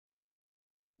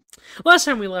Last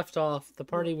time we left off, the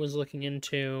party was looking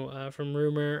into, from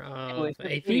rumor Anyway, of so a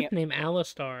reading thief it. named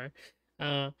Alistar,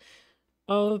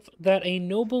 of that a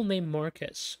noble named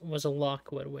Markus was a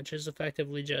Lockwood, which is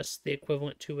effectively just the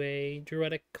equivalent to a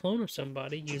druidic clone of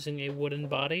somebody using a wooden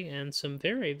body and some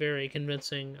very, very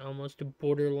convincing, almost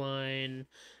borderline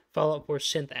Fallout 4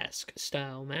 synth-esque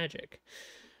style magic.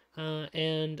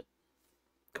 And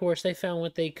of course, they found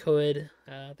what they could.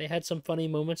 They had some funny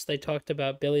moments. They talked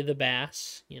about Billy the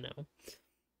Bass,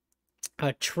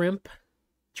 Trimp.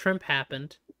 Trimp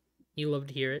happened. You love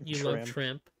to hear it. You love Trimp.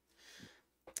 Trimp.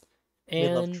 We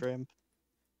love And Trimp.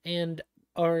 and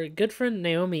our good friend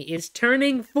Naomi is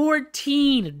turning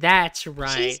 14. That's She's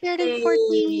right. turning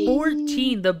 14.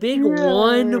 14, the big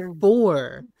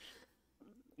 1-4.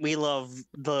 We love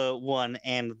the 1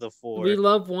 and the 4. We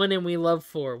love 1 and we love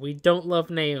 4. We don't love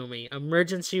Naomi.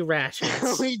 Emergency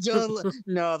rations. We don't.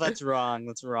 No, that's wrong.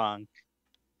 That's wrong.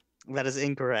 That is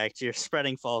incorrect. You're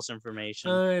spreading false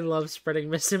information. I love spreading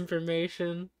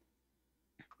misinformation.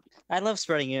 I love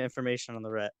spreading information on the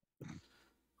Reddit.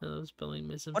 I love spelling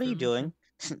misinformation. What are you doing?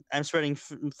 I'm spreading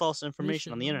false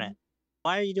information on the internet.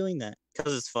 Why are you doing that?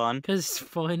 Because it's fun. Because it's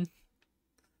fun.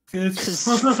 It's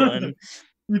fun.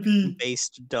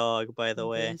 Based dog, by the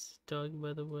way. Based dog,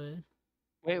 by the way.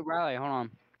 Wait, Riley, hold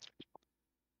on.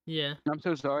 Yeah. I'm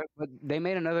so sorry, but they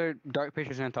made another Dark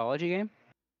Pictures anthology game?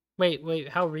 Wait,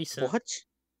 how recent? What?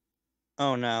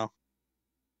 Oh no.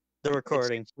 The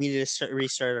recording. We need to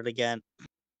restart it again.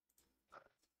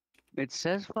 It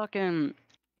says fucking...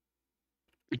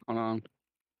 Hold on.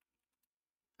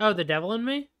 Oh, The Devil in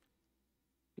Me?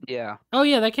 Yeah. Oh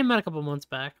yeah, that came out a couple months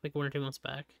back. Like 1 or 2 months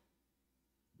back.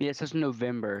 Yeah, it says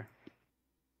November.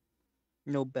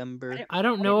 November. I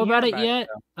don't know about it yet.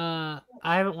 I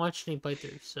haven't watched any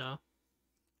playthroughs, so...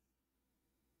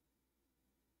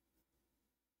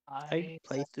 I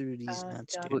play through these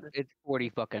nuts, dude. It's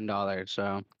 $40 fucking,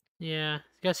 so... Yeah,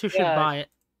 guess who should buy it?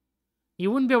 You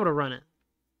wouldn't be able to run it.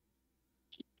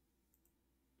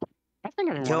 I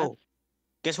think I can run Yo,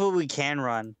 guess what we can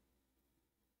run?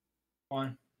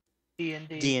 One.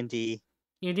 D&D.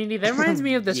 D&D. That reminds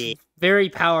me of this Yeah. very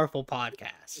powerful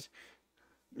podcast.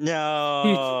 No,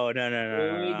 Here we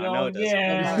no, go it doesn't.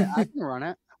 again. I can run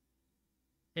it.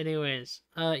 Anyways,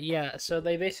 yeah, so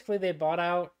they bought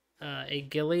out a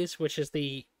Gillies, which is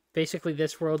basically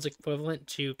this world's equivalent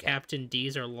to Captain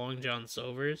D's or Long John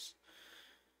Silver's.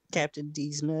 Captain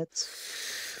D's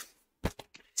nuts.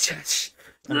 Keep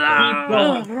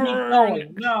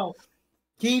going. No.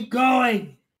 Keep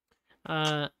going.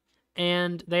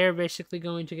 And they are basically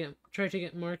going to try to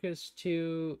get Marcus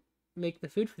to make the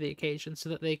food for the occasion so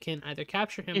that they can either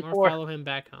capture him or follow him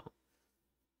back home.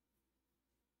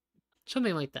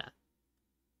 Something like that.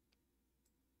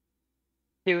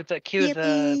 Cue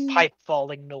the pipe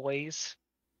falling noise.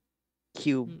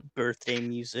 Cue birthday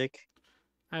music.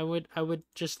 I would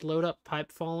just load up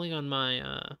pipe falling on my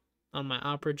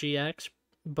Opera GX,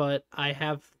 but I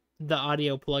have the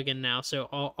audio plugin now, so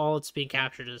all it's being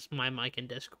captured is my mic and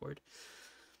Discord.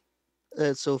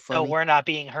 That's so funny. Oh, we're not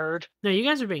being heard? No, you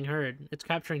guys are being heard. It's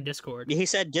capturing Discord. He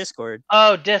said Discord.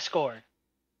 Oh, Discord.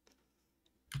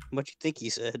 What you think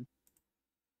he said?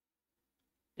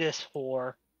 This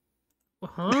whore.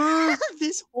 Huh?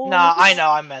 This whore. Nah, I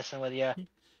know, I'm messing with you.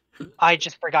 I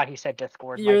just forgot he said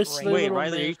Discord. You're My brain. a Wait, little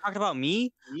Riley, man. are you talking about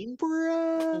me?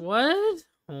 Bruh. What?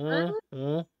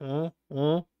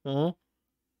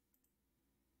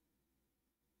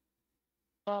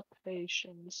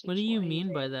 What do you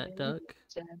mean by that, Duck?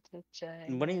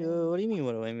 What do you mean?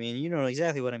 What do I mean? You know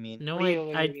exactly what I mean. No,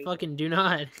 I fucking do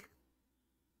not.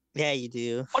 Yeah, you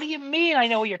do. What do you mean? I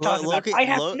know what you're talking about. I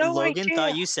have no Logan idea.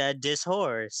 thought you said dis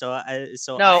whore,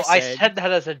 so No, I said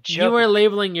that as a joke. You are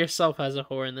labeling yourself as a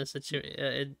whore in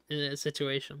this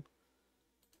situation.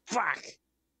 Fuck.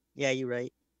 Yeah, you're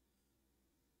right.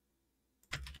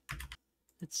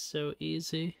 It's so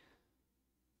easy.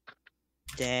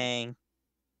 Dang.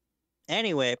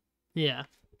 Anyway. Yeah.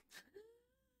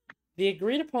 The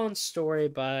agreed upon story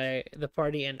by the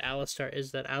party and Alistar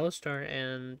is that Alistar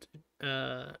and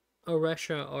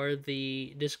Oresha are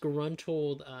the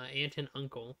disgruntled aunt and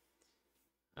uncle.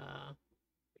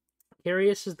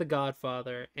 Carius is the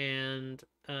godfather, and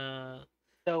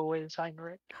so is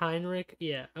Heinrich. Heinrich,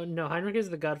 yeah. Oh, no, Heinrich is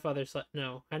the godfather.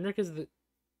 No, Heinrich is the...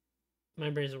 My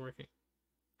brain isn't working.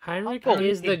 Heinrich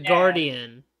is the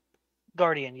guardian.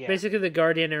 Guardian, yeah. Basically, the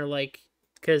guardian are like...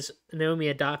 Because Naomi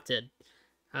adopted,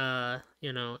 and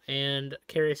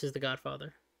Carius is the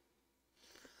godfather.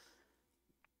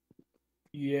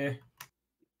 Yeah.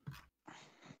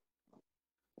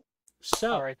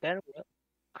 So... Alright then.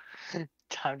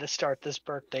 Time to start this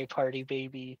birthday party,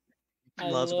 baby.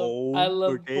 Let's I go.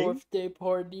 love Birthday. birthday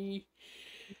party.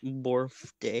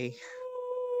 Birthday.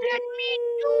 Let me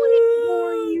do it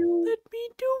for you. Let me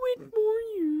do it for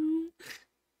you.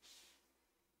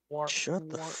 Shut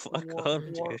the fuck up,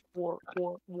 dude.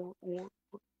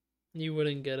 You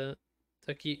wouldn't get it.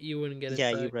 Like you wouldn't get it.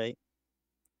 Yeah, you're Tuck. right.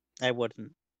 I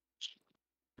wouldn't.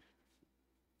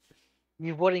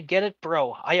 You wouldn't get it,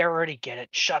 bro. I already get it.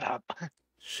 Shut up.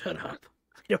 Shut up.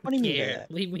 I don't What do you mean by care.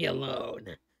 that? Leave me alone.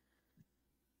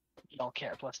 Don't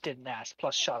care. Plus, didn't ask.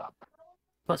 Plus, shut up.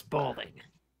 Plus balding.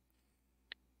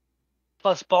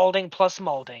 Plus, balding. Plus,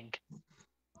 molding.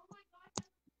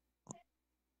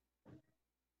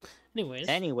 Anyways,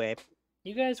 Anyway,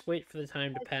 you guys wait for the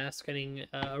time to pass. Getting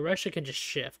Russia can just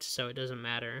shift, so it doesn't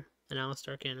matter, and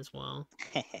Alistar can as well.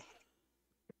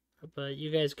 But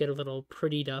you guys get a little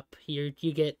prettied up. You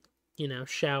get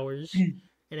showers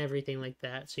and everything like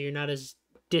that, so you're not as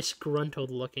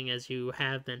disgruntled looking as you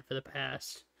have been for the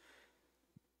past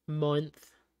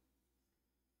month.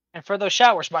 And for those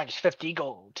showers, minus 50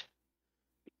 gold.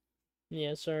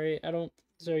 Yeah, sorry,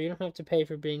 Sorry, you don't have to pay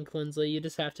for being Cleansly. You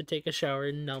just have to take a shower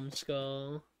in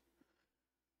Numbskull.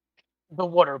 The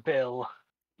water bill.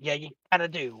 Yeah, you kind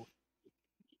of do.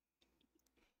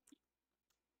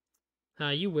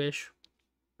 You wish.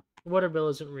 Water bill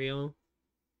isn't real.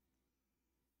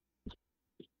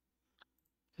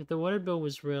 If the water bill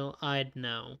was real, I'd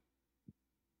know.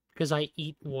 Because I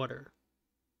eat water.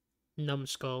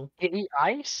 Numbskull. You eat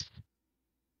ice?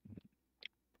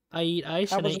 I eat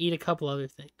ice and I eat a couple other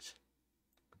things.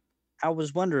 I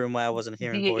was wondering why I wasn't Do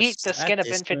hearing you voices. eat the skin of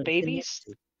infant babies?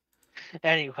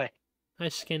 Anyway. I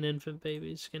skin infant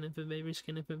babies, skin infant babies,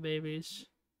 skin infant babies.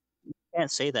 Can't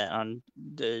say that on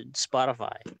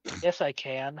Spotify. Yes, I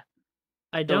can.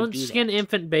 I Don't don't do skin that.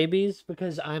 infant babies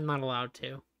because I'm not allowed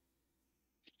to.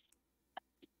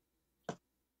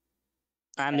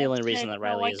 I'm the only reason that No,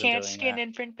 Riley I isn't can't doing skin that.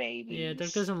 infant babies. Yeah,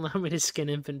 Doug doesn't allow me to skin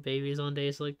infant babies on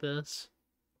days like this.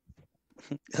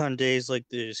 On days like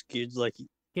this, kids like,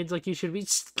 Kids like you should be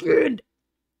skinned.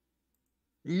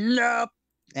 nope.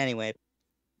 Anyway,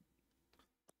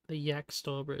 The Yak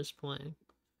Stolber is playing.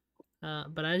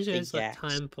 But as you The guys let Yaks.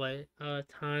 time play,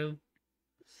 time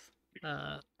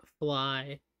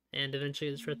fly, and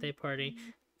eventually this birthday party.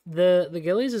 The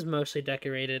Gillies is mostly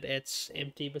decorated. It's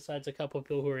empty besides a couple of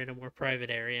people who are in a more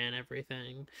private area and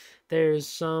everything. There's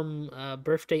some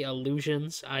birthday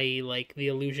illusions, i.e. like the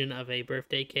illusion of a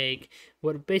birthday cake.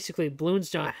 What basically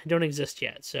balloons don't exist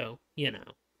yet, so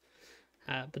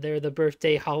but they're the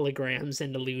birthday holograms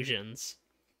and illusions.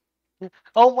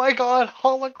 Oh my god,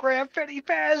 hologram Penny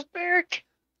Fazbear!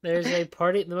 There's a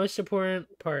party. The most important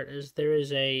part is there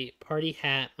is a party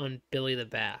hat on Billy the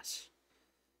Bass.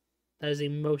 That is the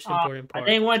most important part.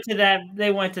 They went to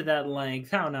that length.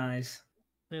 How nice.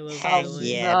 I love heck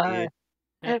Billy. yeah,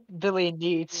 dude. Billy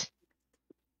needs.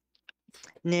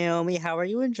 Naomi, how are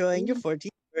you enjoying your 14th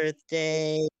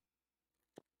birthday?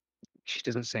 She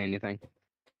doesn't say anything.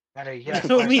 Better yet,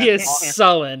 Naomi is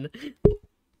sullen.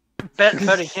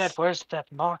 better yet, where's that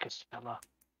Markus fella?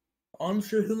 I'm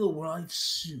sure he'll arrive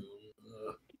soon.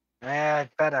 I'd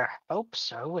better hope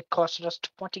so. It costed us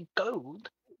 20 gold.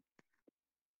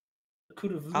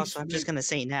 Could have Also, I'm just gonna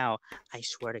say now, I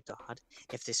swear to God,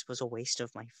 if this was a waste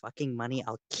of my fucking money,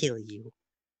 I'll kill you.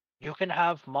 You can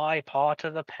have my part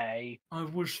of the pay. I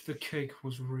wish the cake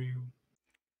was real.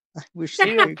 I wish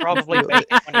You would cake probably was real. make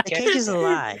it when it The gets cake is a there.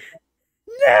 lie.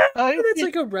 That's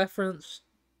like a reference.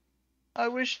 I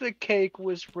wish the cake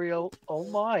was real. Oh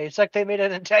my, it's like they made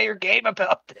an entire game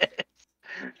about this.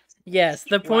 Yes,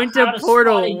 the Well, point how of to spot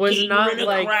Portal a was gamer not in a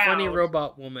like Funny crowd.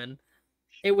 Robot Woman.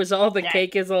 It was all the Yeah.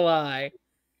 cake is a lie.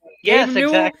 Yes, Gabe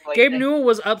exactly. Newell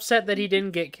was upset that he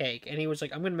didn't get cake, and he was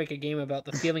like, I'm going to make a game about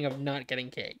the feeling of not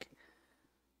getting cake.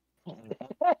 I'm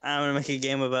gonna make a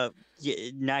game about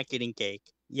not getting cake.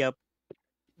 Yep.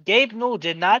 Gabe Newell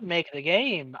did not make the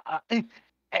game.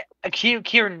 A cute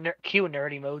nerd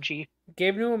emoji.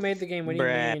 Gabe Newell made the game. What do you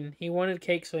Bruh. mean? He wanted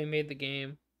cake, so he made the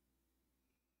game.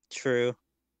 True.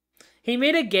 He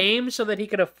made a game so that he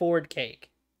could afford cake.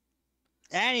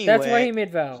 Anyway. That's why he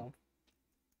made Valve.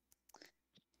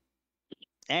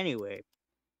 Anyway.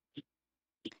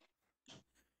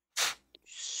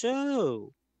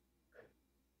 So,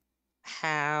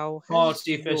 how has it's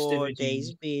the your festivities.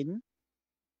 days been?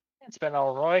 It's been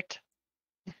alright.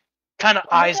 Kind of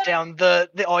eyes down the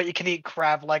all-you-can-eat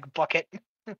crab-like bucket.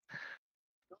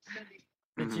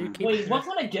 Did you keep Wait, what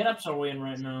kind of get-ups are we in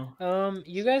right now?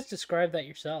 You guys describe that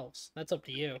yourselves. That's up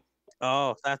to you.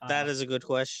 Oh, that is a good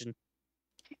question.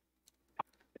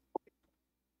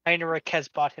 Heinrich has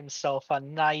bought himself a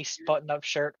nice button-up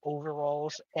shirt,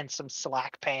 overalls, and some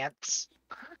slack pants.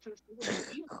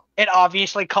 It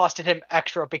obviously costed him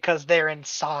extra because they're in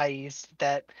size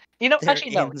that They're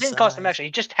actually no, in it didn't cost him size. extra.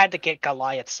 He just had to get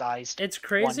Goliath sized. It's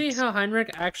crazy Once. how Heinrich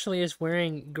actually is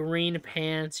wearing green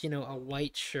pants, a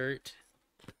white shirt.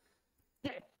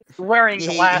 Wearing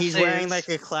glasses. He's wearing like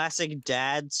a classic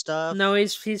dad stuff. No,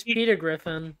 he's Peter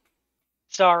Griffin.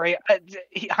 Sorry,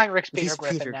 Heinrich's Peter He's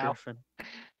Griffin Peter now. Griffin.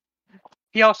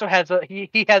 He also has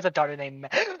he has a daughter named.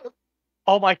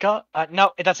 Oh my god!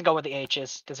 No, it doesn't go with the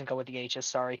H's. Doesn't go with the H's.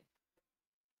 Sorry.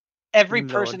 Every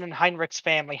No. person in Heinrich's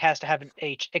family has to have an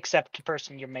H, except the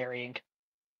person you're marrying.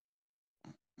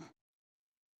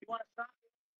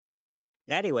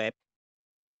 Anyway.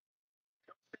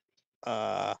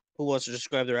 Who wants to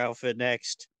describe their outfit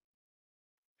next?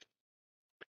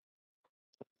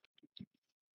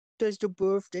 Does the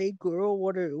birthday girl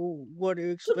want to What's the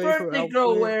explain her birthday outfit?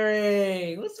 girl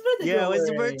wearing? What's the birthday Yeah, girl what's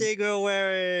the wearing? birthday girl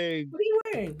wearing? What are you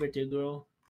wearing, birthday girl?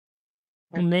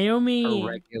 Naomi.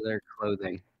 Regular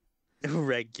clothing.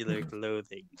 Regular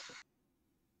clothing.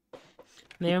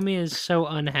 Naomi is so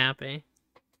unhappy.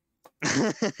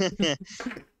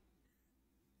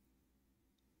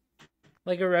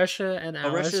 Like Aresha and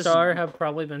Aresha's- Alistar have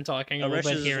probably been talking a little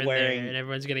bit Aresha's here and wearing- there, and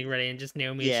everyone's getting ready, and just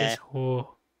Naomi Yeah. is just,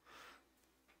 oh.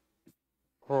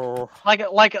 Oh,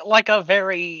 Like a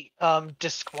very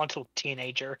disgruntled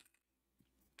teenager.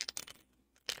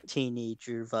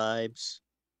 teenager vibes.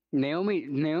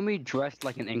 Naomi dressed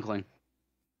like an inkling.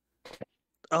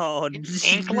 Oh,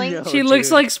 Inkling? no, She looks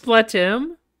dude. like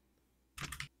Splatoon.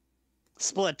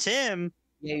 Split Tim.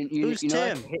 Yeah, Who's you know,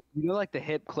 like, Tim? you know, like the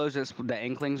hip clothes that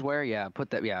inklings wear. Yeah,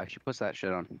 she puts that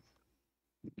shit on.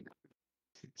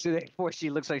 So therefore, she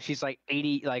looks like she's like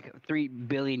 3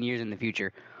 billion years in the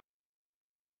future.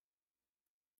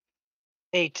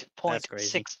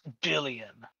 8.6 billion.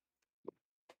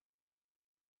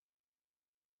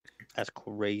 That's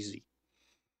crazy.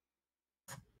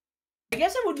 I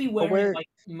guess I would be wearing where- like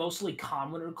mostly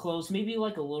commoner clothes, maybe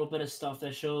like a little bit of stuff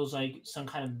that shows like some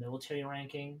kind of military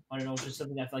ranking. I don't know, just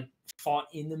something I've like fought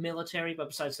in the military, but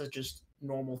besides that, just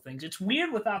normal things. It's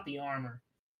weird without the armor.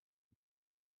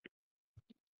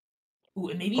 Ooh,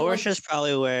 and maybe like, Portia's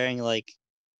probably wearing like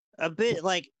a bit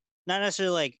like not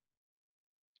necessarily like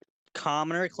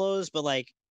commoner clothes, but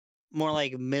like more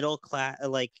like middle class,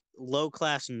 like low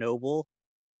class noble.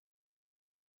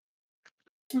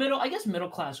 I guess middle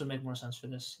class would make more sense for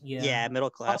this. Yeah, middle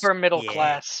class. Upper middle yeah.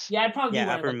 class. Yeah, I'd probably be Yeah,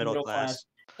 wearing, upper like, middle class.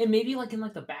 And maybe like in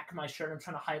like the back of my shirt, I'm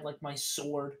trying to hide like my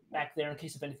sword back there in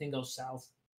case if anything goes south.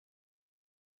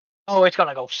 Oh, it's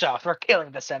gonna go south. We're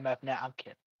killing this MF now. I'm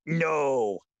kidding.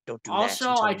 No, don't do Also,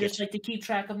 that. I just like to keep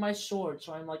track of my sword,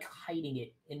 so I'm like hiding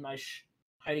it in my shirt.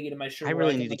 I where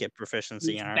really can, need to like, get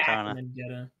proficiency reach in back Arcana. and then get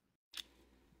a...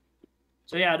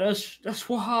 So yeah, that's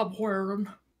what I'm wearing.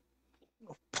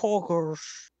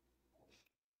 Pokers.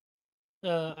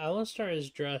 Alistar is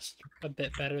dressed a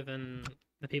bit better than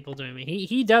the people doing me.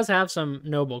 He does have some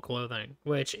noble clothing,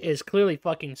 which is clearly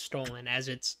fucking stolen, as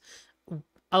it's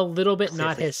a little bit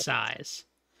not his size.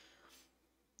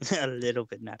 A little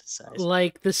bit not his size.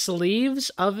 Like the sleeves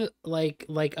of like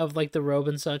the robe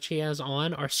and such he has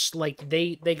on are like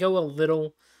they go a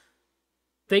little.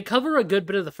 They cover a good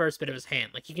bit of the first bit of his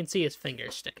hand. Like you can see his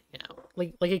fingers sticking out,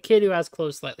 like a kid who has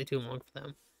clothes slightly too long for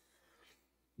them.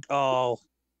 Oh.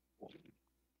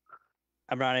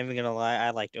 I'm not even gonna lie, I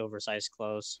liked oversized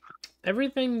clothes.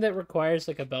 Everything that requires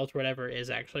like a belt or whatever is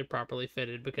actually properly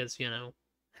fitted because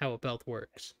how a belt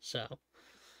works. So,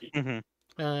 Mm-hmm.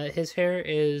 his hair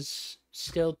is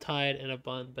still tied in a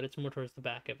bun, but it's more towards the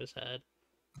back of his head.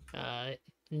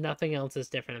 Nothing else is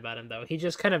different about him though. He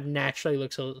just kind of naturally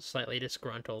looks slightly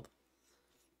disgruntled.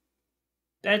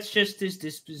 That's just his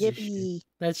disposition. Yippee.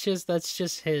 That's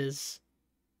just his.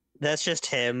 That's just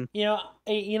him.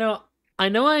 I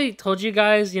know I told you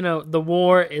guys, the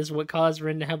war is what caused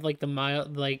Rin to have like the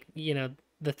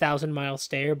 1,000-mile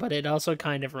stare, but it also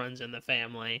kind of runs in the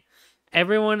family.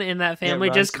 Everyone in that family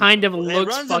just kind of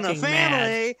looks fucking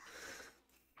mad.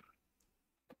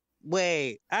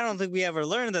 Wait, I don't think we ever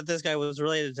learned that this guy was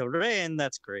related to Rin.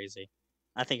 That's crazy.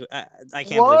 I think I can't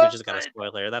believe we just got a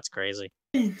spoiler. That's crazy.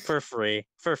 For free,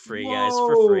 guys,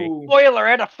 for free. Whoa. Spoiler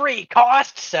at a free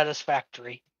cost.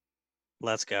 Satisfactory.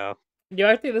 Let's go. Yeah,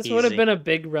 I think this would have Easy. been a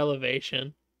big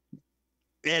revelation.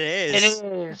 It is. It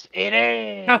is. It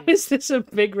is. How is this a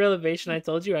big revelation? I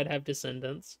told you I'd have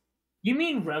descendants. You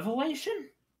mean Revelation?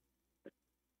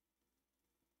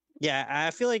 Yeah,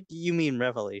 I feel like you mean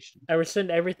Revelation. I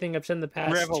rescind everything I've said in the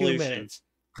past 2 Revolution. minutes.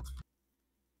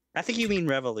 I think you mean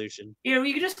Revolution. Yeah,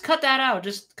 you can just cut that out.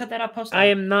 Just cut that out. Post. I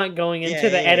am not going into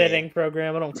the Yeah. editing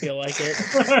program. I don't feel like it.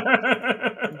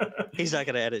 He's not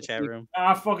gonna edit chat room.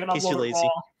 Ah, fucking He's too upload it lazy.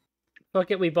 raw.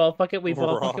 Fuck it, we ball. Fuck it, we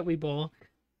ball. Raw. Fuck it, we ball.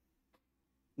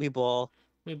 We ball.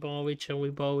 We ball, we chill, we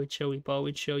ball, we chill, we ball,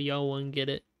 we chill. Y'all won't get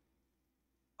it.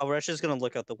 Oh, we're actually just gonna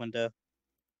look out the window.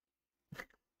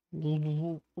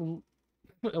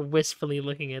 Wistfully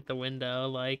looking at the window,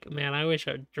 like, man, I wish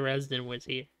Dresden was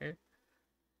here.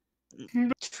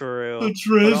 True. The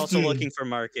But also Dresden. looking for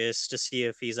Marcus to see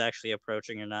if he's actually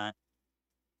approaching or not.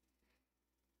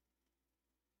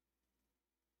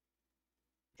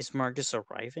 Is Marcus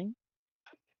arriving?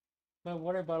 My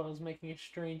water bottle is making a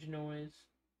strange noise.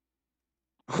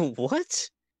 What?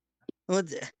 What?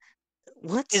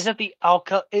 What? Is it the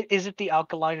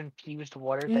alkaline infused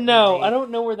water? That No, we I made?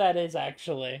 don't know where that is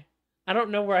actually. I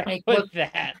don't know where I Hey, put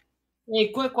that. Hey,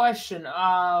 quick question.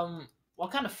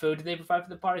 What kind of food do they provide for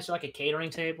the party? So like a catering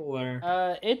table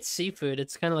or? It's seafood.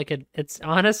 It's kind of like it's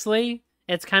honestly,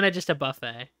 it's kind of just a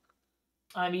buffet.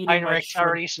 I'm eating my Heinrich's shrimp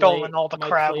already stolen plate- all the my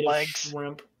crab plate of legs.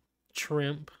 Shrimp.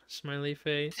 Shrimp, smiley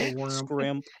face.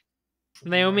 Scrimp.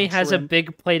 Naomi has a Shrimp.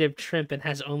 big plate of shrimp and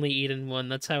has only eaten one.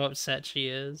 That's how upset she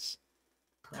is.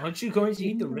 Aren't you going to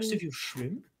eat the rest of your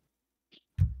shrimp?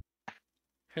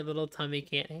 Her little tummy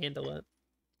can't handle it.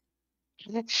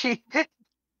 She.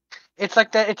 It's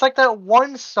like that. It's like that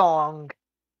one song.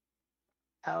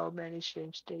 How many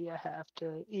shrimps do you have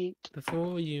to eat?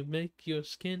 Before you make your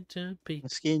skin turn pink,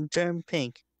 Skin turn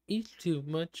pink. eat too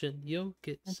much and you'll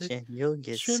get sick. And you'll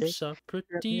get sick. Shrimps are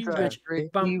pretty Shrimps are rich. pretty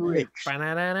Bum. rich.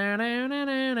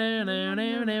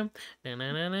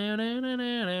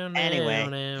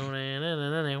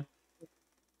 Anyway.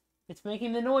 It's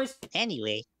making the noise.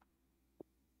 Anyway,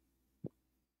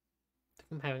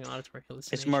 I'm having auditory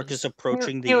hallucinations. is Marcus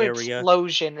approaching the New area?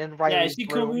 explosion in Yeah, Riley's is he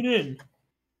room. coming in?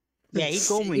 Yeah, he's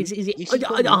going. Is he? Is he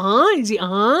coming? Is he?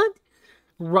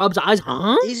 Rubs eyes.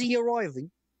 Is he arriving?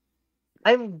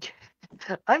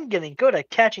 I'm getting good at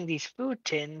catching these food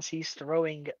tins. He's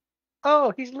throwing.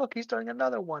 Oh, he's throwing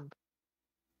another one.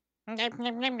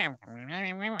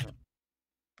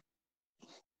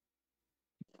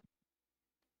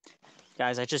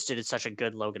 Guys, I just did such a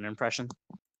good Logan impression.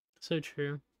 So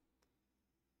true.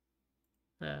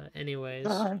 Anyways.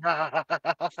 What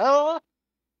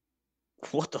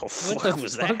the What fuck the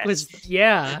was fuck that? was?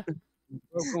 Yeah.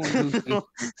 Huh?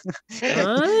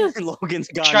 Logan's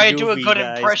gone Try to do a goofy, good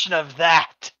guys. impression of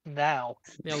that now.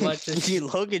 Yeah, watch this.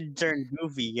 Logan turned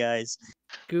goofy, guys.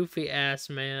 Goofy ass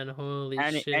man. Holy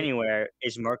shit. Anywhere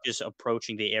is Marcus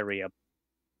approaching the area?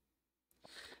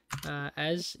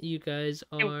 As you guys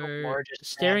You are gorgeous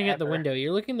staring man at the ever. window,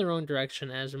 you're looking the wrong direction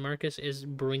as Marcus is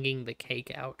bringing the cake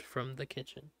out from the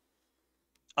kitchen.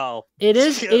 Oh, It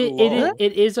is good lord.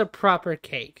 it is a proper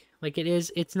cake. Like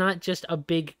it's not just a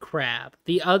big crab.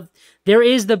 There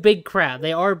is the big crab.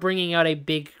 They are bringing out a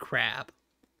big crab.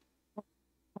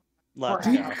 Let's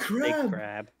Big go. Big crab.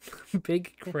 crab.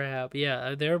 Big crab.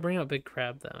 Yeah, they're bringing out big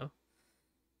crab though.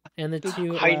 And the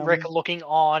two Heinrich looking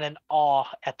on in awe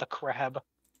at the crab.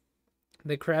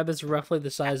 the crab is roughly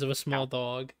the size of a small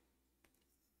dog.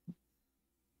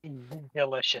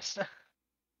 Delicious.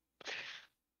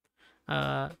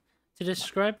 To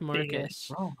describe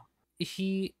Marcus,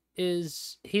 he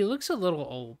looks a little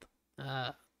old.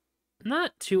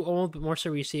 Not too old, but more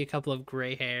so you see a couple of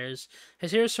gray hairs.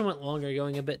 His hair is somewhat longer,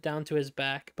 going a bit down to his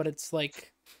back, but it's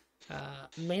like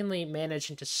mainly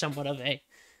managed into somewhat of a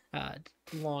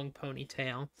long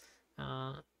ponytail.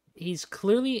 He's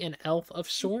clearly an elf of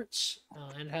sorts,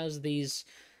 and has these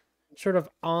sort of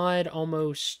odd,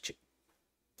 almost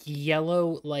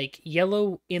yellow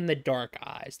in the dark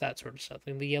eyes, that sort of stuff,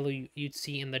 like the yellow you'd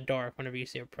see in the dark whenever you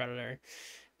see a predator,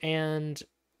 and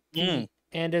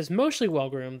and is mostly well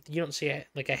groomed. You don't see a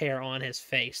hair on his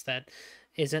face that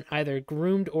isn't either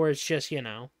groomed or it's just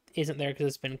isn't there because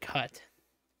it's been cut.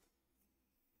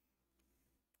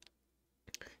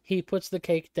 He puts the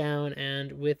cake down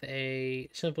and with a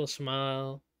simple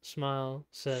smile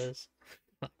says,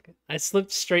 I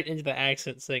slipped straight into the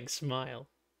accent saying smile.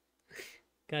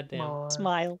 Goddamn.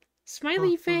 Smile.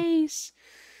 Smiley face.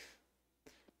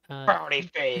 Brownie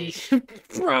face.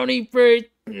 Brownie face.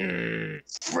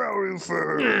 Frowny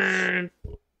face.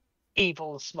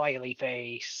 Evil smiley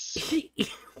face.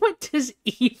 What does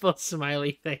evil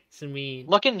smiley face mean?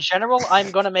 Look, in general,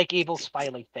 I'm gonna make evil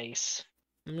smiley face.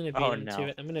 I'm gonna beat him to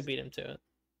it. I'm gonna beat him to it.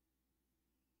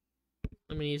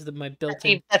 I'm gonna use my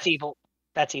built-in. That's evil.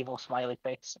 That's evil smiley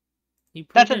face. You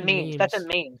put That's it in memes. That's in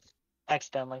memes.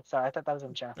 Accidentally. Sorry, I thought that was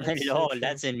in chat. That's No, so true.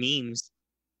 that's in memes.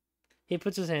 He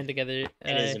puts his hand together.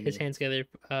 is a His meme. hands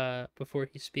together. Before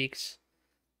he speaks.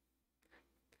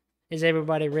 Is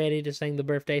everybody ready to sing the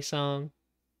birthday song?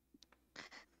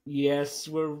 Yes,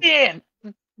 we're. Dan!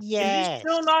 Is he Yes.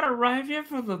 still not arrived yet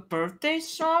for the birthday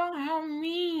song? How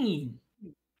mean!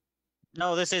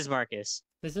 No, this is Marcus.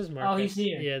 This is Oh, Marcus. he's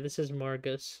here. Yeah, this is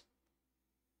Marcus.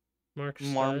 Marcus.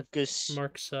 Marcus.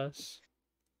 Marcus.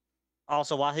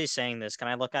 Also, while he's saying this, can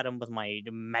I look at him with my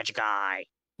magic eye?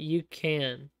 You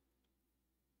can.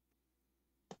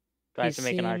 Do I have He to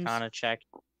make an seems- Arcana check?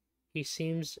 He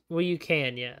seems. Well, you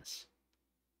can, yes.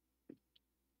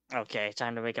 Okay,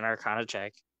 time to make an Arcana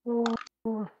check.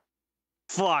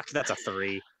 Fuck, that's a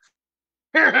 3.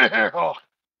 Oh,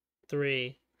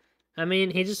 3. I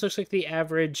mean, he just looks like the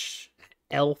average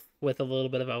elf with a little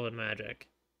bit of elven magic.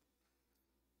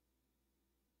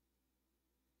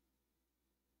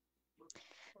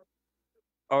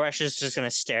 Oresh is just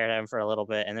gonna stare at him for a little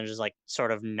bit and then just like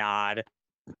sort of nod.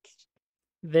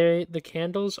 The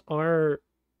candles are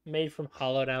made from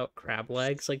hollowed out crab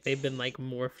legs, like they've been like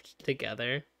morphed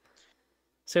together.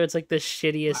 So it's like the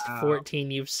shittiest Wow. 14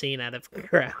 you've seen out of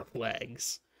crab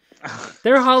legs.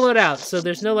 They're hollowed out, so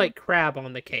there's no like crab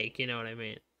on the cake, you know what I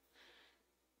mean?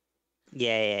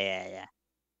 Yeah.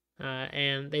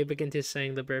 And they begin to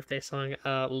sing the birthday song.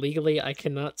 Legally, I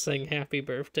cannot sing "Happy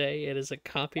Birthday." It is a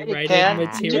copyrighted can.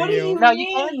 material. What do you No, you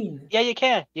can't. mean? yeah, you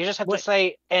can. You just have What? to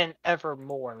say "and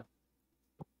evermore"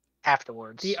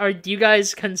 afterwards. Do you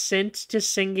guys consent to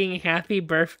singing "Happy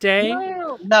Birthday"?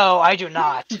 No, I do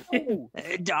not.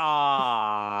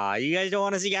 Ah, you guys don't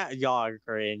want to see that? Y'all are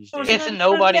cringe. dude. It's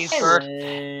nobody's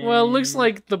birthday. Well, it looks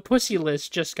like the pussy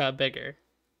list just got bigger.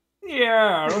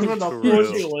 Yeah, look at the True.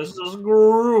 pussy list just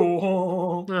grew.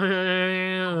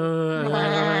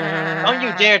 Don't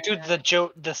you dare do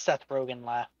the Seth Rogen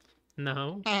laugh.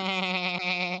 No.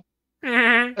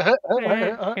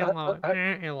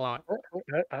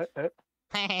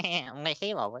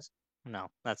 Halo was. No,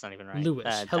 that's not even right.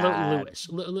 Lewis. Hello, that- Lewis.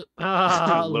 Louis.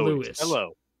 Lewis.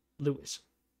 Hello. Lewis.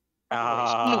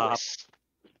 Lewis.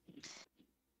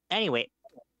 Anyway,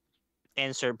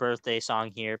 insert birthday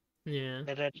song here. Yeah.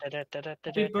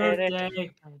 Happy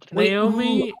birthday. Wait,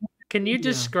 Naomi, can you Yeah.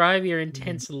 describe your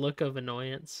intense look of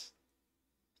annoyance?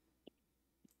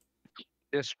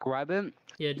 Describe it.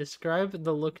 Yeah, describe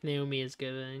the look Naomi is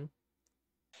giving.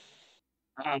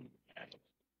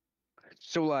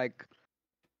 So like,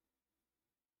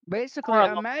 basically,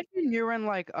 Well, imagine you're in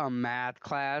like a math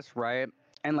class, right?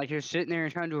 And like you're sitting there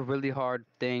and trying to do a really hard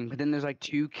thing, but then there's like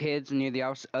two kids near the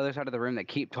other side of the room that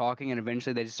keep talking, and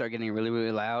eventually they just start getting really,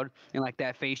 really loud. And like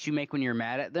that face you make when you're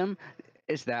mad at them,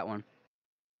 it's that one.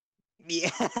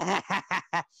 Yeah.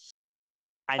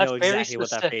 I That's know very exactly what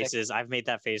that face specific. is. I've made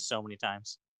that face so many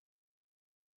times.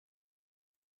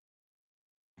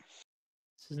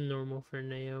 This is normal for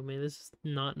Naomi. This is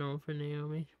not normal for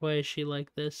Naomi. Why is she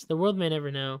like this? The world may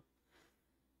never know.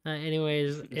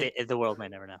 Anyways, The world may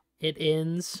never know. it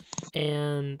ends,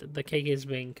 and the cake is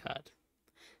being cut.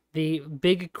 The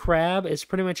big crab is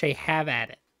pretty much a have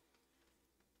at it.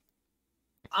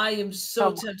 I am so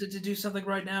Um, tempted to do something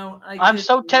right now. I'm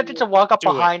so tempted to walk up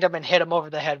Do it. behind him and hit him over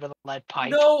the head with a lead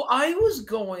pipe. No, I was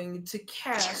going to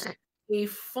cast a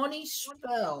funny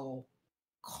spell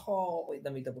called. Wait,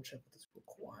 let me double check what this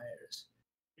requires.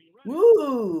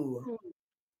 Woo!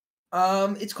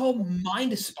 It's called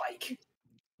Mind Spike.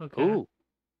 Okay. Ooh.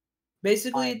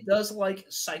 Basically, it does like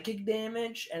psychic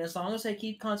damage, and as long as I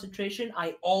keep concentration,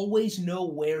 I always know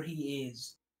where he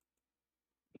is.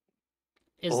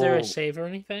 Is there Oh. a save or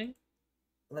anything?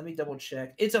 Let me double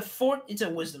check. It's a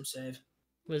wisdom save.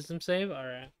 Wisdom save?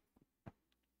 Alright.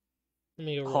 Let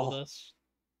me go roll Oh. this.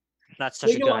 That's such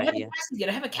Wait, a no, good I haven't idea. casted it.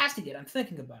 I haven't casted it. I'm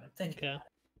thinking about it. Okay.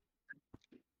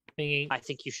 Thinking. I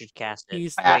think you should cast it.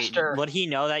 He's- Wait, Faster. would he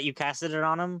know that you casted it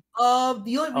on him? The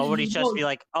only reason Or would he he just knows- be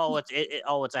like, "Oh,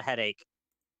 it's a headache"?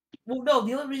 Well, no,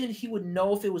 the only reason he would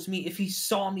know if it was me if he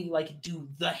saw me like do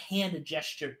the hand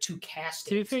gesture to cast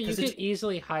To be it. fair, you 'cause could it's-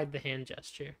 easily hide the hand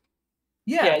gesture.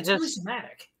 yeah, Yeah, it's really just-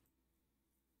 somatic.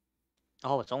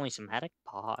 Oh, it's only somatic.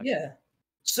 Pog. Yeah.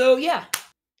 So yeah,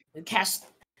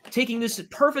 taking this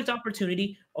perfect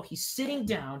opportunity. Oh, he's sitting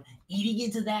down, eating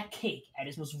into that cake at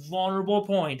his most vulnerable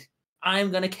point.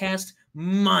 I'm gonna cast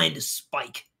Mind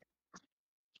Spike.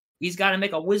 He's got to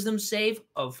make a Wisdom save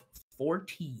of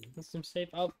 14. Wisdom save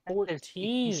of That is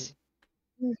 14. easy.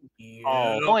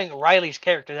 Oh. Knowing Riley's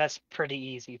character, that's pretty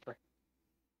easy for.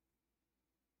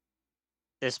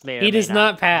 This may or He may does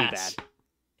not be pass. bad.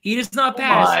 He does not Oh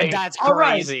pass. my. That's All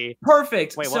right. crazy.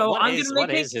 Perfect. Wait, so what I'm is gonna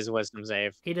make his wisdom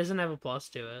save? He doesn't have a plus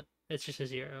to it. It's just a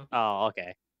 0. Oh,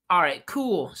 okay. All right,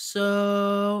 cool.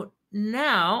 So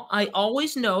now I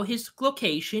always know his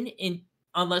location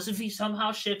unless if he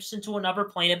somehow shifts into another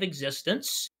plane of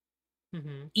existence.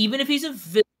 Mm-hmm. Even if he's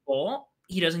invisible,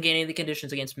 he doesn't gain any of the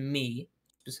conditions against me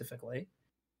specifically.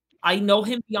 I know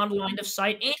him beyond line of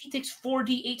sight, and he takes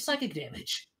 4d8 psychic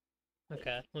damage.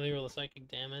 Okay, let me roll the psychic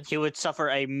damage. He would suffer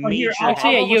a here, major.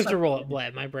 Actually, yeah, roll you the have to roll psychic it.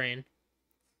 Bleh, my brain.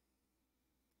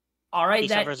 All right, He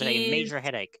that suffers a major is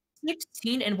headache.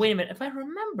 16. And wait a minute, if I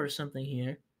remember something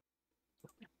here.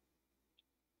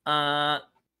 Nah,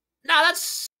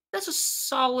 that's a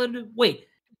solid. Wait,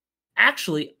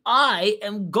 actually, I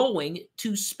am going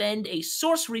to spend a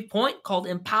sorcery point called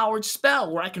Empowered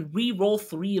Spell, where I can re-roll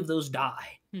 3 of those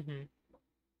die. Mm-hmm.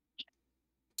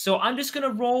 So I'm just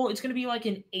gonna roll. It's gonna be like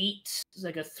an 8, it's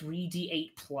like a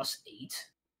 3d8 plus 8.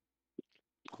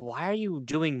 Why are you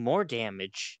doing more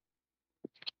damage?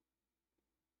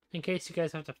 In case you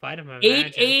guys have to fight him, I 8,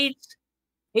 imagine.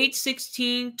 8,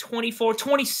 16, 24,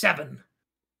 27.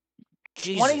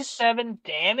 Jesus. 27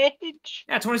 damage?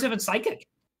 Yeah, 27 psychic.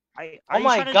 Are Oh you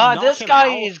my trying to god, knock this him guy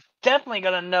out? is definitely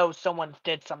gonna know someone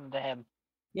did something to him.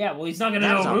 Yeah, well, he's not gonna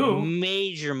That is know a who.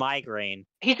 major migraine.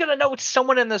 He's gonna know it's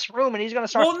someone in this room and he's gonna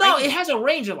start Well, no, fighting. it has a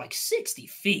range of like 60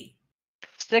 feet.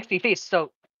 60 feet,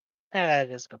 so that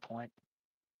is a good point.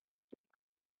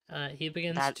 He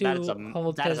begins That to is a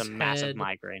hold that is his a massive head,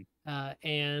 migraine.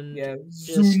 and Yeah,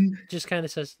 just kind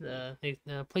of says,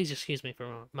 "Please excuse me for a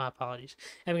moment. My apologies."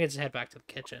 And begins to head back to the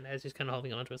kitchen as he's kind of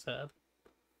holding onto his head.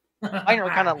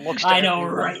 Heinrich kinda looks to I know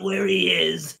everyone. right where he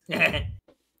is. Heinrich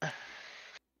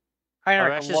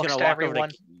Arash is looks gonna to walk over everyone.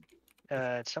 to.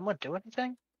 Did someone do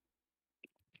anything?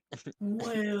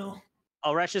 Well,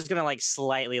 Arash is gonna like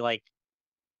slightly like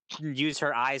use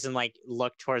her eyes and like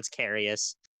look towards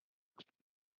Carius.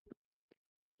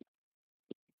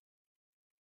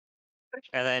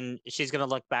 And then she's gonna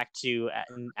look back to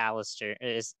Alistair.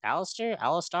 Is Alistair?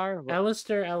 Alistar?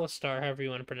 Alistar, however you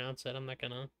want to pronounce it. I'm not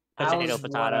gonna. Potato, Alice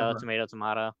potato, whatever. tomato,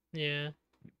 tomato. Yeah.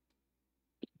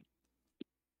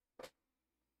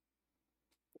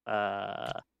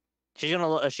 She's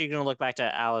gonna look back to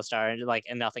Alistar and like,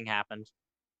 and nothing happened.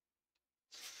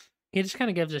 He just kind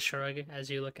of gives a shrug as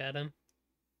you look at him.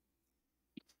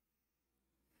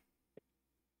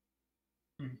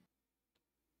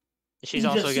 She's He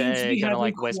also just seems to be gonna having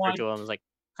like whisper quite- to him, like,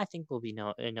 I think we'll be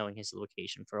knowing his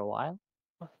location for a while.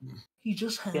 He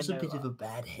just has You a bit know, of a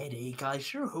bad headache. I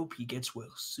sure hope he gets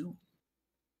well soon.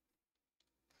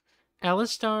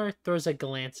 Alistar throws a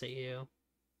glance at you,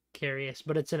 curious,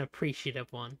 but it's an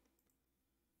appreciative one.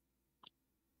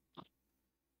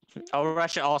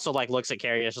 Russia also like looks at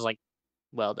Carius, is like,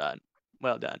 well done,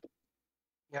 well done.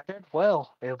 You did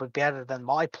well. It'll be better than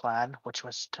my plan, which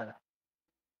was to.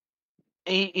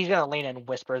 He's gonna lean in and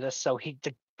whisper this so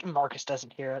Marcus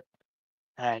doesn't hear it.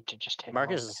 To just hit him over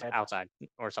Marcus the is head. outside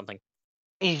or something.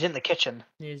 He's in the kitchen,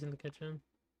 He's in the kitchen.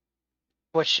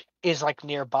 which is like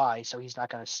nearby, so he's not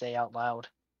gonna say out loud.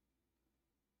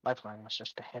 My plan was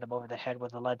just to hit him over the head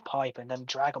with a lead pipe and then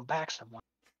drag him back somewhere.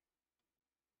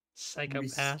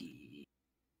 Psychopath. Risky.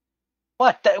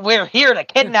 What? We're here to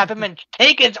kidnap him and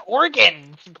take his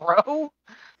organs, bro.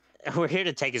 We're here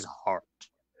to take his heart.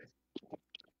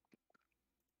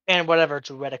 And whatever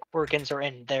druidic organs are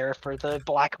in there for the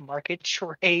black market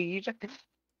trade.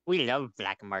 We love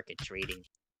black market trading.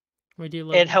 We do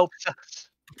love It helps us.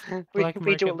 black we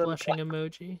market do a little blushing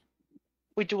emoji.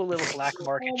 we do a little black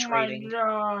market Oh my trading.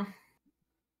 god.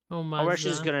 Oh my Rush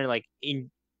is god. gonna like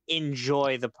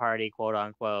enjoy the party, quote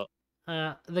unquote.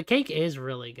 The cake is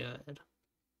really good.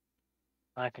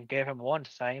 I can give him one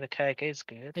thing. The cake is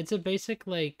good. It's a basic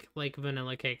like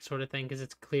vanilla cake sort of thing because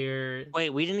it's clear. Wait,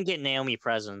 we didn't get Naomi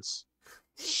presents.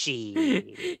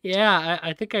 She. Yeah,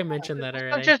 I think I mentioned that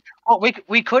already.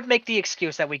 We could make the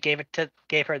excuse that we gave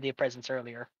her the presents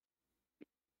earlier.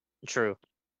 True.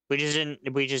 We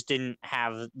just didn't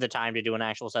have the time to do an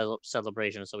actual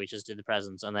celebration, so we just did the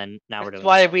presents, and then now we're That's doing.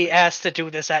 why we asked to do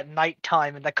this at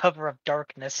nighttime in the cover of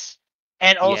darkness,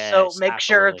 and also Yes, make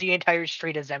sure absolutely. the entire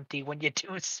street is empty when you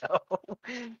do so,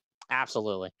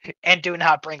 Absolutely, and do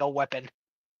not bring a weapon.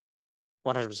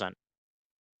 100%.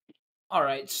 All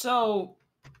right, so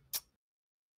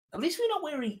at least we know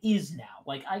where he is now.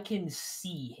 Like, I can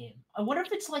see him. I wonder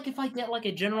if it's like if I get like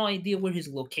a general idea where his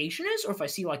location is, or if I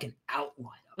see like an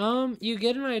outline of it. You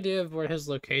get an idea of where his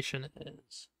location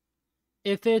is.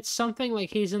 If it's something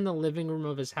like he's in the living room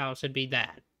of his house, it'd be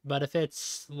that. But if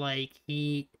it's like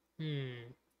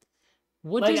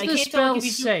what Like, does I the can't tell, like, spell if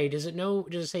he's say? Does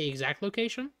it say exact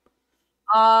location?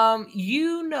 Here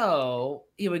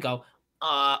we go.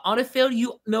 On a fail,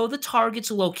 you know the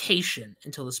target's location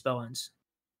until the spell ends.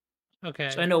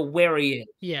 Okay. So I know where he is.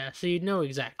 Yeah, so you know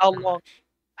exactly. How pretty long? much.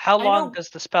 How I long know- does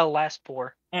the spell last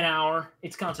for? An hour.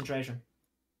 It's concentration.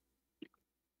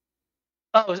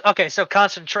 Oh, okay. So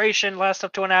concentration lasts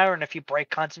up to an hour, and if you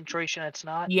break concentration, it's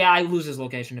not. Yeah, I lose his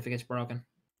location if it gets broken.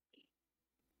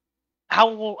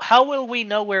 how will we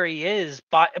know where he is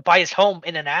by his home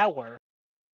in an hour?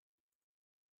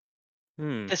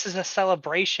 This is a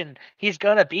celebration. He's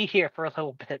gonna be here for a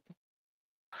little bit,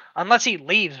 unless he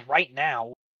leaves right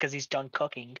now because he's done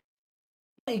cooking.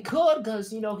 He could,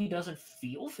 because he doesn't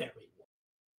feel very well.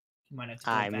 He might have to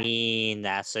go I back. mean,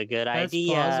 that's a good That's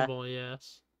idea. plausible,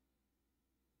 yes.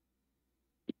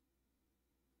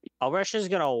 Alresha's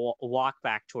gonna walk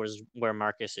back towards where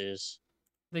Marcus is.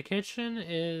 The kitchen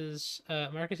is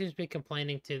Marcus seems to be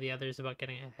complaining to the others about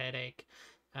getting a headache,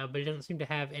 but he doesn't seem to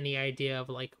have any idea of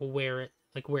where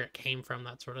it came from,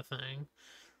 that sort of thing.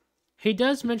 He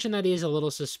does mention that he is a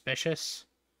little suspicious,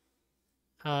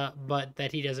 but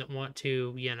that he doesn't want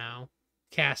to,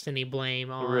 cast any blame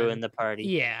on Ruin the party.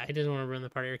 Yeah, he doesn't want to ruin the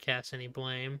party or cast any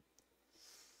blame.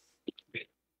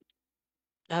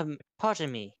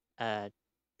 Pardon me.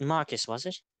 Marcus, was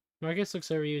it? Marcus looks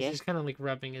over you. Yes? He's kind of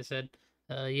rubbing his head.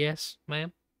 Yes,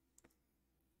 ma'am.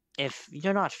 If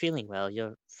you're not feeling well,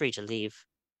 you're free to leave.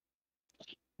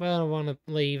 Well, I don't want to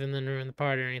leave and then ruin the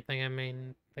party or anything. I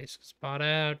mean, place is spot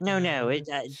out. No,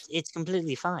 it's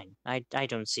completely fine. I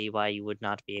don't see why you would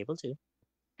not be able to.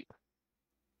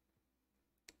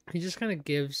 He just kind of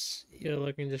gives you a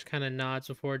look and just kind of nods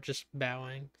before just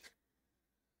bowing.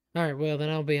 All right, well then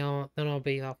I'll be off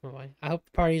my way. I hope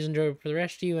the party's enjoyable for the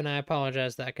rest of you, and I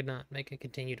apologize that I could not make a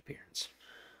continued appearance.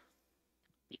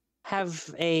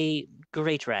 Have a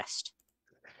great rest,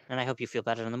 and I hope you feel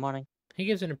better in the morning. He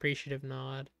gives an appreciative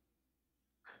nod.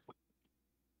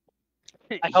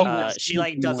 I hope She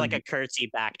does a curtsy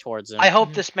back towards him. I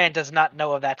hope this man does not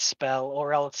know of that spell,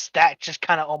 or else that just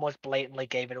kind of almost blatantly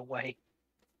gave it away.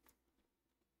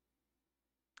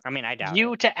 I mean, I doubt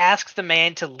You it. to ask the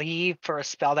man to leave for a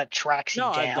spell that tracks you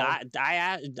No, down.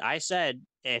 I said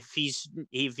if he's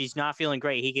not feeling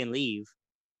great, he can leave.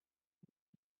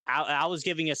 I was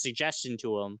giving a suggestion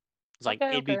to him. It's like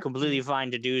it'd be completely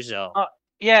fine to do so.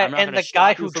 Yeah, I'm not and gonna the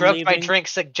guy stop you who from drugged my leaving. drink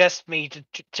suggests me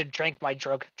to drink my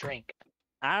drug drink.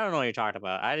 I don't know what you're talking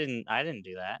about. I didn't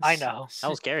do that. I know. That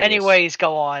was curious. Anyways,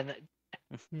 go on.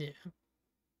 Yeah.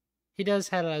 He does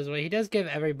head out his way. He does give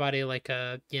everybody he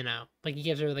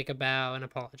gives her a bow and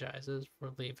apologizes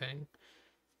for leaving.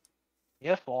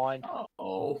 You're fine.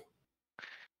 Oh,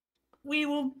 we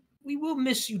will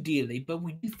miss you dearly, but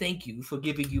we do thank you for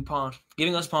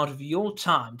giving us part of your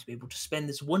time to be able to spend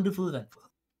this wonderful event with us.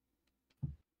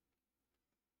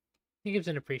 He gives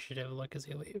an appreciative look as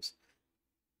he leaves.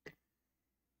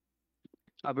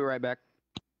 I'll be right back.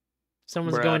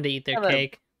 Someone's Bruh. going to eat their Hello.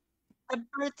 cake. A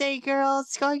birthday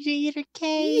girl's going to eat her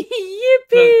cake.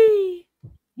 Yippee!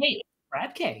 Hey,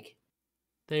 crab cake.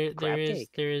 There Crab cake.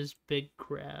 is big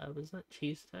crab. Is that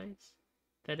cheese dice?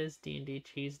 That is D&D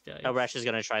cheese dice. Oh, Resh is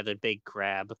gonna try the big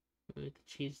crab. Ooh, the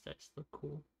cheese dice look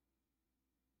cool.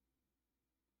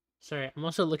 Sorry, I'm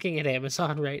also looking at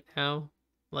Amazon right now.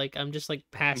 I'm just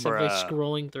passively Bruh.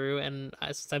 scrolling through, and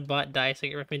since I bought dice, I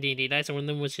get rid of my D&D dice, and one of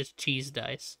them was just cheese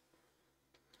dice.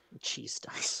 Cheese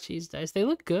dice. Cheese dice, they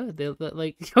look good. They look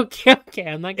okay.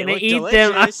 I'm not gonna look eat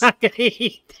them. I'm delicious. not gonna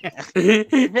eat them.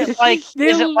 Is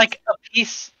it like a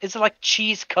piece? Is it like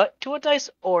cheese cut to a dice,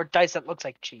 or dice that looks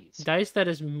like cheese? Dice that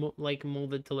is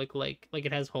molded to look like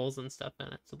it has holes and stuff in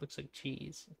it, so it looks like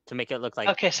cheese. To make it look like.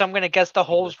 Okay, so I'm gonna guess the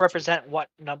holes cheese. represent what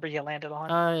number you landed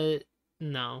on.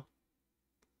 No.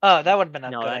 Oh, that would have been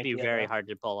a No, good that'd be idea, very though. hard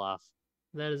to pull off.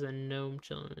 That is a gnome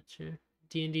chilling in a chair.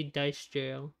 D&D dice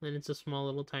jail, and it's a small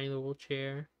little tiny little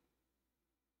chair.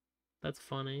 That's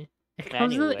funny. It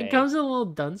comes Anyway. in a little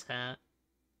dunce hat.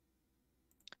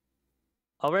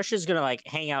 Alresh is gonna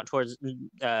hang out towards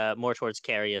more towards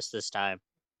Carius this time,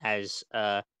 as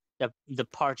the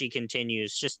party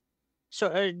continues. Just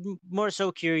more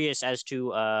so curious as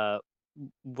to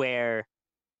where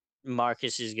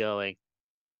Marcus is going,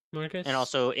 Marcus? and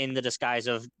also in the disguise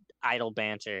of idle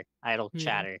banter, idle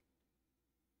chatter.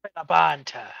 A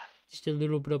banta. Just a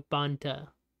little bit of banter.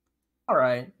 All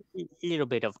right. A little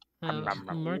bit of.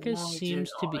 Marcus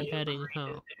seems to be heading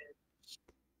home.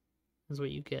 That's what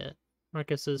you get.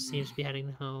 Marcus seems to be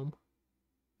heading home.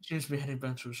 Seems to be heading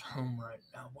back to his home right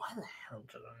now. Why the hell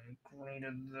did I agree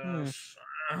to this?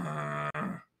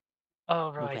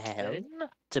 All right Well, then.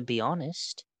 to be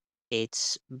honest,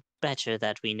 it's better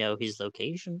that we know his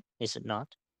location, is it not?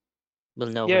 We'll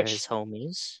know where Yes. his home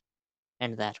is,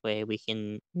 and that way we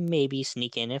can maybe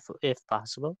sneak in if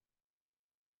possible.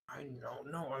 I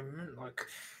don't know. I meant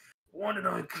why did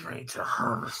I agree to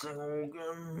harvesting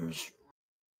organs?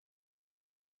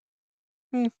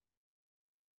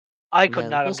 I could Well,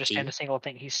 not we'll understand see. a single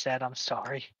thing he said. I'm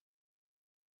sorry.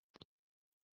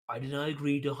 Why did I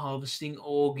agree to harvesting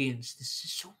organs? This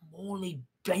is so morally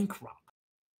bankrupt.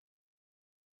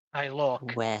 Hey,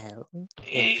 look. Well,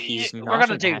 if he's We're not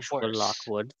gonna an do actual worse.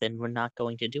 Lockwood, then we're not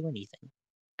going to do anything.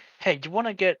 Hey, you want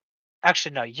to get?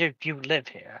 Actually, no. You live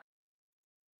here.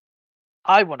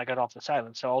 I want to get off this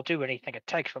island, so I'll do anything it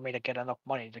takes for me to get enough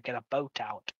money to get a boat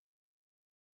out.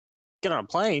 Get on a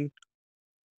plane.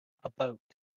 A boat.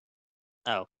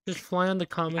 Oh, Just fly on the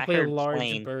comically heard large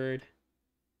plane. bird.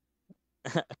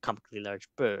 a comically large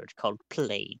bird called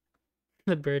plane.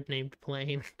 The bird named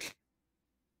Plane.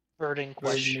 Bird in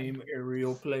question. name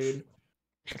aerial plane.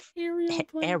 Aerial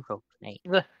plane.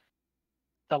 Aeroplane.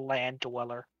 The land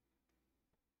dweller.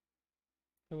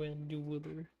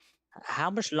 How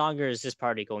much longer is this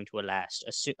party going to last?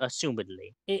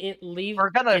 Assumedly. We're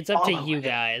gonna It's up to follow you it.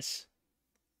 guys.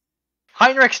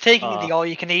 Heinrich's taking the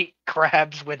all-you-can-eat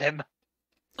crabs with him.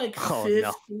 Like Oh, 50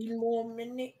 no. more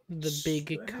minutes. The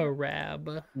big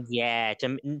crab. Yeah,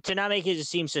 to not make it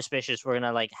seem suspicious, we're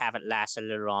gonna like have it last a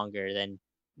little longer than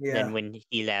when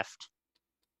he left.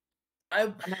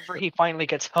 Whenever he finally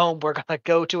gets home, we're gonna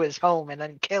go to his home and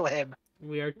then kill him.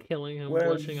 We are killing him.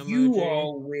 Well, Blushing you emoji.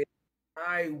 all will.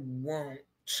 I won't.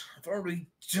 I've already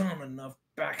done enough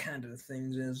backhanded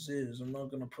things as is. I'm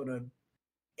not gonna put an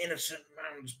innocent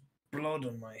man's blood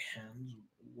on my hands.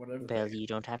 Whatever. Well, you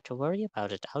don't have to worry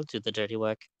about it. I'll do the dirty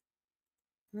work.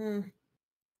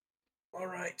 All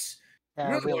right. Yeah,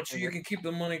 Really, we'll Archie, do you it. can keep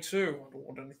the money too. I don't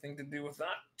want anything to do with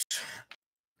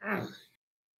that.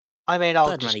 I mean, I'll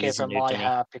Blood just money give isn't her new my to me.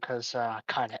 half because I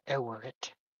kind of owe her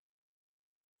it.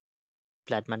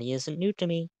 Blood money isn't new to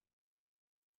me.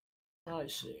 I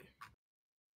see.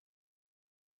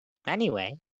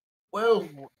 Anyway. Well,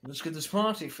 let's get this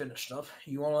party finished up.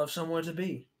 You all have somewhere to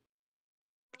be.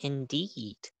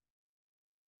 Indeed.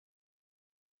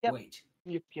 Yep. Wait.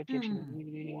 Yep.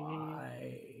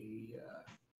 Why?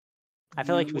 I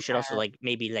feel like you we should also have- like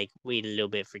maybe like wait a little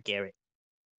bit for Garrett.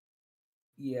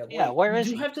 Yeah. Yeah, Wait, where you is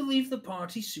do he? have to leave the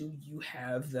party soon. You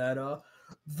have that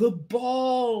the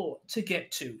ball to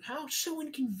get to. How so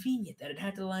inconvenient that it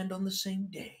had to land on the same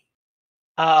day.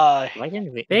 Why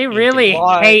didn't we? They really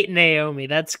Why? hate Naomi.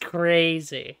 That's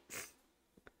crazy.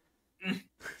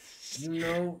 You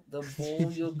know the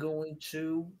ball you're going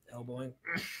to, elbowing.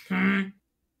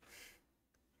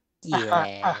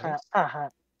 Yeah.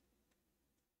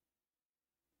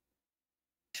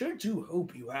 Sure do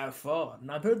hope you have fun.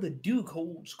 I've heard the Duke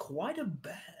holds quite a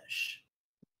bash.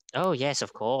 Oh yes,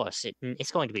 of course.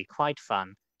 It's going to be quite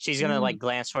fun. She's gonna like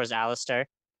glance towards Alistair,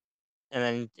 and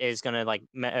then is gonna like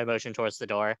motion towards the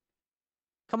door.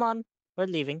 Come on, we're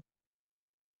leaving.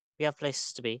 We have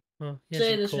places to be. Oh, yes,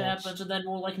 Say of this course. happens, and then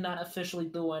we'll like not officially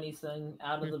do anything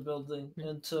out of the building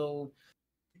until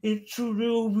it's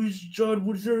Naomi's done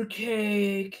with her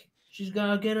cake. She's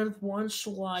gotta get her one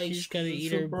slice. She's gotta 'cause it's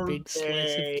eat her her big slice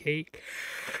birthday. of cake.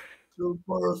 It's her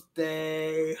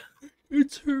birthday.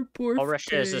 It's her birthday.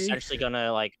 Orisha is essentially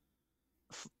gonna like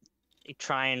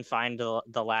try and find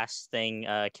the last thing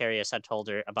Carius had told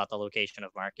her about the location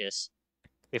of Markus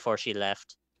before she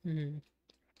left. Mm-hmm.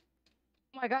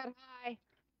 Oh my god, hi.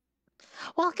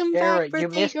 Welcome Garrett, back, you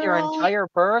birthday missed girl. your entire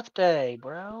birthday,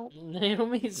 bro.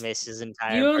 Naomi's. Missed his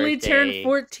entire You only turn birthday.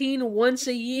 14 once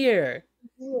a year.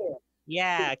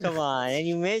 Yeah, come on, and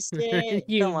you missed it.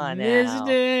 You Come on missed now.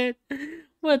 it.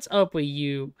 What's up with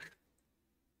you?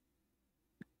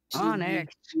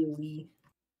 Onyx. Really?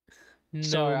 No,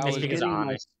 Sorry, I That's was because getting my.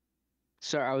 honest.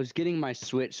 Sorry, I was getting my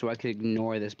Switch so I could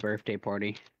ignore this birthday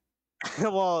party.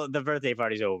 Well, the birthday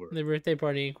party's over. the birthday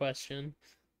party in question.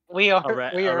 We are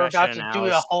Orisha about and to do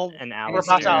a home. and We're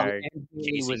about Alistair to are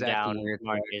He chasing was acting down weird, so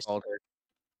I Markus. called her.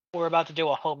 We're about to do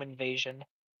a home invasion.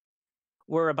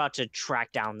 We're about to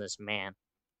track down this man.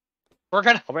 We're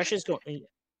gonna. Orisha's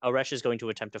going to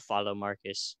attempt to follow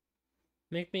Markus.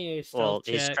 Make me a Well, stealth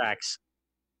his check. tracks.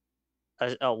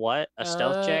 A what? A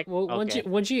stealth check? Well, Okay.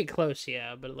 once you get close,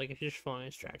 yeah. But like if you're just following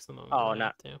his tracks, the moment. Oh, you no.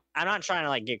 have to. I'm not trying to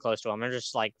like get close to him. I'm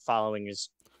just like following his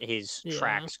Yeah.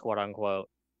 tracks, quote unquote.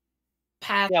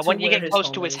 Path Yeah, to when you where get his close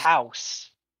home to his is.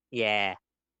 house, Yeah.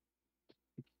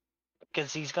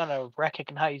 because he's gonna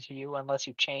recognize you unless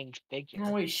you change figure.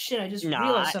 Oh wait, shit! I just No,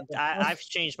 realized something. I've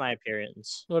changed my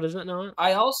appearance. What is it not?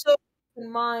 I also keep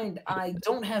in mind I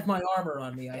don't have my armor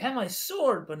on me. I have my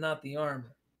sword, but not the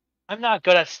armor. I'm not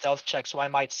good at stealth checks, so I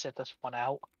might sit this one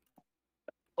out.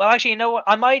 Well, actually, you know what?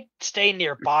 I might stay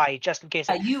nearby just in case.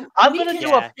 Yeah, I'm we gonna can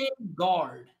do a. stand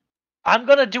guard. I'm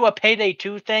gonna do a Payday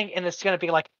 2 thing, and it's gonna be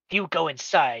like, you go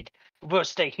inside. We'll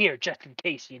stay here just in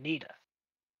case you need us.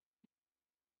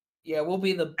 Yeah, we'll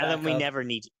be the backup. And then we never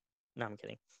need. No, I'm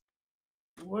kidding.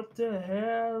 What the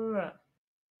hell?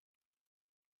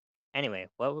 Anyway,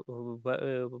 what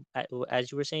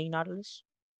as you were saying, Nautilus?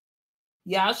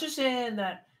 Yeah, I was just saying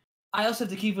that I also have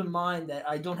to keep in mind that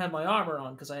I don't have my armor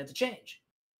on because I had to change.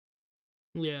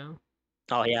 Yeah.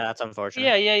 Oh yeah, that's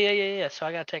unfortunate. Yeah. So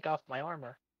I gotta take off my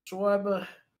armor. So I'm a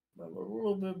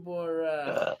little bit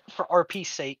more For RP's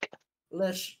sake.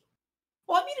 less.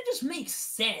 Well, I mean, it just makes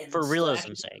sense. For to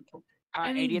realism's actually- sake.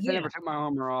 I mean, idiots, I yeah. never took my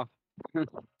armor off.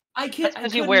 I That's could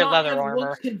 'cause you not wear leather have armor.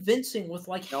 looked convincing with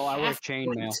like No, I wear half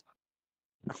chainmail.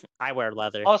 weight. I wear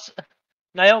leather. Also,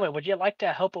 Naomi, would you like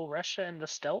to help Oresha in the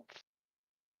stealth?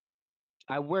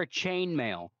 I wear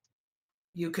chainmail.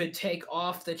 You could take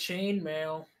off the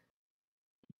chainmail.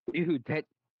 Dude,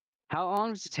 how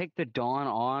long does it take the dawn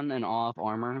on and off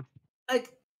armor? Like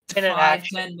In an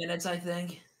action. 5-10 minutes, I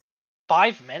think.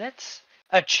 5 minutes?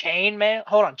 A chain mail?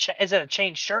 Hold on. Is it a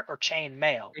chain shirt or chain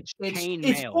mail? It's It's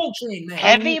chainmail. full chainmail.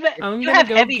 Heavy mail? I'm You gonna have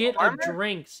go heavy get armor? a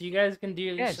drink so you guys can do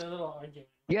Yes. this little argument.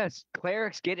 Yes,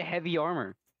 clerics get heavy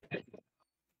armor.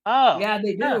 Oh. Yeah,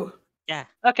 they do. Yeah.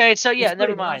 Okay, so yeah, It's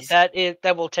never pretty mind. nice.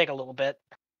 That will take a little bit.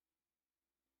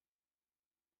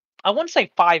 I wouldn't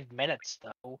say 5 minutes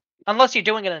though, unless you're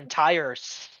doing an entire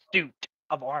suit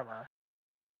of armor.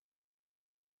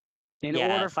 In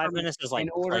Yeah, order 5 for minutes is like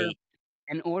plate.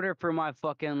 in order for my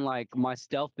fucking my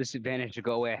stealth disadvantage to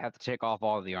go away, I have to take off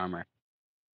all of the armor.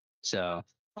 So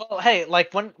Well, hey,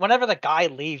 like whenever the guy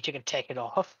leaves, you can take it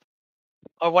off,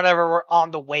 or whenever we're on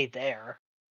the way there.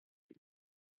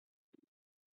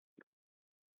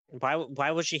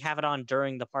 Why would she have it on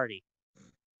during the party?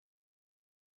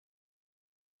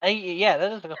 Yeah,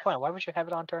 that is a good point. Why would you have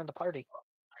it on during the party?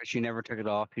 she never took it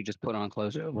off. She just put on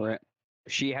clothes over it.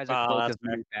 She has a Oh, cloak that's of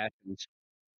many fashions.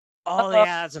 Oh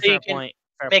yeah, that's a So you fair can point.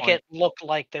 Fair Make point. it look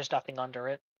like there's nothing under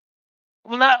it.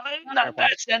 Well, not Fair in point.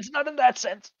 that sense. Not in that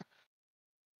sense.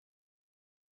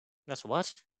 That's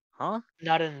what? Huh?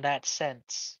 Not in that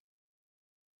sense.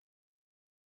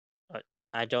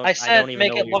 I don't. I I said don't even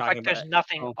make know it what you're look talking like about. there's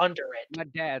nothing Oh. under it. My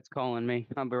dad's calling me.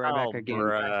 I'll be right Oh, back again.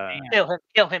 bruh. Damn.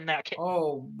 Kill him now, kid.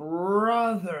 Oh,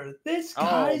 brother. This Oh,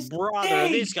 guy's brother,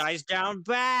 this guy's down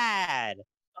bad.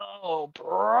 Oh,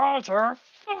 brother,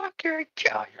 fucking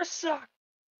kill yourself.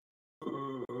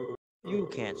 You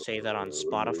can't say that on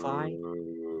Spotify.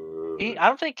 I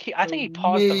don't think I think he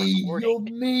paused the recording. You're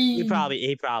mean.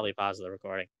 He probably paused the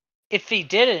recording. If he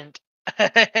didn't,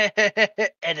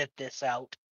 edit this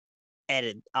out.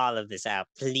 Edit all of this out,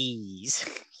 please.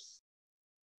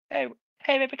 Hey,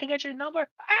 maybe can I get your number?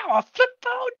 Ow, a flip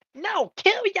phone? No,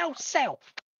 kill yourself.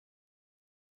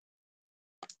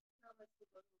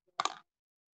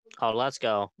 Oh, let's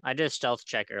go. I did a stealth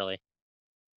check early.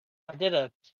 I did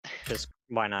a. Because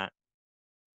why not?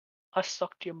 I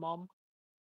sucked your mom.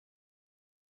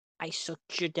 I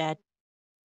sucked your dad.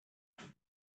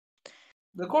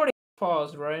 The recording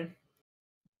paused, right?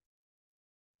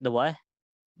 The what?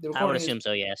 The I would recording assume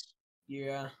so, yes.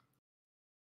 Yeah.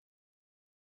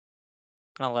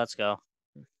 Oh, let's go.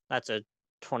 That's a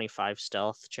 25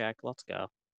 stealth check. Let's go.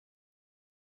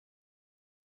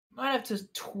 Might have to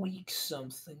tweak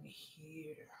something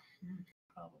here.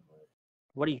 Probably.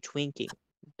 What are you twinking?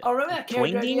 Oh, remember that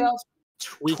character Twinking? idea?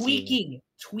 Tweaking.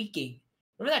 Tweaking.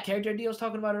 Remember that character idea I was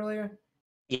talking about earlier?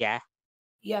 Yeah.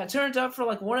 Yeah, it turns out for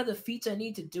like one of the feats I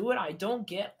need to do it, I don't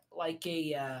get like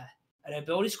a an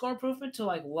ability score improvement to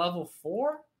like level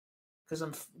 4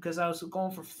 because I was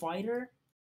going for fighter.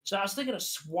 So I was thinking of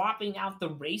swapping out the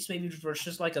race maybe for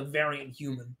just like a variant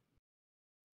human.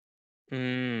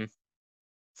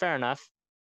 Fair enough.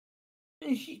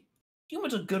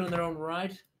 Humans are good in their own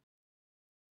right,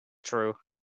 True.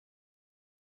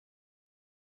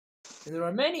 and there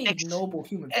are many noble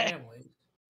human families.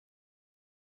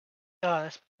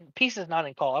 This piece is not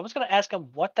in call. I was gonna ask him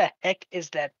what the heck is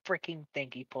that freaking thing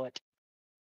he put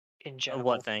in general.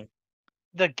 What thing?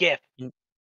 The GIF. Mm.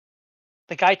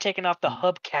 The guy taking off the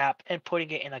hubcap and putting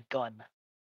it in a gun.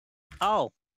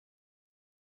 Oh.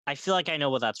 I feel like I know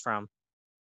what that's from.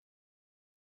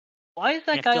 Why is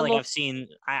that I guy feel like look? I've seen.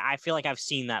 I feel like I've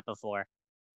seen that before.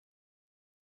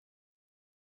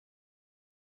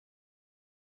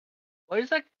 What is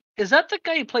that? Is that the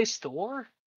guy who plays Thor?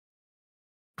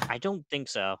 I don't think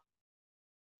so.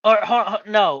 Or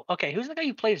no? Okay, who's the guy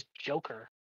who plays Joker?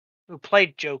 Who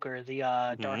played Joker? The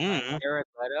Dark Knight. Mm. Jared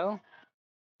Leto?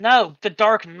 No, the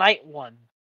Dark Knight one.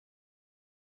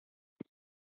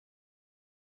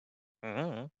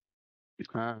 Mm.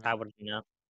 Huh. I wouldn't know.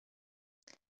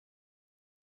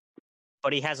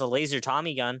 But he has a laser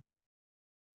Tommy gun.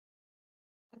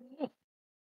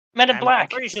 Men in I'm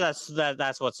Black. pretty sure that's what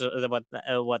that's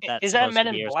Is that supposed Men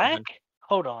to be in or Black? something.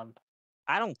 Hold on.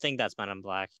 I don't think that's Men in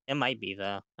Black. It might be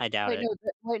though. I doubt it.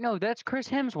 Wait, no, that's Chris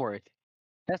Hemsworth.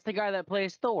 That's the guy that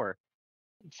plays Thor.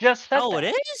 Just said Oh, that.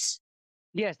 it is?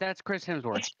 Yes, that's Chris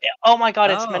Hemsworth. Oh my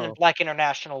god, it's Men in Oh. Black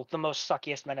International, the most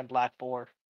suckiest Men in Black 4.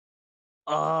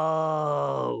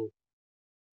 Oh.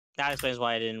 That explains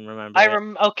why I didn't remember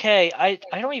it. Okay, I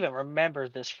don't even remember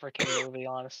this freaking movie,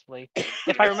 honestly.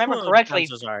 If I remember I'm correctly,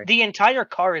 so sorry. the entire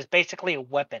car is basically a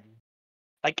weapon.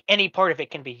 Like, any part of it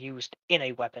can be used in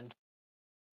a weapon.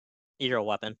 You're a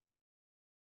weapon.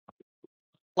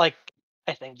 Like,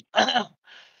 I think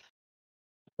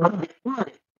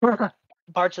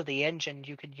parts of the engine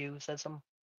you could use as them.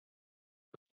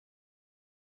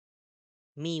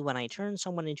 Me when I turn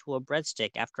someone into a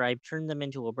breadstick after I've turned them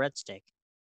into a breadstick.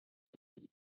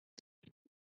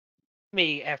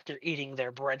 Me after eating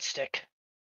their breadstick.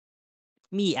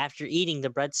 Me after eating the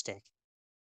breadstick.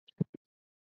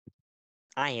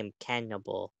 I am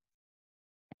cannibal.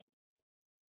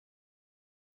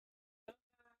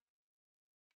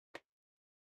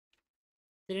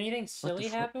 Did anything What the silly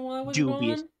fuck? happen while I was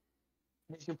Dubious. gone?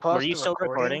 Did you Were pause you the still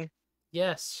recording? recording?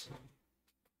 Yes.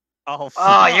 Oh,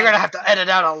 Oh, you're fuck. gonna have to edit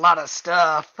out a lot of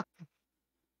stuff.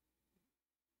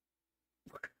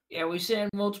 Yeah, we sang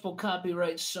multiple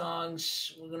copyright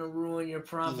songs. We're gonna ruin your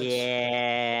profits. I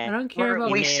Yeah. don't care about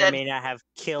You We may or said- may not have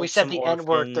killed We said some the N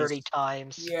word orphans. 30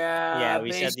 times. Yeah,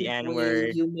 we said the basically,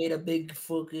 N-word. You made a big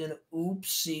fucking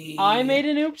oopsie. I made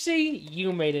an oopsie,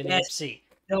 you made an Yes. oopsie.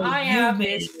 No, I you have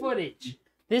made this it. footage.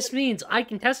 This means I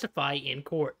can testify in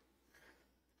court.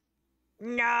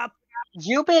 Nope.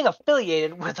 You being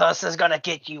affiliated with us is gonna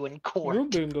get you in court. You're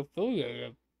being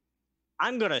affiliated.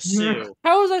 I'm gonna sue.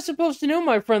 How was I supposed to know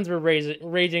my friends were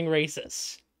raging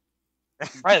racists?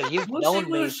 Right, you've Who said known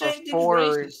we me were saying things for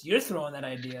racist? You're throwing that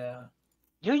idea.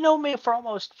 you know me for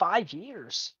almost 5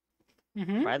 years.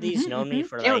 Riley's known me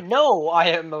for You like. know I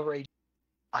am a rage.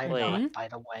 I'm Wait. not, by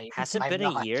the way. Has it I'm been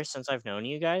not. a year since I've known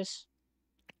you guys?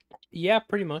 Yeah,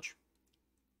 pretty much.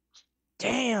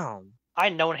 Damn.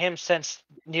 I've known him since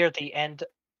near the end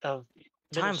of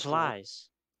middle Time school. flies.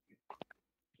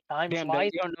 Time Damn,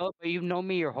 flies. you don't know, but you've known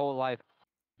me your whole life.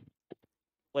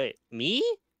 Wait, me?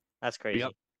 That's crazy.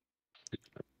 Yep.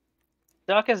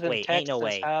 Duck is in Wait, Texas. ain't no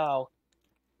way. How?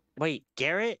 Wait,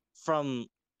 Garrett from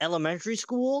elementary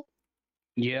school?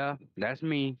 Yeah, that's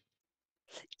me.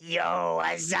 Yo,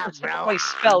 what's up, bro? Specifically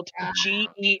spelled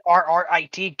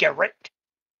Gerrit. Garrett.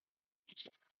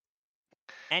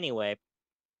 Anyway,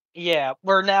 Yeah,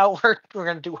 we're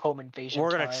gonna do home invasion.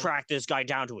 we're gonna time. track this guy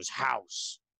down to his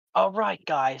house. All right,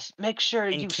 guys, make sure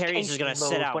to And use Carius is gonna tasting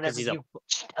sit mode out 'cause whenever he's a- you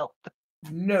stealth.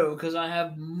 No, because I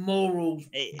have morals.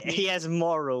 He has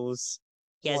morals.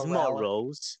 He has Morality.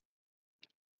 morals.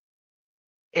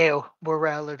 Ew,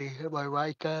 morality. Am I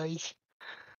right, guys?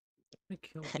 I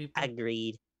kill people.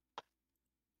 Agreed.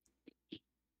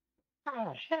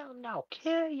 Oh hell no!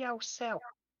 Kill yourself.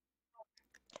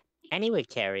 Anyway,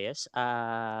 Carius,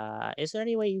 is there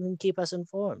any way you can keep us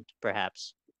informed,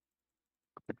 perhaps?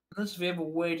 Unless we have a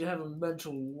way to have a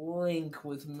mental link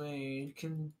with me,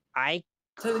 can I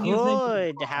something you think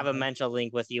would could have a wrong. mental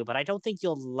link with you, but I don't think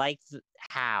you'll like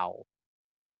how.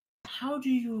 How do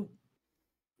you?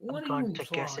 What I'm do you going to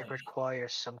guess it imply?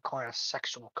 requires some kind of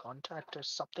sexual contact or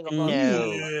something. No,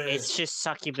 Yeah. it's just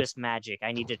succubus magic.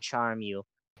 I need to charm you.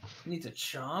 You need to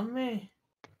charm me?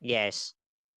 Yes.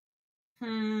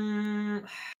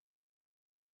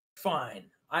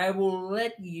 Fine. I will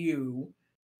let you,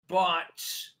 but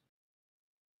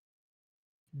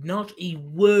not a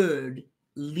word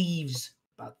leaves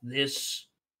about this.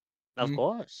 Of Hmm.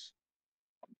 course.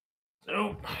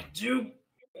 So, do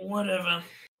whatever.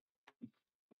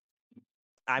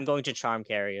 I'm going to charm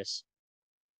Carius.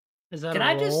 Is that Can a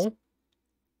I just- roll?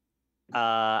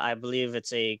 I believe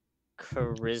it's a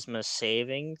charisma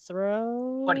saving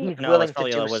throw. But he's No, willing it's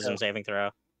probably to a do wisdom so. saving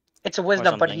throw. It's a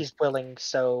wisdom, but something. he's willing,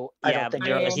 so I Yeah, don't think but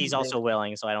you're- he's also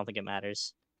willing, so I don't think it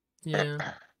matters.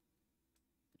 Yeah.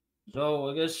 So,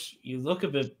 I guess you look a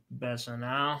bit better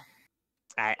now.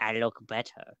 I look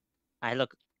better. I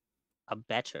look a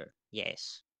better.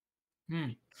 Yes.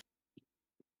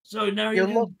 So now You you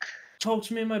can look. talk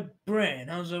to me in my brain.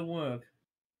 How does that work?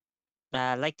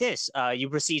 Like this. You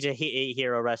proceed to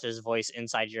hear Ores's voice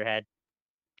inside your head.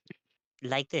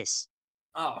 Like this.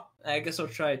 Oh, I guess I'll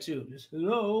try it too. Just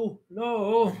hello.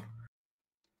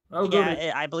 I'll go Yeah,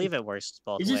 to. I believe it works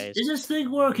both Is ways. this thing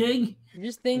working?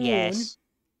 Just thing Yes.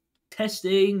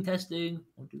 Testing.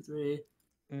 1, 2, 3.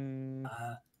 Mm,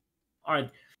 All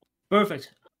right,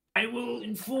 perfect. I will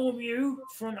inform you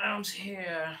from out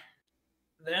here.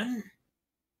 Then,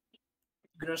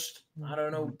 just I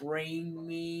don't know, brain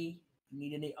me.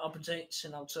 Need any updates,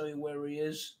 and I'll tell you where he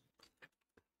is.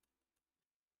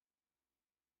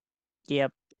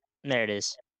 yep. There it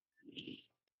is.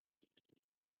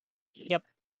 Yep.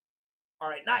 All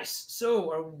right, nice.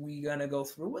 So, are we gonna go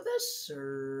through with this,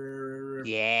 or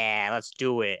Yeah, let's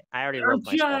do it. I already wrote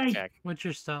my stealth Okay. check. What's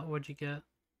your stuff? What'd you get?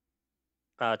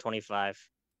 25.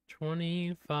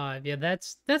 25. Yeah,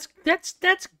 that's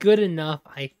good enough,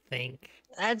 I think.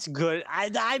 That's good.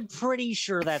 I'm pretty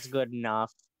sure that's good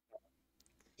enough.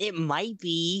 It might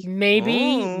be.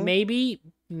 Maybe, Mm,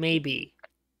 maybe.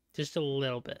 Just a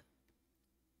little bit.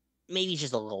 maybe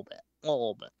just a little bit. A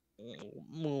little bit.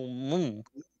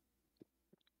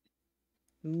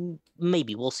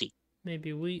 Maybe we'll see.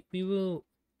 Maybe we will.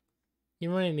 You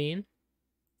know what I mean?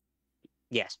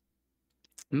 Yes.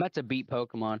 I'm about to beat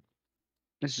Pokemon.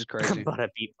 This is I'm crazy. about to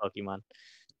beat Pokemon.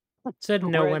 Said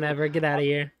no Right. one ever. Get out of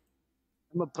here.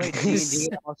 I'm gonna play D&D.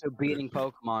 I'm also beating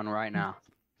Pokemon right now.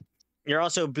 You're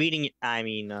also beating. I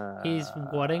mean, He's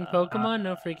whatting Pokemon?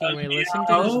 No freaking way. Listen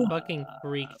to this fucking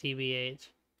freak, TBH.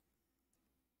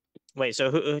 Wait,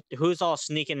 so who's all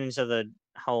sneaking into the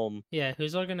home? Yeah,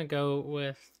 who's all gonna go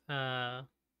with a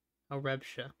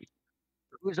Rebsha?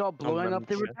 Who's all blowing up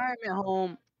the Sure. retirement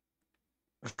home?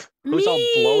 Who's all Me,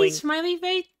 blowing? smiley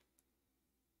face.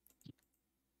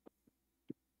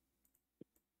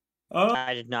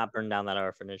 I did not burn down that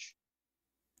orphanage.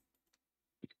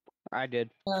 I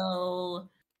did. well,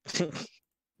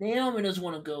 Naomi doesn't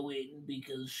want to go in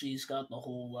because she's got the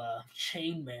whole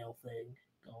chainmail thing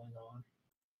going on.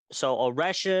 So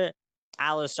Oresha,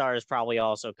 Alistar is probably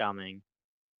also coming.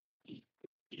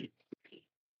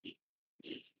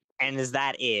 And is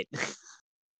that it?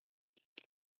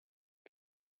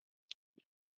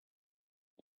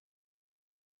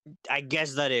 I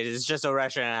guess that it is just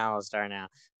Oresha and Alistar now.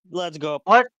 Let's go.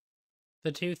 What?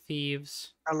 The two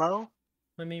thieves. Hello?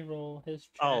 Let me roll his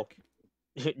check. Oh.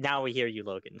 Now we hear you,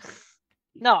 Logan.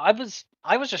 No, I was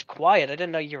just quiet. I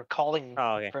didn't know you were calling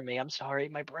Oh, okay. for me. I'm sorry,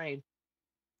 my brain.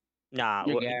 Nah,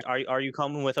 Yeah. are you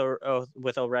coming with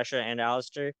Oresha and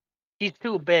Alistair? He's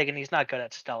too big and he's not good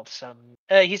at stealth, so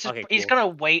he's Okay, he's cool. gonna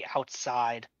wait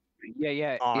outside.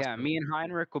 Yeah. Awesome. Me and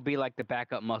Heinrich will be like the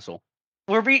backup muscle.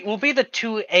 We'll be the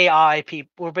two AI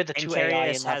people. We'll be the And two AI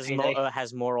in Carius that payday.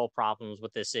 has moral problems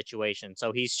with this situation,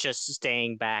 so he's just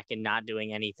staying back and not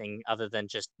doing anything other than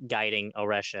just guiding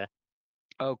Oresha.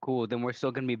 Oh, cool. Then we're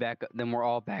still gonna be back. Then we're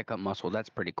all backup muscle. That's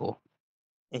pretty cool.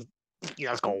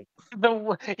 Let's go.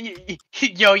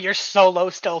 Yo, you're solo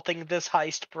stealthing this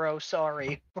heist, bro.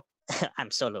 Sorry.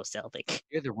 I'm solo Celtic.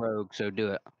 You're the rogue, so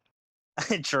do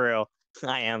it. True.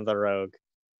 I am the rogue.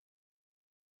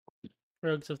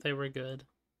 Rogues if they were good.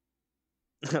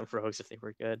 Rogues if they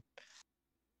were good.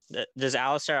 Does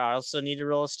Alistair also need to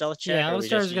roll a stealth check? Yeah, or are we Alistar's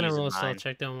just gonna using roll a mine? stealth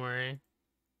check. Don't worry.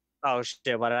 Oh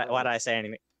shit! Why did I say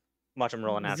anything? Watch him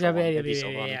roll a natural one. It'd be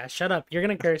so funny. Yeah, shut up. You're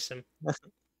gonna curse him.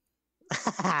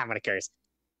 I'm gonna curse.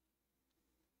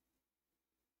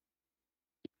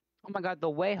 Oh my god, the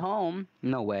way home?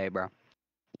 No way, bro.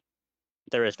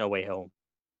 There is no way home.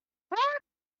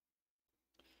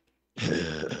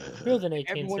 Rolled an 18,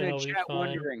 so Everyone in he'll be chat fine.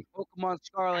 wondering, Pokemon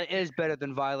Scarlet is better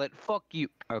than Violet. Fuck you.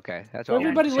 Okay, that's For all. I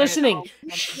wanted everybody to say. listening,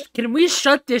 can we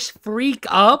shut this freak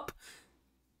up?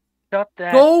 Shut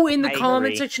that. Go in the I comment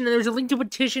agree. section and there's a link to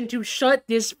petition to shut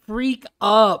this freak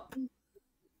up.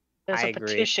 There's I a agree.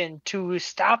 petition to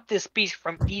stop this beast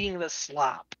from eating the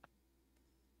slop.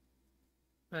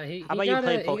 He How about you got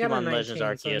play he got a Pokemon 19, Legends so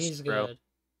Arceus, he's bro? good.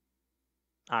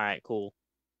 All right, cool.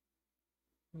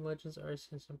 Legends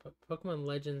Arceus and Pokemon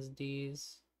Legends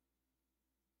D's.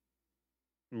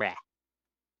 Brah.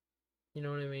 You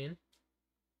know what I mean?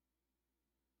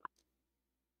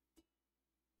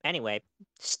 Anyway,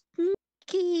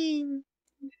 sneaking.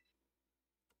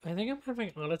 I think I'm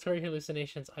having auditory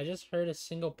hallucinations. I just heard a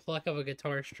single pluck of a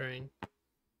guitar string.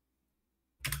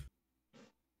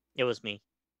 It was me.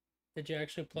 Did you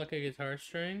actually pluck a guitar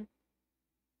string?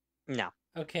 No.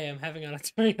 Okay, I'm having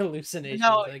auditory hallucinations.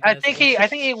 No, I I guess.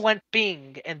 think he went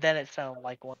bing and then it sounded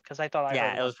like one because I thought I Yeah,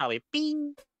 heard it one. was probably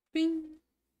bing. Bing.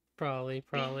 Probably.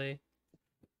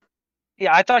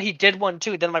 Yeah, I thought he did one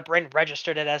too. Then my brain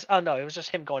registered it as, oh no, it was just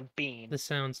him going bean. The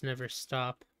sounds never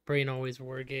stop. Brain always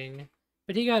working.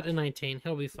 But he got a 19.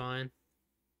 He'll be fine.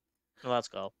 Let's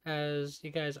go. As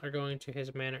you guys are going to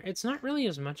his manor. It's not really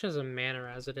as much as a manor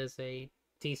as it is a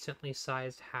decently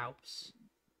sized house.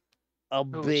 A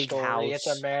True big story, house.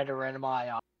 It's a matter in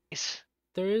my eyes.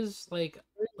 There is like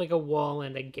a wall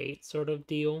and a gate sort of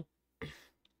deal.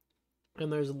 And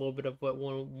there's a little bit of what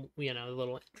one, a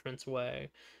little entrance way.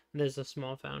 There's a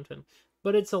small fountain.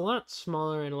 But it's a lot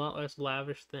smaller and a lot less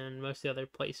lavish than most of the other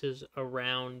places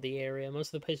around the area.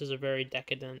 Most of the places are very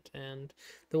decadent, and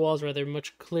the walls are either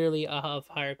much clearly of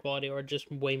higher quality or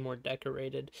just way more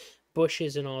decorated.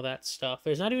 Bushes and all that stuff.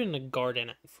 There's not even a garden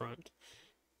out front.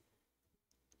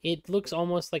 It looks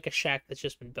almost like a shack that's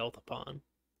just been built upon,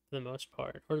 for the most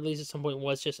part, or at least at some point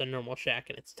was just a normal shack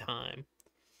in its time.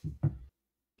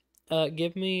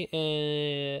 Give me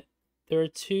a. There are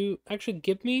two. Actually,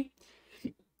 give me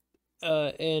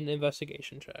an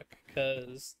investigation check,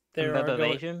 because there are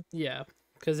going. Evasion? Yeah,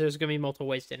 because there's gonna be multiple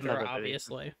ways to enter, Evasion.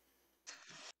 obviously.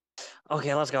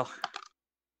 Okay, let's go.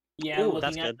 Yeah, Ooh,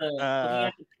 that's looking at good.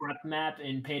 the prep map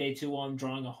in Payday 2, I'm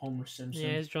drawing a Homer Simpson.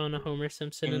 Yeah, he's drawing a Homer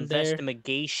Simpson in there.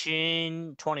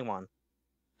 Investigation 21.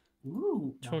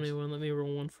 Ooh, nice. 21. Let me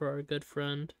roll one for our good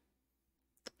friend.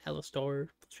 Hellastar.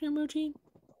 What's your emoji?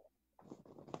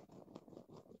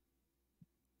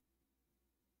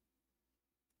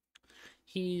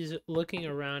 He's looking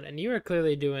around, and you are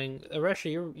clearly doing.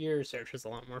 Aresha, your search is a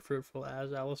lot more fruitful,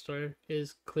 as Alistar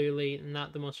is clearly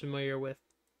not the most familiar with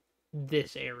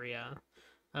this area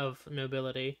of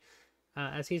nobility,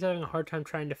 as he's having a hard time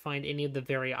trying to find any of the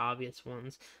very obvious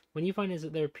ones. What you find is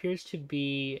that there appears to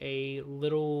be a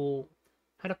little.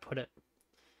 How to put it?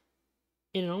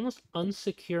 In an almost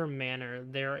unsecure manner,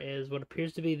 there is what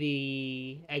appears to be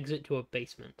the exit to a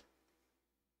basement,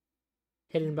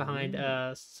 hidden behind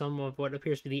some of what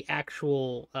appears to be the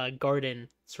actual garden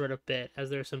sort of bit, as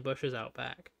there are some bushes out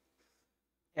back.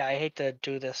 Yeah, I hate to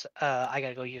do this. I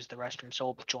gotta go use the restroom, so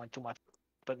I'll join through my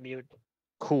but mute.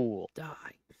 Cool.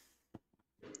 Die.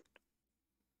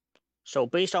 So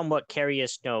based on what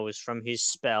Carius knows from his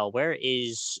spell, where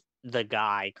is the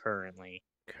guy currently?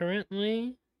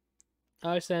 Currently,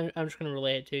 obviously, I'm just going to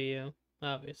relay it to you,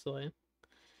 obviously.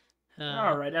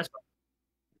 All right, that's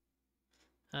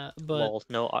But Lol,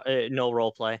 no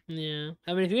role play. yeah,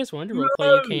 I mean, if you guys want to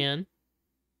roleplay, you can.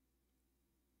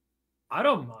 I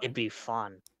don't mind. It'd be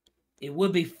fun. It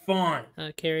would be fun.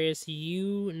 Carius,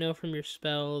 you know from your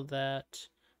spell that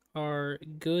our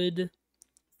good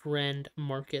friend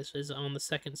Markus is on the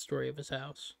second story of his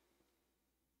house.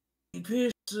 He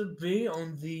appears to be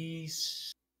on the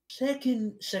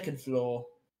second floor.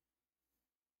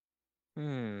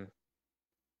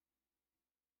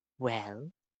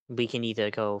 Well, we can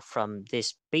either go from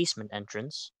this basement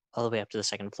entrance all the way up to the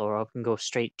second floor, or we can go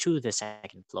straight to the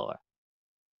second floor.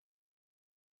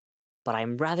 But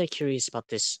I'm rather curious about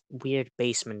this weird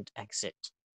basement exit.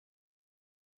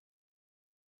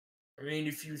 I mean,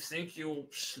 if you think you're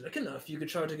slick enough, you could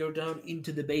try to go down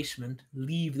into the basement,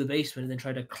 leave the basement, and then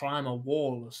try to climb a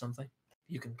wall or something.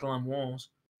 You can climb walls.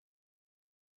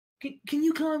 Can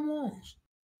you climb walls?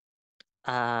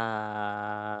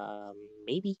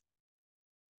 Maybe.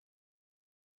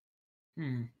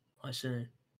 I see.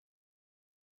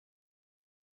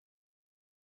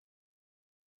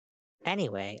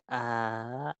 Anyway,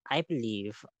 I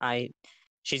believe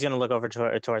she's gonna look over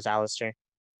towards Alistair.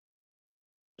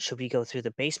 Should we go through the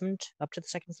basement up to the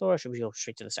second floor, or should we go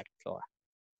straight to the second floor?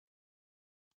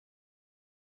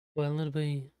 Well, it'll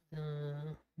be. That's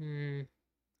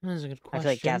a good question. I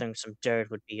feel like gathering some dirt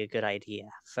would be a good idea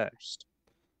first.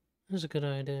 That's a good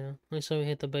idea. Let's say we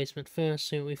hit the basement first,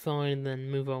 see what we find, and then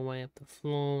move our way up the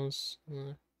floors.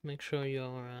 Make sure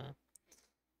your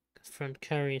friend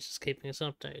Carius is keeping us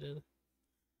updated.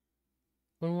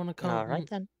 We want to come. Alright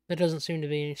then. There doesn't seem to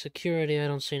be any security. I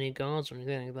don't see any guards or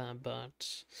anything like that,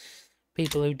 but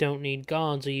people who don't need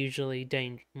guards are usually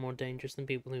more dangerous than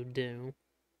people who do.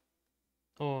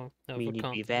 Or We need to be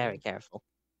overconfident. very careful.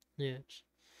 Yes.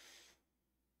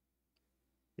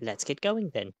 Let's get going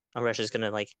then. Aresha's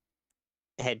gonna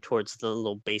head towards the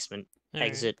little basement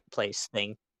exit place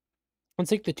thing. Let's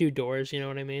take the two doors, you know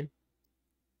what I mean?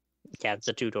 Yeah, it's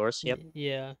the two doors. Yep.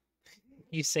 Yeah.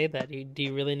 You say that. Do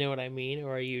you really know what I mean,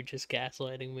 or are you just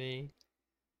gaslighting me?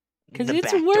 Because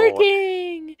it's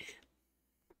working!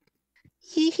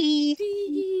 Hee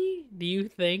hee. Do you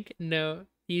think? No.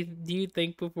 Do you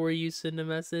think before you send a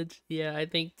message? Yeah, I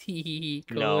think tee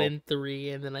colon 3,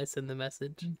 and then I send the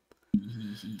message.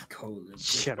 Colon.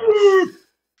 Shut up.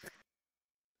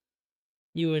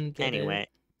 You wouldn't get Anyway. it.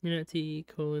 You're not tee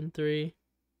colon 3.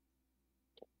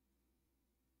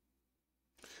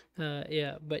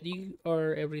 Yeah, but you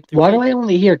are every 3. Why do I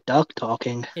only hear Duck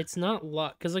talking? It's not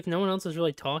luck, because no one else is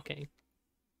really talking.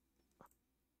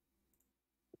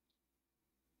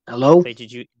 Hello? Wait,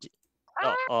 did you?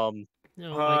 Oh my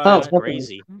That's god.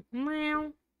 crazy.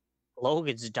 Meow.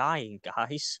 Logan's dying,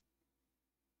 guys.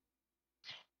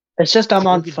 It's just I'm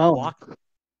on phone.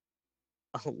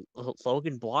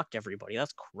 Logan blocked everybody.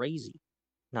 That's crazy.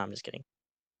 No, I'm just kidding.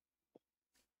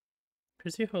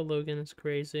 Crazy how Logan is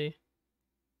crazy.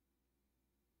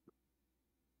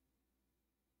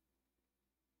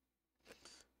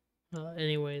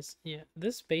 Anyways, yeah,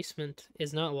 this basement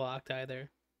is not locked either.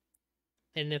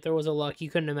 And if there was a lock, you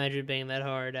couldn't imagine it being that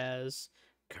hard, as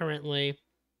currently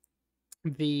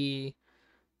the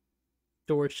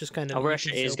door's just kind of you Arisha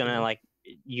can just is open gonna them. like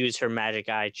use her magic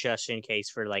eye just in case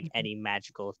for like any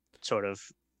magical sort of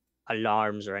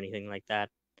alarms or anything like that.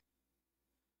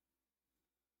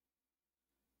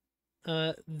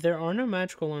 There are no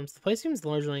magical alarms. The place seems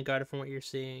largely unguarded from what you're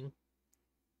seeing.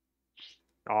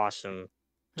 Awesome.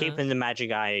 Uh, Keeping the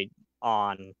magic eye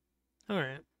on all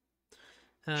right.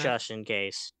 just in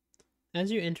case. As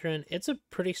you enter in, it's a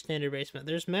pretty standard basement.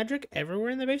 There's magic everywhere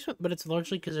in the basement, but it's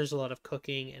largely because there's a lot of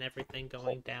cooking and everything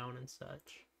going down and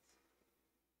such.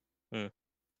 Hmm.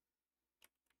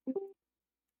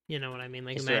 You know what I mean?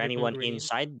 Like Is there magical anyone ingredients.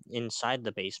 inside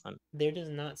the basement? There does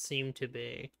not seem to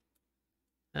be.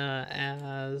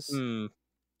 As Hmm.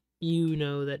 you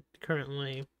know that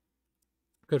currently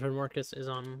good friend Marcus is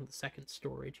on the second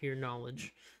story to your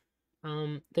knowledge.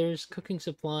 There's cooking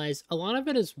supplies. A lot of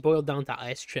it is boiled down to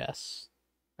ice chests.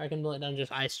 I can boil it down to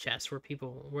just ice chests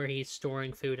where he's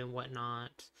storing food and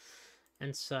whatnot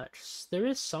and such. There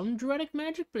is some druidic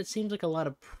magic, but it seems like a lot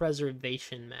of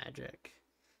preservation magic.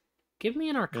 Give me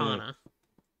an arcana.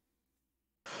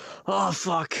 Oh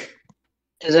fuck.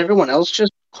 Is everyone else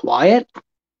just quiet?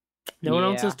 No one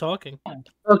else Yeah. is talking.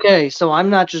 Okay, so I'm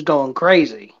not just going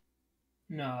crazy.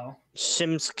 No.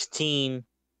 Sims 16.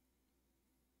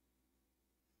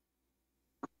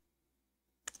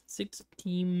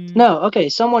 16. No, okay,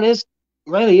 someone is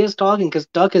Riley is talking because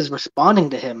Duck is responding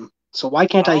to him. So why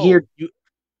can't I hear? you.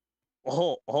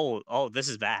 Oh, this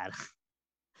is bad.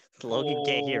 Logan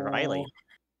can't hear Riley.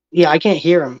 Yeah, I can't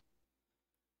hear him.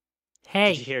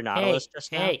 Hey, Did you hear Nautilus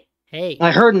just now? Hey.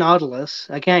 I heard Nautilus.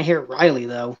 I can't hear Riley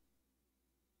though.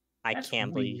 I That's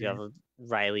can't believe you weird. have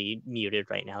Riley muted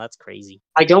right now. That's crazy.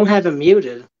 I don't have him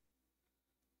muted.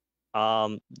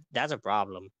 That's a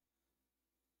problem.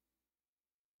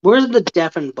 Where's the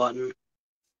deafen button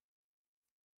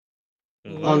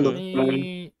on the Mm.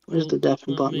 phone? Where's the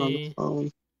deafen button on the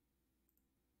phone?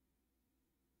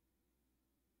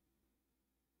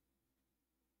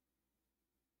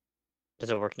 Does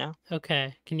it work now?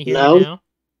 Okay, can you hear No. me now?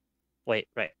 Wait,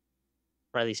 right.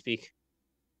 Riley, speak.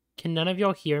 Can none of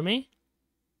y'all hear me?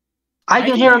 I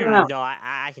can hear him now. No,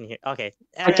 I can hear. Okay.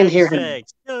 I can hear him.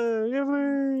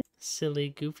 Perfect. Silly,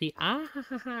 goofy. Ah ha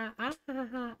ha ha. Ah ha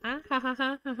ha. Ah ha ha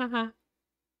ha ha ha.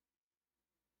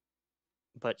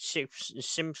 But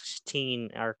 16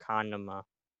 Arcanuma.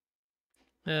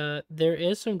 There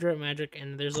is some drip magic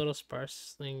and there's little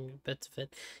sparkling bits of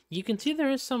it. You can see there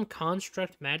is some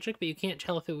construct magic, but you can't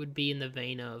tell if it would be in the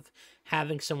vein of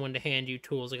having someone to hand you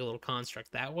tools like a little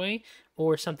construct that way,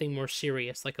 or something more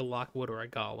serious like a Lockwood or a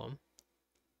Golem.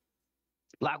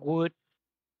 Lockwood.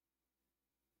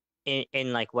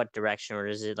 In like what direction, or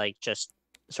is it like just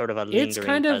sort of a lingering It's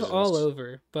kind of presence? all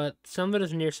over, but some of it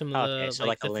is near some of Okay, the so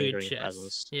like like a the food lingering chests.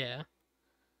 presence. Yeah.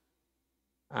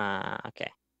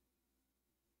 Okay.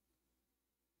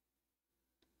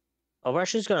 Oh, we're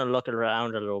just gonna look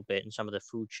around a little bit in some of the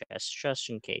food chests, just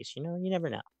in case. You know, you never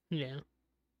know. Yeah.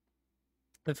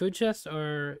 The food chests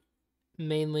are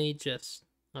mainly just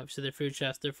obviously they're food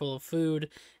chests. They're full of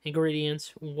food,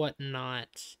 ingredients,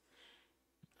 whatnot.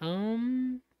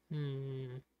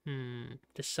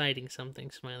 Deciding something.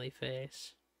 Smiley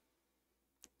face.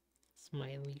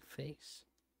 Smiley face.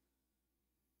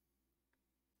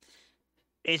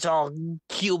 It's all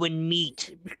Cuban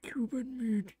meat. Cuban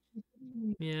meat.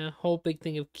 Yeah, whole big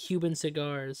thing of Cuban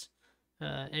cigars.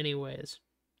 Anyways.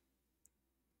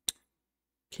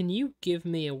 Can you give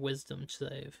me a wisdom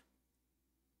save?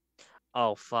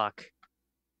 Oh fuck.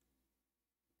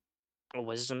 A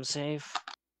wisdom save?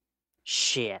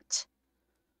 Shit.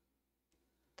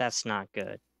 That's not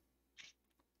good.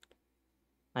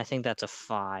 I think that's a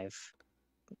 5.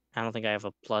 I don't think I have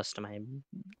a plus to my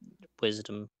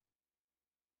wisdom.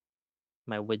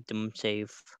 My wisdom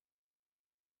save.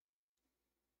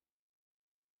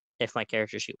 If my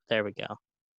character sheet, there we go.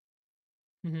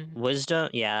 Wisdom,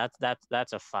 yeah,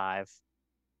 that's a 5.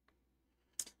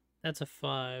 That's a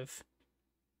 5.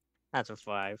 That's a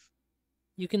 5.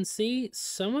 You can see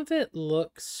some of it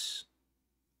looks.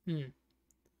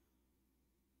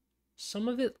 Some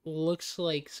of it looks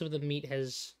like some of the meat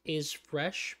is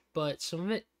fresh, but some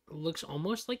of it looks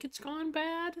almost like it's gone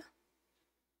bad.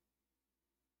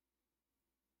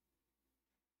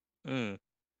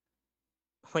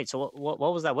 Wait, so what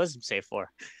was that wisdom save for?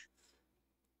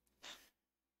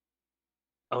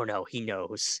 Oh no, he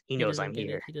knows. He knows I'm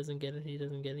here. He doesn't get it. He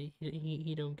doesn't get it.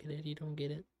 He don't get it. He don't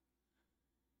get it.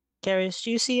 Carius,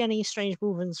 do you see any strange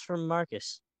movements from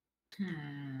Markus?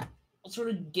 I'll sort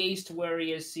of gaze to where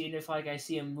he is, seeing if like I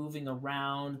see him moving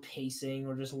around, pacing,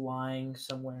 or just lying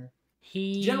somewhere.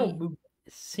 General movement.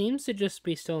 seems to just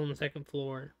be still on the second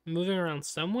floor, moving around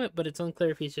somewhat, but it's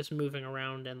unclear if he's just moving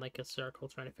around in like a circle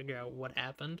trying to figure out what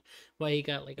happened, why he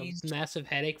got like a He's- massive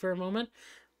headache for a moment,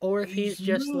 or if he's He's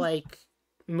just moved- like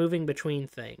moving between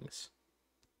things.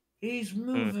 He's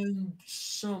moving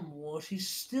somewhat. He's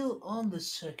still on the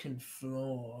second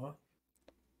floor.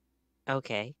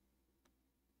 Okay.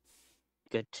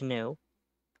 Good to know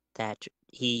that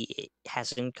he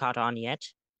hasn't caught on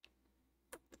yet.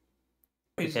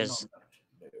 He's Because not-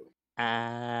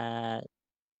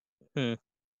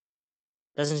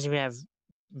 doesn't seem to have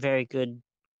very good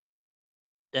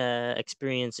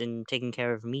experience in taking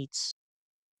care of meats.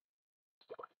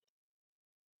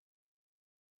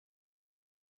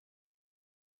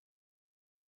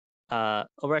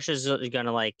 Oresha's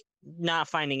gonna like not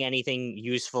finding anything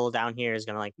useful down here is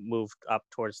gonna like move up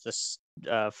towards this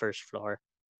first floor.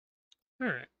 All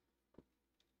right.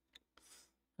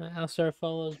 Alstar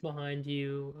follows behind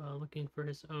you, looking for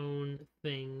his own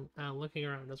thing, looking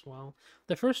around as well.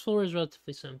 The first floor is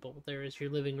relatively simple. There is your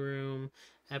living room,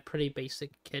 a pretty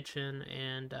basic kitchen,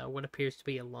 and what appears to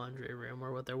be a laundry room,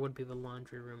 or what there would be the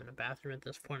laundry room and a bathroom at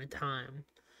this point in time.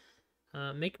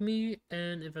 Make me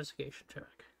an investigation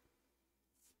check.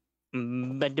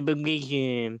 Invest.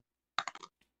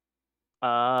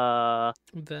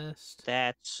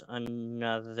 That's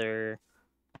another.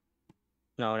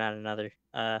 No, not another.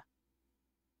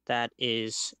 That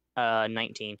is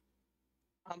 19.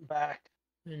 I'm back.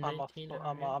 And I'm 19, a,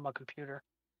 alright. I'm a computer.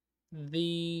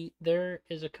 There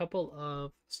is a couple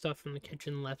of stuff from the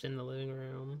kitchen left in the living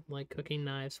room, like cooking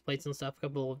knives, plates and stuff, a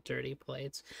couple of dirty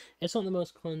plates. It's not the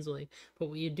most cleansly, but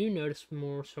what you do notice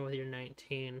more so with your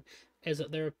 19 is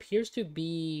that there appears to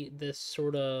be this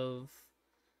sort of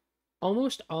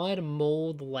almost odd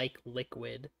mold like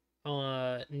liquid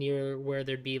near where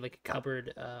there'd be like a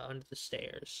cupboard under the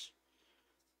stairs.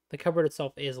 The cupboard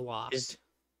itself is locked.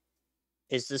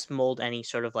 Is this mold any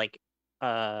sort of like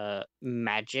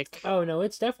magic? Oh no,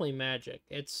 it's definitely magic.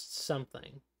 It's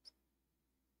something.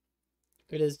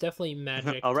 It is definitely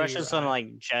magic. Russia's gonna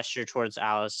like gesture towards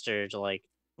Alistair to like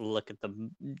look at the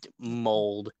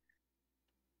mold.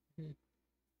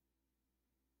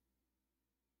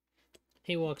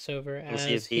 He walks over We'll as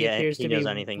see if he appears he to knows be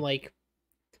anything. like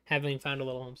having found a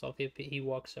little himself. He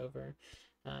walks over,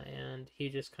 and he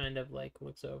just kind of like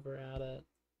looks over at it,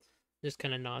 just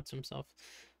kind of nods himself.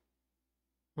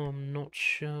 I'm not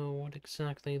sure what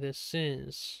exactly this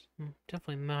is.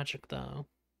 Definitely magic though.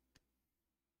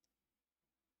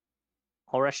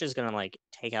 Horesha's gonna like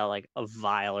take out like a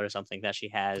vial or something that she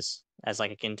has as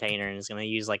like a container, and is gonna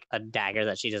use like a dagger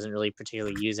that she doesn't really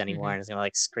particularly use anymore, and is gonna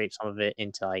like scrape some of it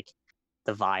into like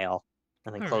the vial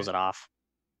and then close it off.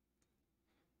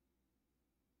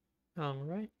 All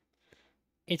right.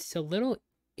 It's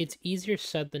easier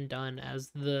said than done,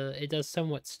 as it does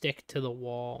somewhat stick to the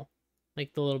wall,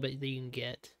 like the little bit that you can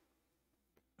get.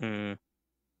 Mm.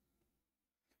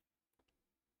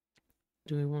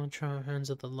 Do we want to try our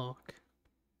hands at the lock?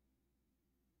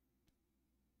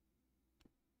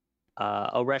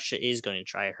 Oresha is going to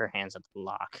try her hands at the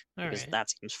lock because Alright.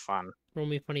 that seems fun. Roll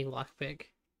me a funny lockpick.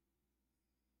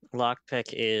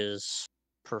 Lockpick is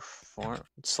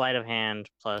sleight of hand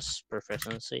plus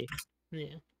proficiency.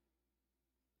 Yeah.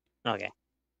 Okay.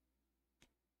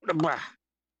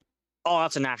 Oh,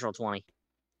 that's a natural 20.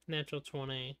 Natural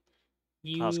 20.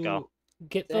 Let's go.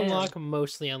 Get the Damn. lock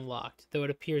mostly unlocked, though it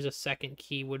appears a second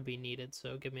key would be needed,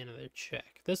 so give me another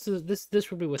check. This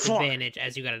would be with Fuck. advantage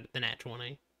as you got the nat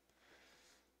 20.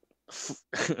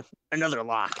 Another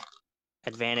lock.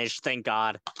 Advantage, thank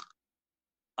God.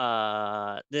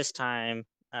 This time,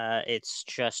 it's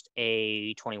just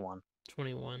a 21.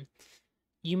 21.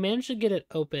 You managed to get it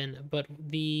open, but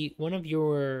one of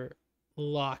your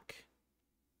lock,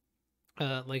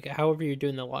 like however you're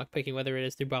doing the lock picking, whether it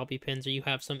is through bobby pins or you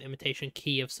have some imitation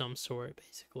key of some sort,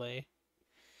 basically.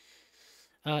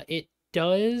 It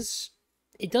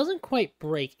doesn't quite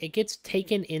break. It gets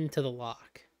taken into the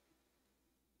lock.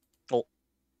 Oh.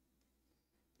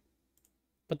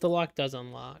 But the lock does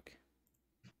unlock.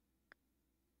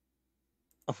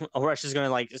 Rush is gonna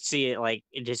like see it like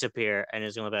disappear and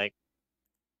is gonna be like,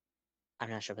 I'm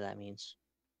not sure what that means.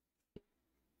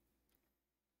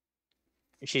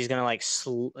 She's gonna like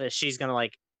she's gonna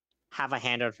like have a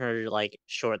hand on her like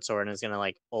short sword and is gonna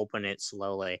like open it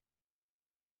slowly.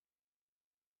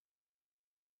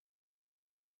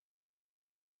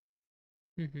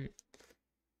 Mm-hmm.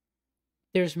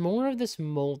 There's more of this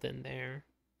mold in there.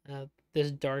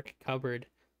 This dark cupboard.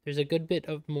 There's a good bit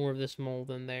of more of this mold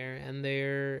in there, and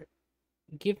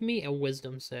give me a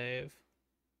wisdom save.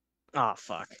 Oh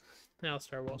fuck. I'll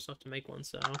start. We'll also have to make one,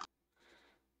 so.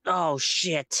 Oh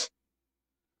shit.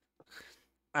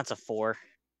 That's a 4.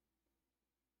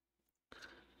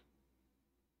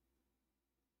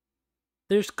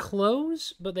 There's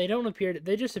clothes, but they don't appear to,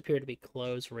 they just appear to be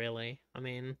clothes, really. I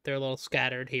mean, they're a little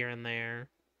scattered here and there.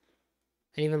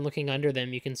 And even looking under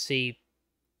them, you can see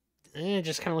it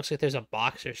just kind of looks like there's a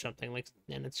box or something, like,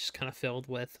 and it's just kind of filled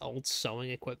with old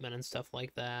sewing equipment and stuff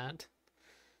like that.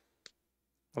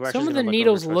 Some of the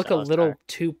needles look a little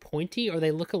too pointy, or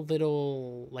they look a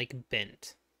little like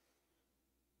bent.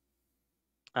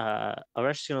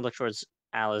 Alreshi's gonna look towards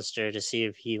Alistair to see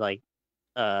if he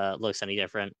looks any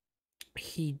different.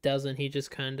 He doesn't. He just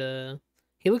kind of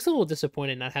he looks a little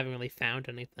disappointed not having really found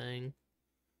anything.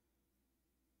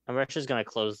 Alreshi's gonna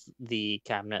close the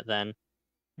cabinet then,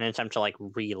 in an attempt to like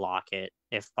relock it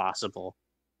if possible.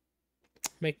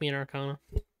 Make me an Arcana.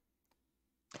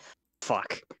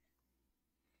 Fuck.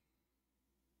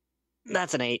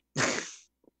 That's an 8.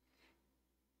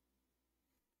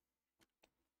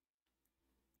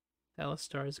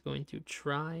 Alistar is going to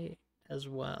try as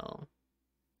well.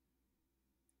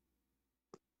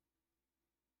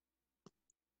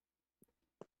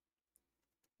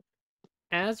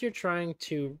 As you're trying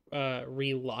to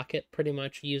relock it, pretty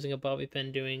much using a bobby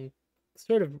pin, doing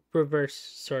sort of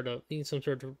some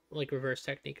sort of like reverse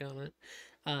technique on it,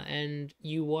 and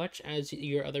you watch as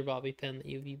your other bobby pin that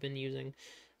you've been using,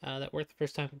 that worked the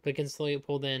first time, begins slowly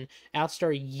pulled in.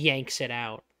 Alistar yanks it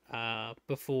out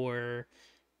before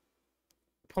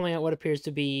pulling out what appears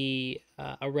to be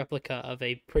a replica of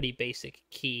a pretty basic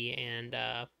key and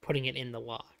putting it in the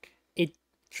lock. It,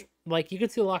 like, you can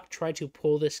see the lock try to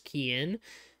pull this key in,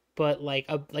 but like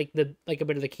a bit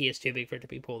of the key is too big for it to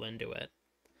be pulled into it.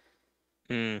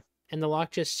 And the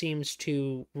lock just seems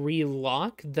to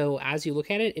relock, though as you look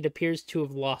at it, it appears to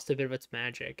have lost a bit of its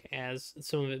magic as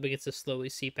some of it begins to slowly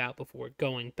seep out before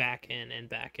going back in and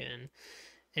back in.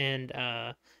 And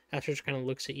Astro just kind of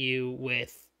looks at you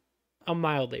with a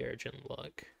mildly urgent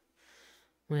look.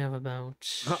 We have about...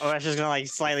 Oh, she's gonna like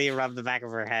slightly rub the back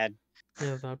of her head. We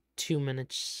have about 2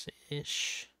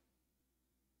 minutes-ish.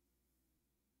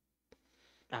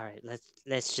 All right,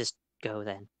 let's just go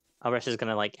then. Alreshi's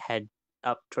gonna like head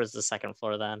up towards the second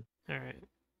floor then. All right.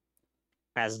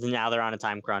 As now they're on a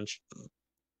time crunch.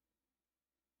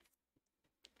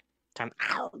 Time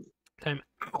out. Time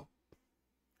out.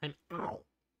 Time out.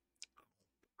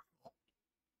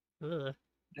 Ugh.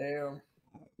 Damn.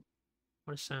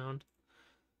 What a sound.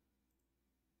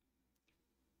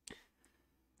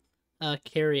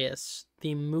 Curious.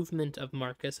 The movement of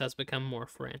Markus has become more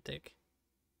frantic.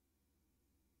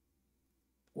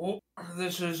 Oh,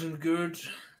 this isn't good.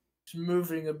 It's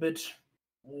moving a bit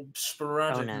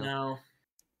sporadic now.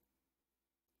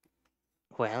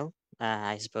 Well,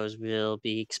 I suppose we'll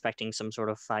be expecting some sort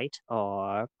of fight,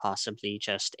 or possibly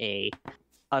just a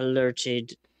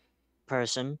alerted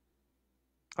person.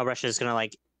 Alreshi's gonna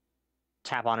like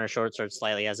tap on her short sword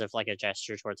slightly, as if like a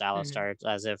gesture towards Alistar,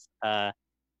 as if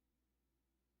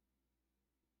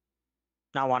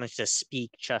not wanting to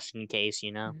speak just in case,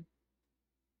 you know.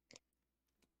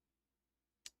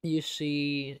 You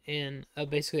see in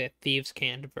basically a thieves'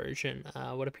 cant version,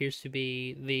 what appears to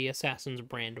be the assassin's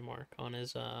brand mark on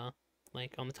his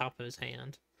like on the top of his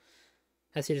hand,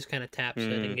 as he just kind of taps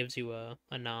it and gives you a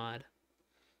nod.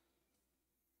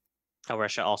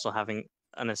 Alresha also having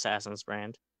an assassin's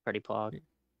brand, pretty pog.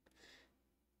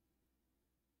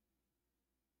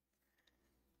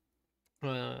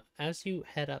 As you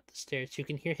head up the stairs, you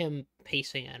can hear him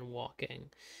pacing and walking.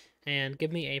 And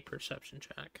give me a perception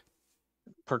check.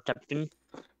 Perception.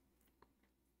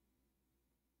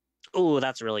 Oh,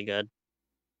 that's really good.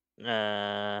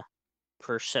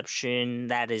 Perception,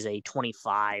 that is a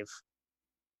 25.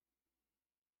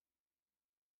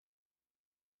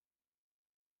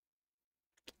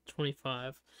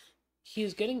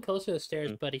 He's getting close to the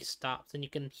stairs, but he stops, and you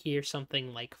can hear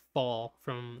something like fall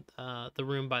from the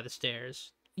room by the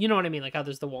stairs. You know what I mean? Like how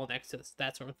there's the wall next to this,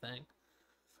 that sort of thing.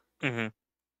 Mm-hmm.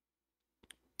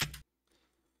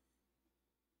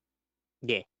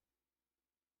 Yeah.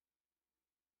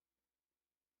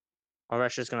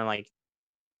 Alresha's gonna like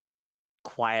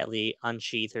quietly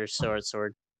unsheath her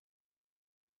sword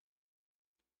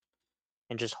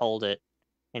and just hold it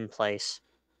in place.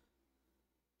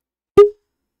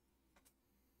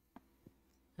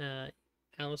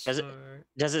 Alistar...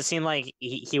 Does it seem like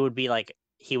he would be like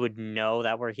he would know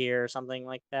that we're here or something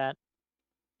like that?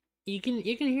 You can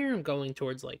hear him going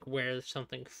towards like where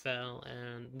something fell,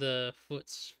 and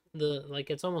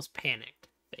it's almost panicked,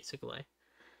 basically.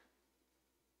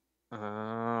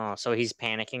 Oh, so he's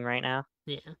panicking right now?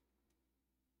 Yeah.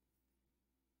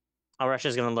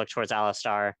 Alresha's gonna look towards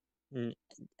Alistar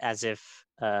as if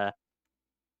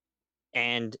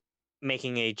and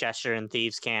making a gesture in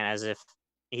thieves' can as if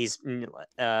he's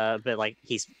but like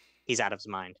he's out of his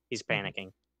mind. He's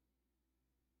panicking.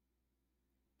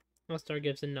 Alistar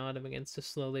gives a nod and begins to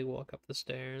slowly walk up the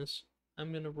stairs.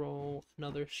 I'm gonna roll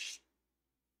another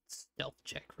stealth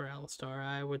check for Alistar.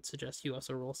 I would suggest you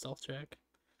also roll stealth check.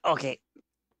 Okay.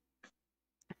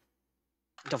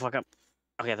 Don't fuck up.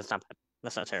 Okay, that's not bad.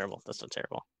 That's not terrible. That's not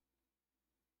terrible.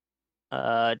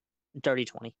 Dirty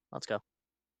 20. Let's go.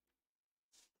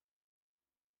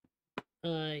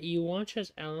 You watch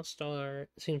as Alistar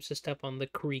seems to step on the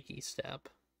creaky step,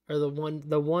 or the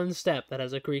one step that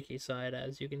has a creaky side,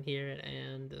 as you can hear it,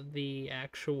 and the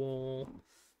actual,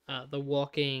 the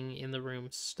walking in the room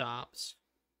stops,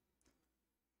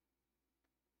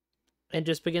 and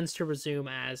just begins to resume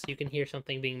as you can hear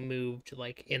something being moved,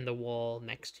 like in the wall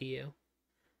next to you.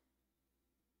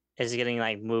 Is he getting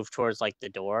like moved towards like the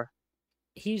door?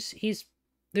 He's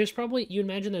there's probably, you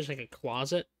imagine there's like a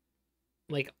closet,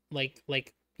 like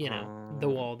you know, the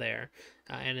wall there,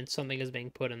 and then something is being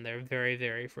put in there very,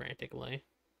 very frantically.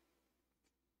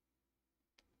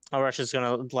 Rush is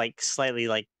gonna like slightly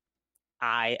like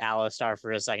eye Alistar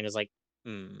for a second. Is like,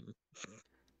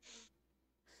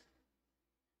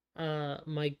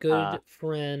 My good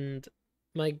friend,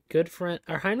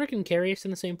 are Heinrich and Carius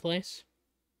in the same place?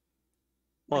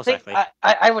 most I think likely.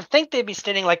 I would think they'd be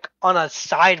standing like on a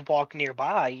sidewalk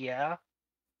nearby. Yeah.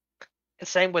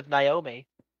 Same with Naomi.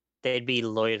 They'd be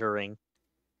loitering.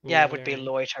 Yeah, it would be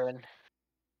loitering.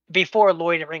 Before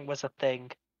loitering was a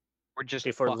thing. We're just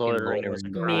Before fucking loitering was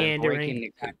loitering, cool. bro. Meandering. Breaking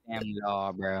the goddamn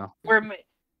law, bro.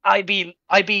 I'd be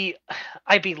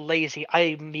lazy.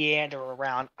 I meander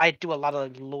around. I do a lot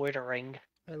of loitering.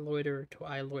 I loiter,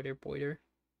 boiter.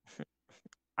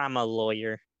 I'm a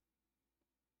lawyer.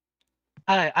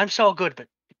 I'm so good, but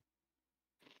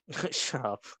Shut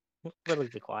up. Literally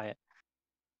be quiet.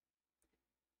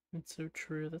 That's so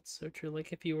true. That's so true.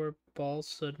 Like if you were Ball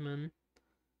Sudman.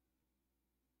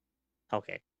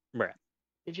 Okay, bruh.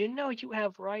 did you know you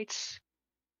have rights?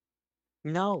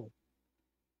 No.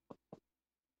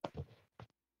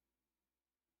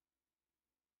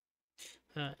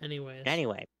 Anyways.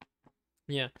 Anyway.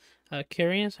 Yeah.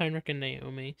 Carius, Heinrich, and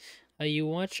Naomi. You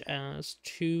watch as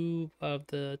two of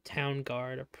the town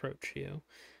guard approach you.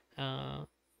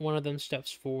 One of them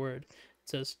steps forward. It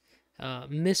says,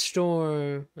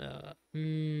 Mr.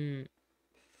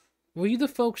 Were you the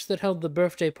folks that held the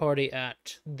birthday party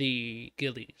at the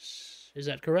Gillies? Is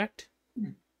that correct?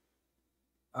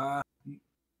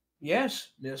 Yes,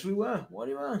 we were. What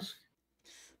do you ask?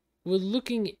 We're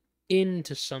looking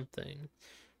into something.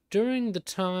 During the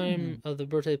time of the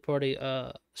birthday party,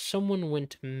 someone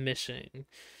went missing,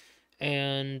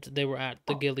 and they were at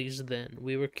the Gillies then.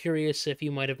 We were curious if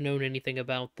you might have known anything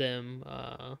about them.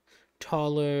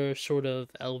 Taller, sort of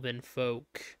elven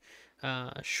folk,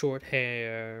 short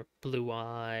hair, blue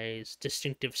eyes,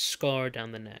 distinctive scar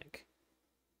down the neck.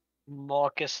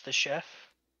 Markus the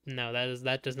chef. No,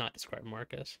 that does not describe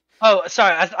Markus. Oh,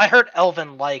 sorry. I heard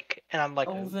elven like, and I'm like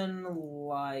Elven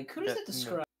like. Who does that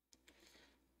describe?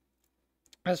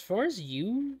 As far as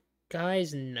you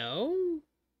guys know,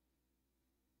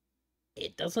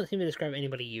 it doesn't seem to describe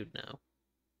anybody you'd know.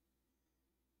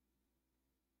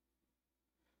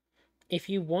 If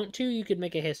you want to, you could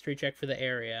make a history check for the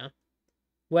area.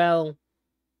 Well,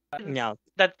 No.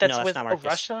 that's no, with not Markus.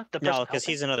 Russia. No, because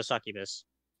he's another succubus.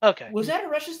 Okay. Was that a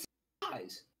Russia's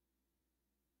eyes?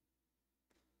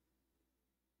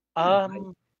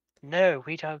 No,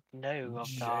 we don't know of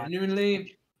that.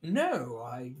 Genuinely, no.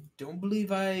 I don't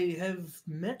believe I have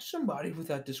met somebody with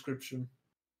that description.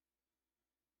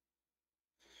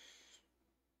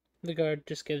 the guard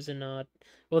just gives a nod.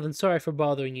 Well, then, sorry for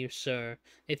bothering you, sir.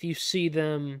 If you see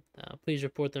them, please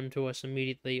report them to us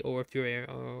immediately, or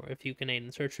if you can aid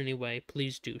in search in any way,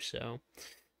 please do so.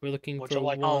 We're looking Would for you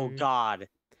like- one. Oh God,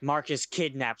 Markus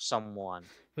kidnapped someone.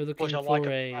 We're looking Would you for like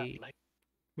a.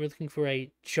 We're looking for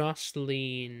a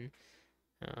Jocelyn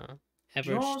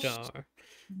Everstar.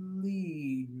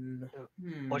 Lean.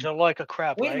 Would you like a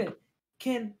crab Wait a leg? minute.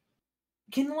 Can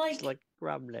It's like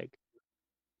grab leg.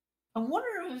 I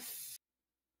wonder if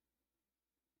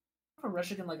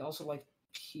Russia can also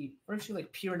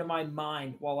peer into my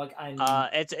mind while I'm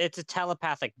It's a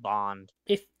telepathic bond.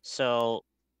 If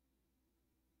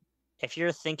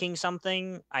you're thinking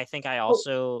something, I think I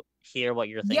also hear what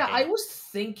you're thinking. Yeah, I was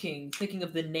thinking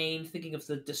of the name, thinking of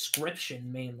the description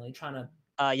mainly, trying to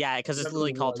yeah, because it's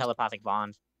literally called telepathic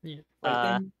bond.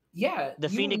 Yeah. The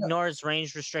fiend ignores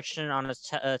range restriction on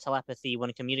its telepathy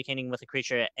when communicating with a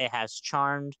creature it has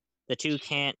charmed. The two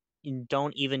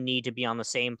don't even need to be on the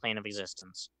same plane of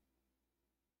existence.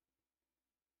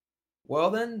 Well,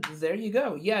 then, there you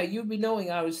go. Yeah, you'd be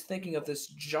knowing I was thinking of this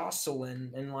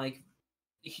Jocelyn, and, like,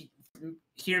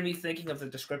 hear me thinking of the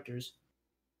descriptors.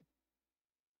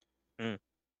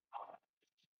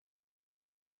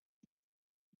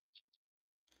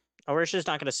 Or we're just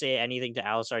not going to say anything to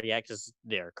Alistar yet because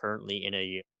they're currently in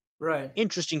a Right.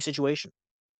 interesting situation.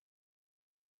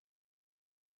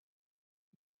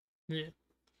 Yeah.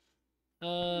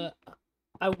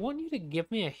 I want you to give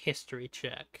me a history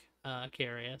check,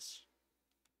 Curious.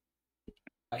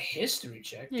 A history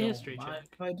check? Yeah, Don't history mind check.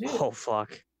 if I do. Oh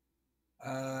fuck!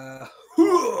 Uh,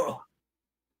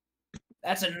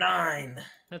 that's a 9.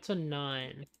 That's a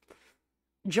 9.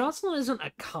 Jocelyn isn't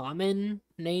a common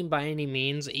name by any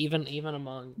means, even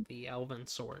among the elven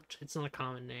sort. It's not a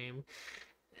common name.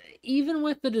 Even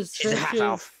with the She's a half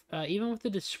elf. even with the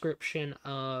description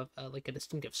of like a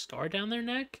distinctive scar down their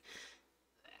neck,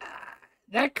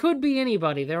 that could be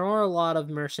anybody. There are a lot of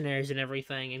mercenaries and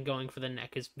everything, and going for the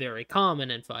neck is very common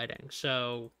in fighting.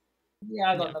 So,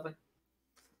 Yeah, I got yeah. nothing.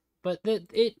 But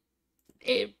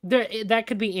that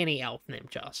could be any elf named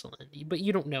Jocelyn, but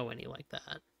you don't know any like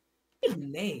that. His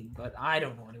name, but I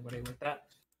don't know anybody with that.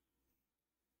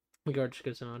 The guard just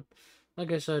goes on.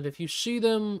 Like I said, if you see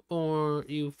them or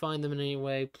you find them in any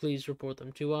way, please report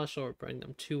them to us or bring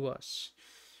them to us.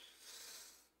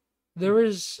 There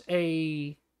is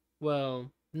a,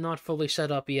 well, not fully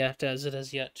set up yet, as it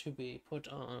has yet to be put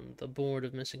on the board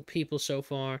of missing people so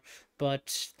far,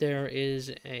 but there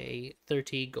is a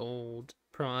 30 gold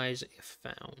prize if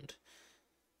found.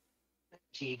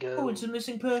 Oh, it's a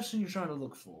missing person you're trying to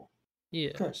look for.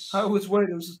 Yes. I was worried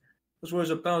it was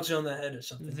a bounty on the head or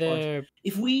something. They're... But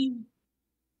if we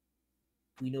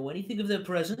know anything of their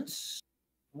presence,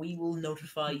 we will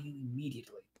notify you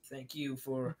immediately. Thank you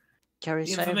for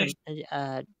Curious, the information.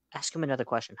 ask him another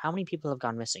question. How many people have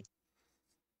gone missing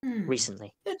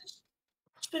recently?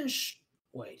 It's been.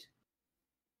 Wait.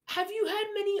 Have you had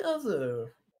many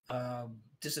other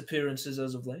disappearances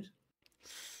as of late?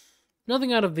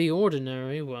 Nothing out of the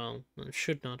ordinary, well, it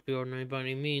should not be ordinary by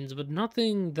any means, but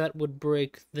nothing that would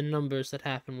break the numbers that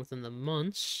happen within the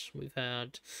months.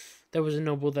 There was a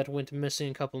noble that went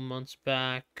missing a couple months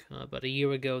back. About a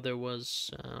year ago, there was,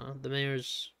 the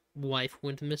mayor's wife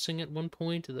went missing at one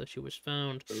point, though she was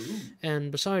found. Ooh.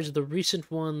 And besides the recent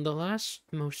one, the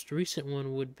most recent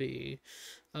one would be,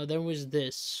 there was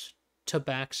this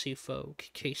Tabaxi folk,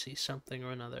 Casey something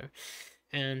or another,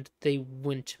 and they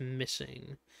went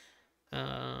missing.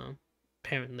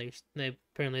 Apparently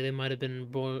they might have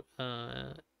been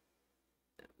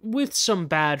with some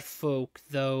bad folk,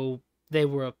 though they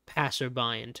were a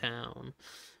passerby in town,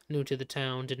 new to the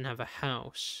town, didn't have a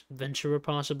house, adventurer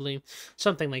possibly,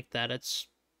 something like that. It's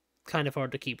kind of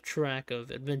hard to keep track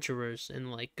of adventurers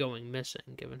and like going missing,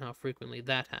 given how frequently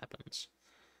that happens.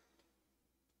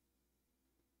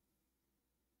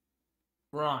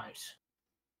 Right.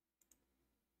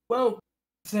 Well,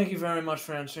 thank you very much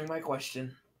for answering my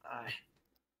question.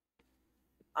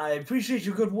 I appreciate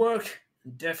your good work.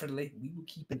 Definitely, we will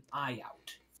keep an eye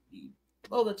out.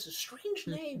 Oh, that's a strange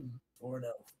name for an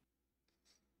elf.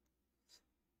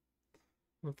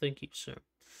 Well, thank you, sir.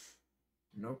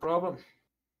 No problem.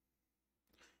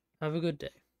 Have a good day.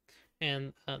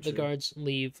 And the Sure. guards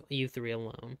leave you three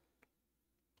alone.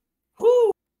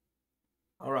 Whoo!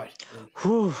 All right.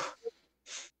 Whew.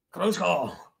 Close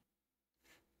call.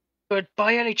 But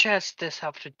by any chance, this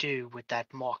have to do with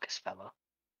that Markus fella?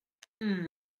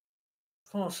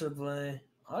 Possibly.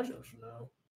 I don't know.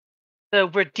 So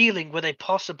we're dealing with a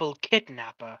possible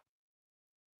kidnapper.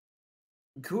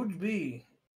 Could be.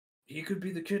 He could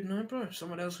be the kidnapper.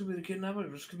 Someone else could be the kidnapper.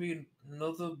 This could be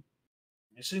another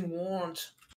missing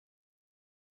warrant.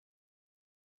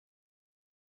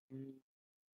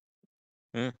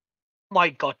 My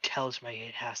gut tells me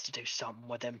it has to do something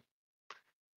with him.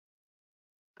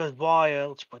 Because why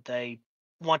else would they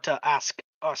want to ask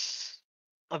us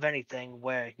of anything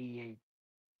where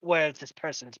this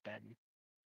person's been?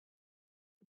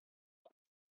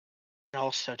 And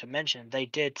also to mention, they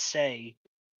did say,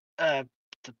 about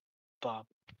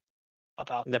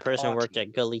The person who worked party.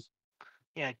 at Gully.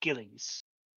 Yeah, Gillies.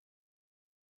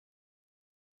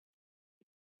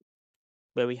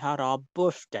 Where we had our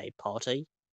birthday party.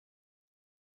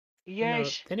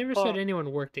 Yes, No, they never but said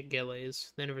anyone worked at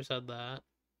Gillies. They never said that.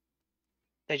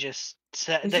 they just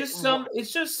said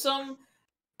It's just some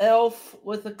elf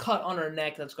with a cut on her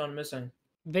neck that's gone missing.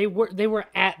 They were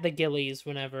at the Gillies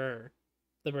whenever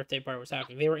the birthday party was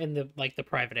happening. They were in the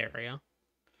private area.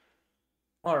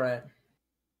 All right.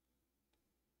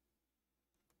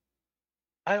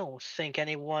 I don't think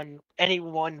anyone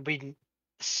we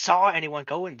saw anyone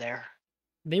going there.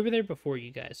 They were there before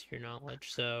you guys, to your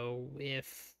knowledge. So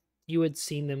if you had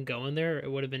seen them go in there,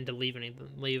 it would have been to leave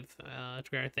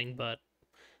anything. But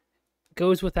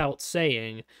goes without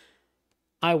saying,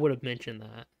 I would have mentioned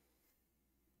that.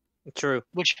 True.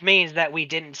 Which means that we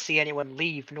didn't see anyone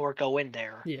leave nor go in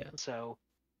there. Yeah. So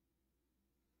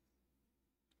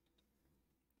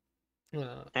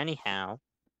Anyhow,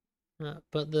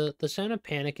 but the sound of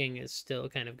panicking is still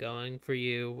kind of going for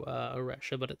you,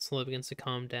 Oresha, but it slowly begins to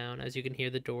calm down as you can hear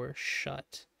the door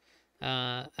shut.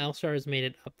 Alstar has made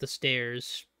it up the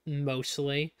stairs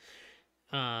mostly,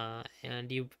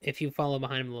 and if you follow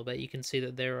behind him a little bit, you can see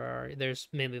that there's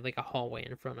mainly like a hallway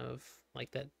in front of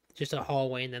like that, just a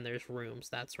hallway, and then there's rooms,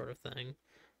 that sort of thing,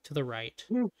 to the right.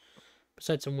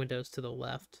 Besides some windows to the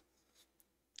left.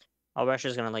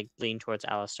 Alresha's gonna like lean towards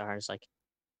Alistar and is like,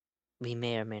 we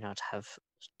may or may not have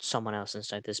someone else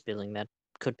inside this building that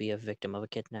could be a victim of a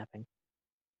kidnapping.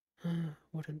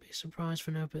 Wouldn't be surprised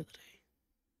for nobility.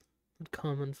 Not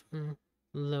common for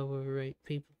lower rate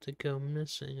people to go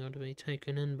missing or to be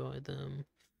taken in by them.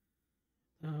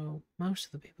 Though most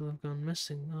of the people who've gone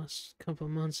missing the last couple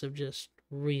of months have just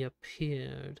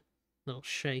reappeared. A little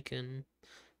shaken,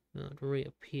 but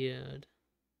reappeared.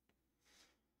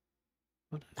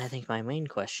 What I think my main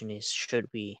question is, should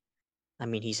we... I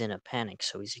mean, he's in a panic,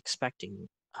 so he's expecting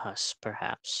us,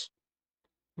 perhaps.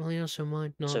 Well, he also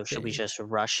might not So be. should we just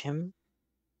rush him?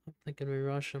 I'm thinking we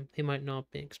rush him. He might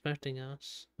not be expecting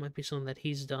us. Might be something that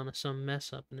he's done or some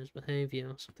mess up in his behavior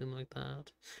or something like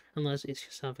that. Unless he's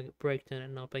just having a breakdown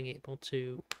and not being able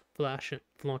to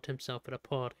flaunt himself at a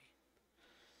party.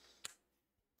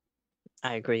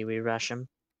 I agree, we rush him.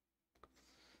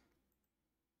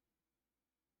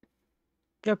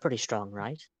 You're pretty strong,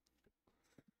 right?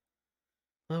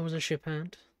 I was a ship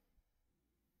hand.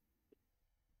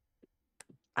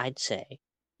 I'd say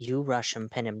you rush him,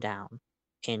 pin him down,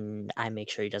 and I make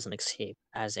sure he doesn't escape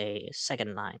as a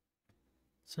second line.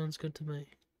 Sounds good to me.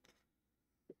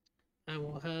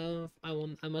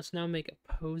 I must now make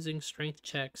opposing strength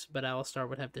checks, but Alistar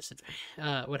would have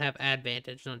would have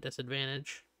advantage, not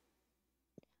disadvantage.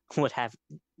 Would have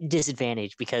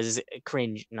disadvantage because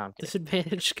cringe. No, I'm kidding.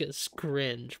 Disadvantage because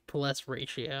cringe plus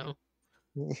ratio.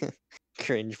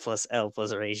 Cringe plus L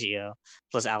plus ratio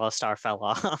plus Alistar fell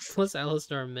off. Plus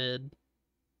Alistar mid.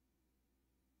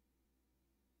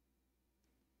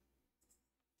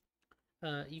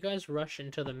 You guys rush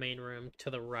into the main room to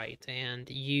the right, and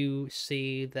you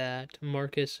see that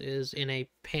Markus is in a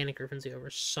panic or frenzy over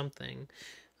something,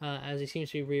 as he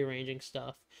seems to be rearranging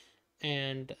stuff.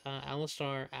 And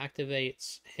Alistar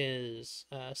activates his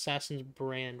Assassin's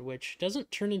Brand, which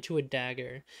doesn't turn into a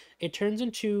dagger. It turns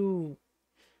into,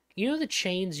 you know, the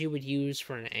chains you would use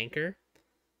for an anchor?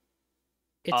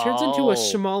 It turns into a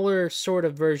smaller sort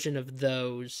of version of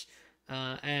those,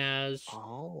 as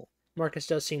Markus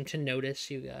does seem to notice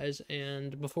you guys,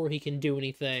 and before he can do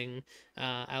anything,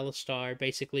 Alistar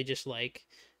basically just like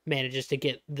manages to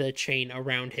get the chain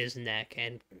around his neck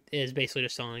and is basically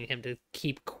just telling him to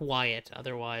keep quiet,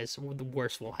 otherwise the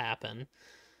worst will happen.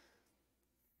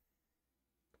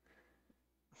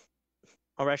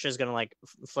 Oresha is gonna like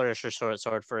flourish her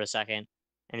sword for a second,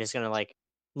 and he's gonna like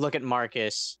look at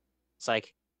Markus. It's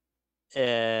like,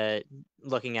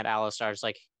 looking at Alistar. It's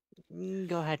like,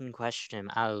 go ahead and question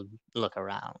him. I'll look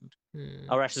around.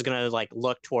 Oresha is gonna like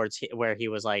look towards where he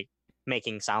was like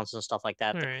making sounds and stuff like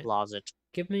that. All the right. closet.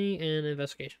 Give me an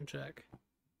investigation check.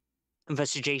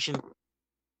 Investigation.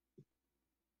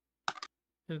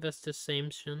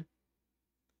 Investigation.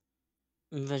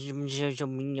 That's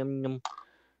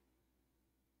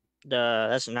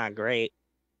not great.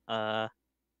 It's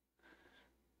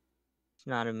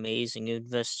not amazing.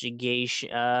 Investigation.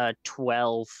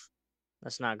 12.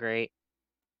 That's not great.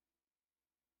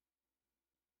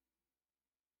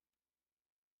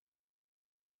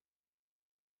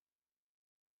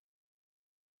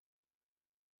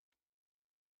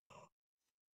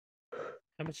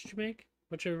 How much did you make?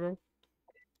 What's your roll?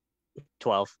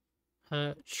 12.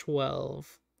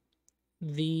 12.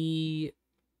 The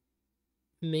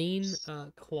main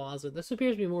closet. This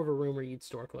appears to be more of a room where you'd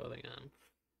store clothing on,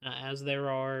 as there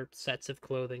are sets of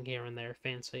clothing here and there,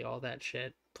 fancy, all that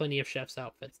shit. Plenty of chef's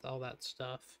outfits, all that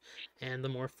stuff, and the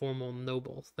more formal,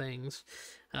 noble things.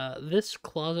 This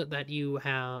closet that you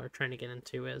are trying to get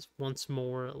into is once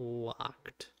more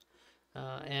locked.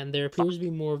 And there appears to be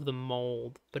more of the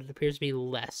mold, but it appears to be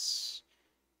less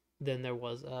than there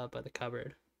was by the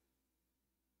cupboard.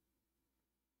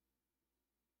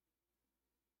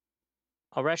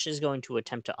 Oresha is going to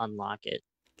attempt to unlock it.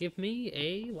 Give me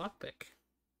a lockpick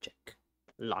check.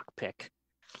 Lockpick.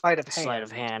 Sleight of hand. Sleight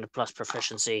of hand plus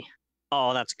proficiency.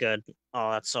 Oh, that's good.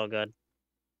 Oh, that's so good.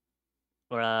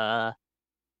 Uh,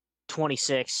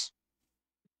 26.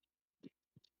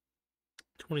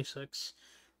 26.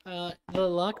 The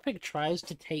lockpick tries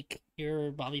to take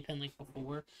your bobby pin like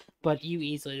before, but you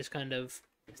easily just kind of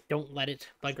don't let it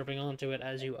by gripping onto it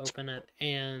as you open it,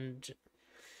 and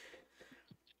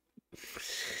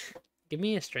give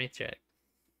me a strength check.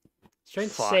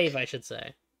 Strength Fuck. save, I should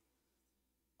say.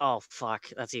 Oh, fuck.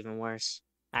 That's even worse.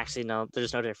 Actually, no.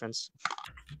 There's no difference.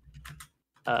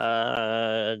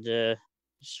 The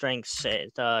strength say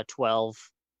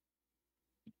 12.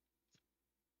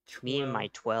 Me and my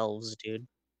 12s, dude.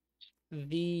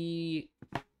 The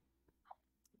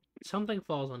something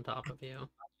falls on top of you,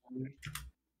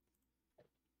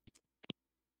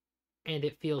 and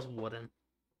it feels wooden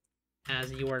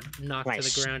as you are knocked to the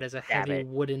Nice. ground as a Stab heavy it.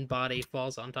 wooden body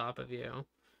falls on top of you.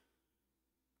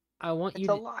 I want It's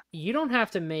you a to, lot. you don't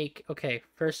have to make, okay,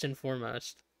 first and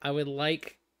foremost, I would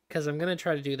like, because I'm going to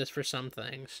try to do this for some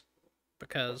things,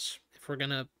 because if we're going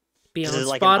to be Is on it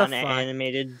like an Spotify,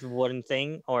 unanimated wooden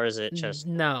thing, or is it just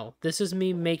no, this is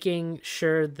me making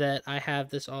sure that I have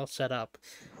this all set up.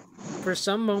 For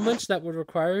some moments that would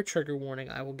require a trigger warning,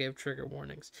 I will give trigger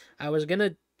warnings. I was going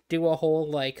to do a whole,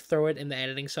 like, throw it in the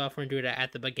editing software and do it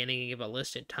at the beginning and give a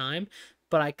listed time,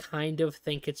 but I kind of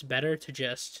think it's better to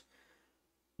just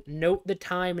note the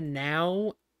time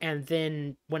now and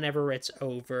then whenever it's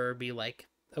over be like,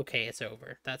 okay, it's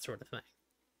over, that sort of thing.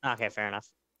 okay? Fair enough.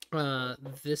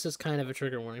 This is kind of a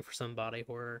trigger warning for some body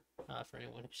horror, for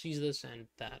anyone who sees this, and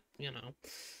that,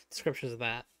 descriptions of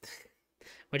that,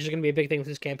 which is going to be a big thing with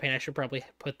this campaign. I should probably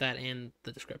put that in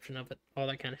the description of it, all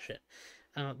that kind of shit.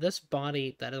 This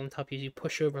body that is on top of you, you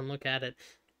push over and look at it,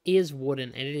 is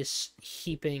wooden, and it is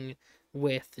heaping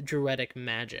with druidic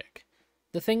magic.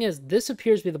 The thing is, this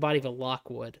appears to be the body of a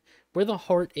Lockwood. Where the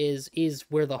heart is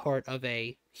where the heart of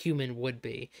a human would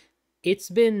be. It's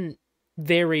been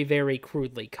very, very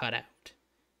crudely cut out.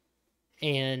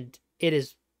 And it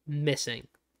is missing.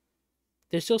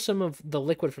 There's still some of the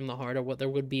liquid from the heart, or what there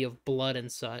would be of blood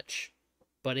and such,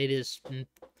 but it is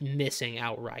missing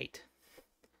outright.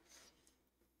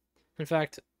 In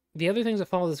fact, the other things that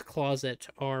follow this closet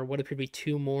are what appear to be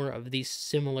two more of these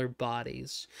similar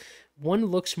bodies. One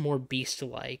looks more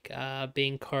beast-like,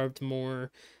 being carved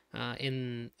more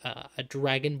in a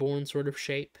dragonborn sort of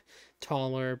shape.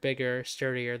 Taller, bigger,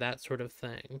 sturdier, that sort of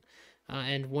thing.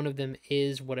 And one of them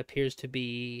is what appears to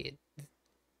be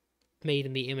made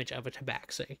in the image of a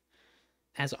tabaxi,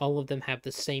 as all of them have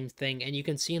the same thing. And you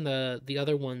can see in the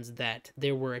other ones that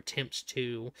there were attempts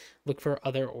to look for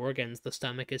other organs. The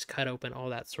stomach is cut open, all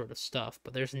that sort of stuff,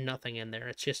 but there's nothing in there.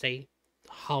 It's just a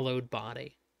hollowed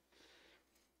body.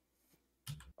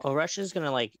 Oresh is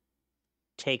gonna like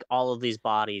take all of these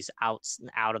bodies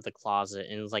out of the closet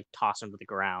and like toss them to the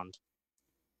ground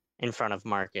in front of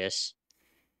Markus.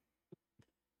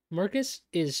 Markus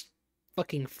is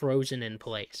fucking frozen in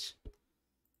place.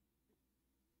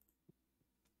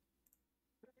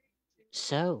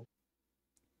 So,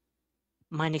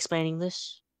 mind explaining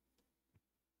this?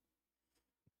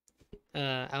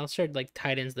 Alistair like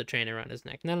tightens the chain around his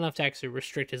neck, not enough to actually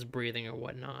restrict his breathing or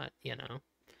whatnot.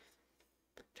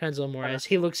 Turns a little more as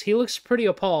he looks pretty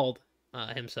appalled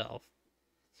himself.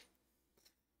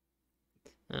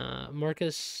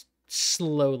 Markus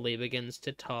slowly begins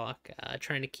to talk,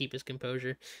 trying to keep his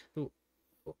composure.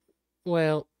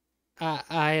 Well,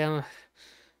 I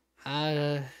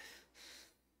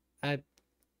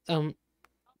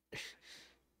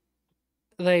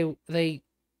they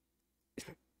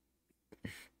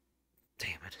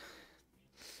damn it.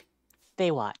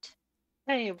 They what?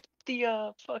 Hey,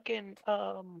 the fucking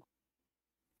damn.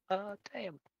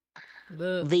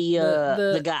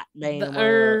 The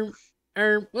goddamn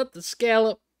What the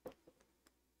scallop?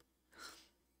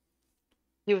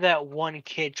 You have that one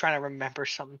kid trying to remember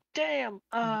something. Damn.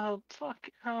 Fuck.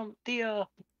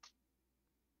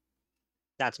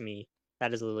 That's me.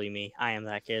 That is literally me. I am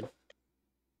that kid.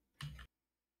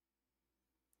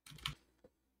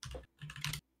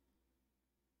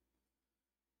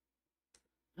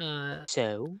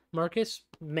 So Markus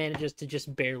manages to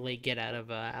just barely get out of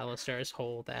Alistair's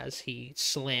hold as he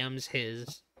slams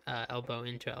his elbow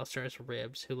into Alistair's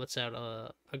ribs, who lets out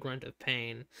a grunt of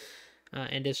pain,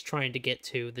 and is trying to get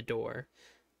to the door.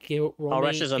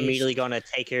 Oresh is immediately going to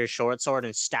take his short sword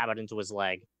and stab it into his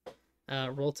leg.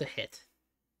 Roll to hit.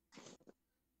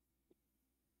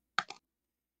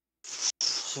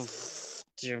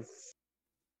 You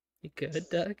good,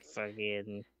 Doug?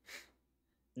 Fucking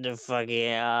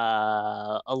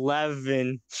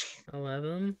 11.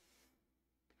 11.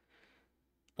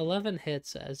 11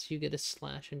 hits as you get a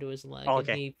slash into his leg,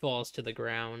 Okay. and he falls to the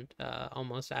ground,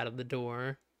 almost out of the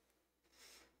door.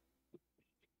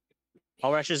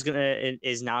 Ulresh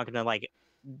is now gonna like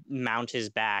mount his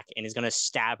back and is gonna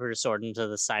stab her sword into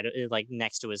the side of like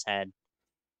next to his head.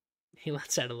 He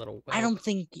lets out a little wail. I don't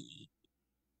think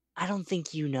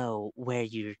you know where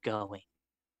you're going.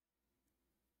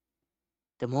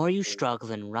 The more you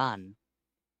struggle and run,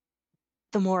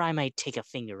 the more I might take a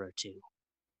finger or two.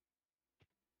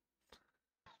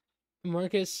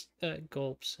 Marcus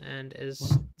gulps and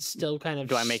is still kind of.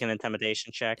 Do I make an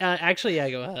intimidation check Actually, yeah.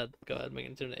 Go ahead. Go ahead. Make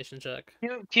an intimidation check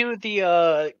Cue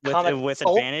the comic with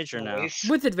bolt advantage or no? noise.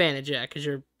 with advantage. Yeah, because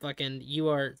you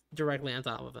are directly on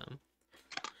top of him.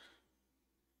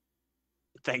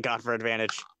 Thank God for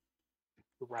advantage.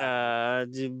 Right.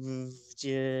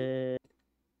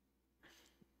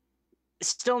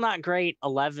 Still not great.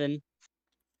 11.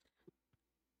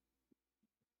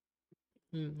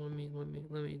 Let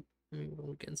me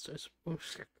roll against us.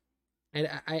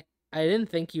 I didn't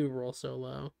think you would roll so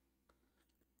low.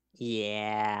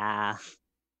 Yeah.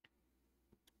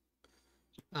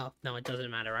 Oh no, it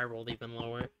doesn't matter. I rolled even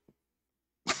lower.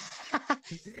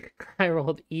 I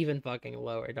rolled even fucking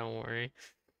lower. Don't worry.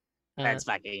 That's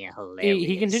fucking hilarious.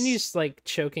 He continues like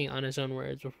choking on his own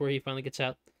words before he finally gets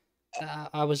out.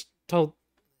 I was told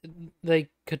they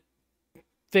could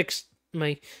fix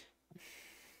my.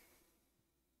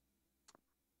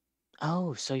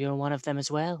 Oh, so you're one of them as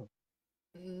well.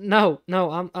 No,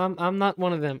 I'm not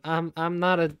one of them. I'm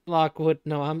not a Lockwood.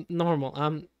 No, I'm normal.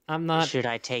 I'm not. Should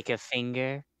I take a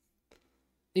finger?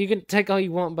 You can take all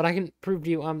you want, but I can prove to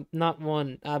you I'm not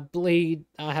one. I bleed.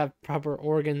 I have proper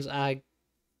organs.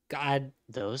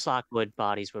 Those Lockwood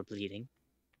bodies were bleeding.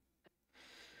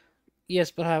 Yes,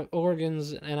 but I have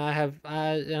organs, and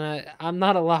I'm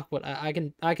not a Lockwood. I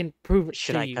can prove it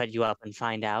Should to I you. cut you up and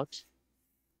find out?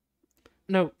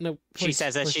 No, She please,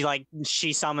 says that please.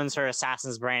 she summons her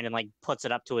assassin's brand and like puts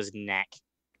it up to his neck.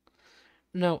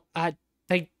 No,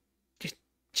 they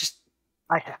just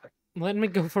I have it. let me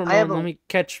go for a I have moment. Let me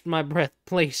catch my breath,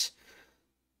 please.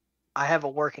 I have a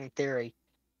working theory.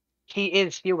 He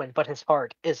is human, but his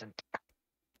heart isn't.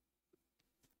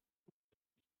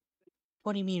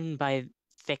 What do you mean by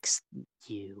fix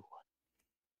you?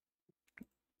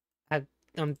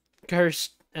 I'm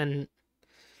cursed, and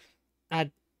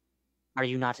Are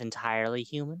you not entirely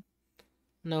human?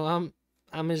 no,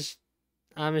 I'm as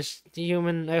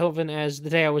human, elven as the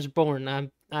day I was born. I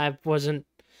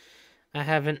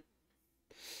haven't.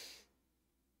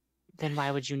 Then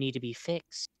why would you need to be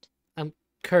fixed? I'm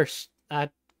cursed. I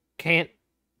can't.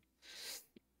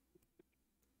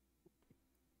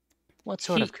 What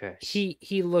sort of curse?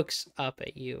 He looks up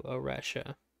at you,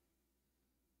 Oresha,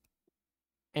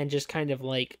 and just kind of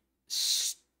like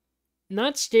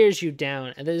not stares you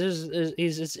down. And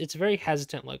it's a very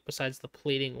hesitant look. Besides the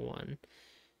pleading one,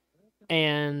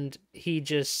 and he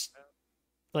just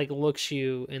like looks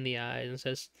you in the eyes and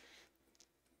says,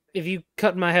 "If you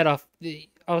cut my head off,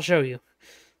 I'll show you."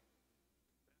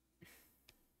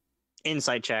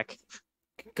 Insight check.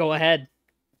 Go ahead,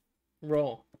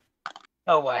 roll.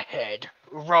 Go ahead,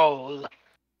 roll.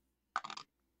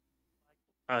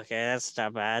 Okay, that's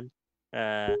not bad.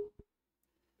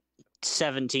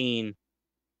 17.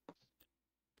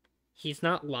 He's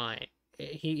not lying.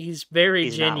 He's very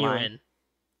He's not lying. genuine.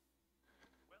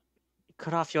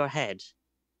 Cut off your head.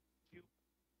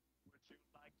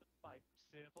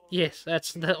 Yes,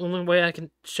 that's the only way I can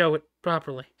show it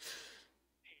properly.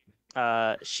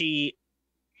 She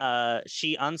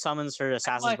unsummons her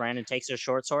assassin's brand and takes her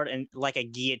short sword and like a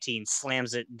guillotine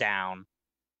slams it down.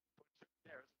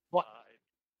 What?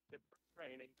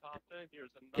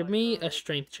 Give me a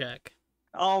strength check.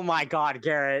 Oh my God,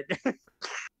 Garrett!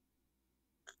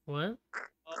 What?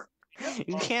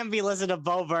 You can't be listening to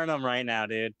Bo Burnham right now,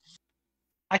 dude.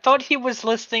 I thought he was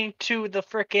listening to the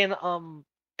frickin'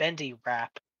 Bendy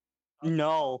rap.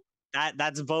 No,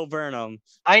 that's Bo Burnham.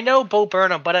 I know Bo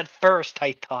Burnham, but at first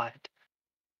I thought.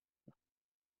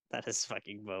 That is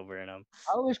fucking Bo Burnham.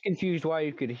 I was confused why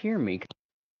you could hear me.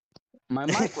 My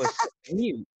mic was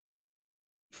mute.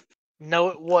 No,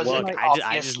 it wasn't. Look, obviously.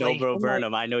 I just know Bo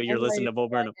Burnham. I know you're listening to Bo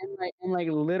Burnham. And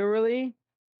literally,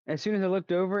 as soon as I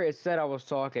looked over, it said I was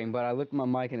talking, but I looked at my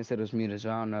mic and it said it was muted. So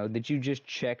I don't know. Did you just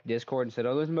check Discord and said,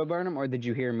 "Oh, listen to Bo Burnham," or did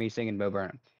you hear me singing Bo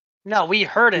Burnham? No, we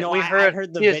heard it. No, we I heard.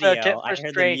 heard the Here's a video. tip I for heard the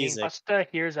straining. music. Buster,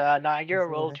 here's a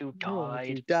 9-year-old who You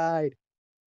died. died.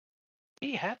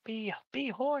 Be happy, be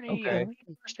horny. Okay.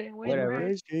 Bursting with Whatever.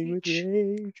 rage.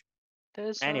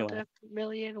 There's Anyway. a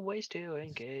million ways to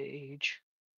engage.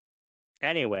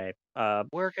 Anyway,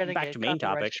 We're gonna back get to main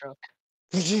copyright topic.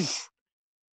 struck.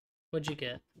 What'd you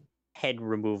get? Head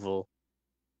removal.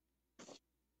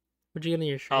 What'd you get in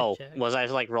your strength Oh, check? was I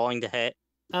like rolling to hit?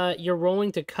 You're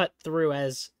rolling to cut through,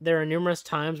 as there are numerous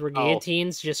times where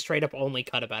guillotines just straight up only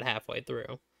cut about halfway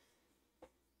through.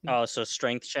 Oh, so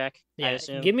strength check, I Yeah,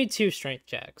 assume? give me 2 strength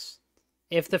checks.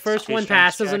 If the first Two one strength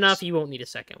passes enough, checks. you won't need a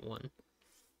second one.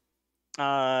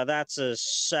 That's a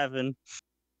 7.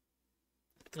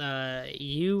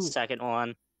 You Second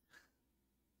one.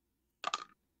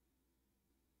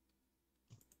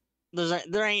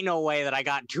 There ain't no way that I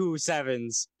got 2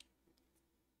 7s.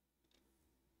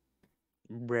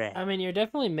 Bruh. I mean, you're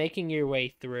definitely making your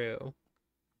way through.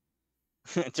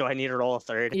 Do I need to roll a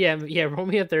third? Yeah, roll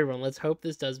me a third one. Let's hope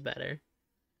this does better.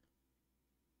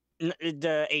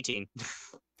 The 18.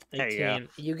 There you go.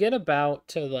 You get about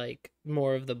to like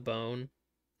more of the bone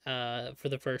for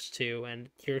the first 2, and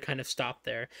you're kind of stopped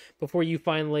there before you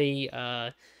finally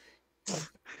are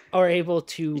able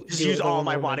to Just do use a little all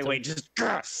my body momentum. weight,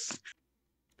 just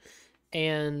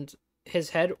And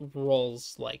his head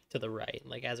rolls like to the right,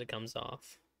 like as it comes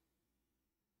off.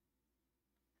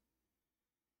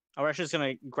 Aresha's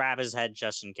gonna grab his head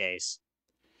just in case.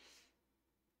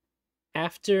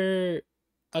 After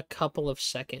a couple of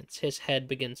seconds, his head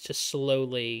begins to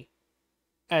slowly,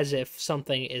 as if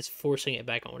something is forcing it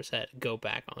back on his head, go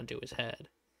back onto his head.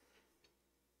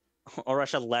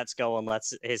 Aresha lets go and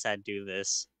lets his head do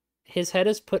this. His head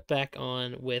is put back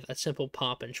on with a simple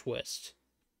pop and twist.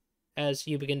 As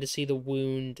you begin to see the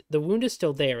wound is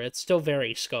still there. It's still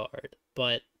very scarred,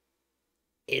 but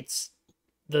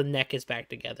the neck is back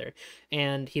together,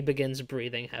 and he begins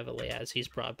breathing heavily as he's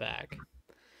brought back.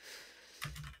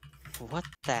 What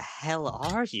the hell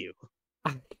are you?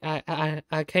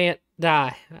 I can't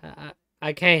die.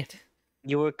 I can't.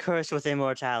 You were cursed with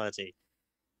immortality.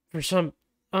 For some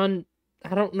I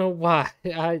don't know why.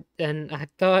 I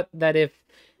thought that if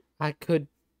I could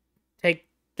take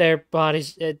their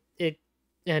bodies, it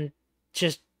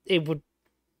would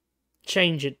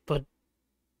change it, but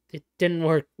it didn't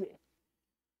work.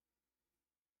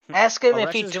 Ask him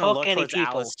if he Aresha's gonna took look any towards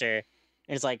people. Alistair,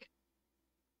 and it's like,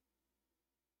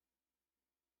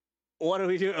 what do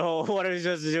we do? Oh, what are we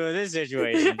supposed to do in this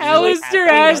situation? Alistair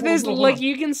Like, has Hold this, on, hold like, on.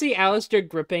 you can see Alistair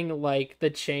gripping, like, the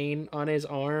chain on his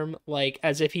arm, like,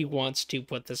 as if he wants to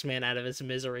put this man out of his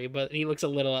misery, but he looks a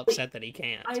little upset that he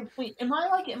can't. Am I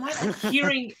like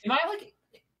hearing? Am I like,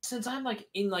 since I'm like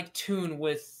in like tune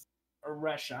with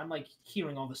Aresha, I'm like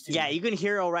hearing all this too. yeah, you can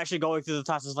hear Aresha going through the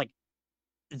thoughts. It's like,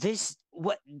 this.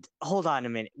 What? Hold on a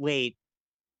minute. Wait.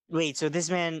 So this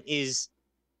man is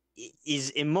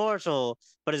immortal,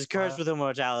 but is cursed with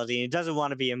immortality, and he doesn't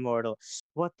want to be immortal.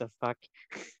 What the fuck?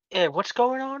 Yeah, what's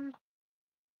going on?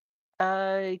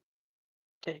 Carius?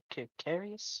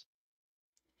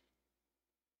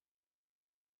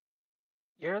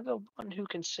 You're the one who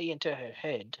can see into her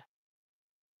head.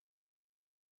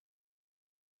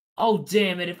 Oh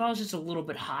damn it! If I was just a little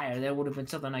bit higher, that would have been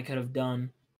something I could have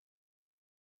done.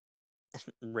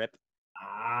 Rip.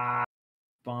 Ah,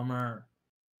 bummer.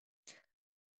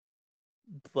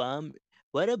 Bum.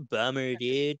 What a bummer,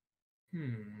 dude.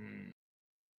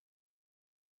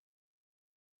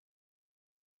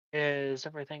 Is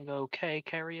everything okay,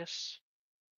 Carius?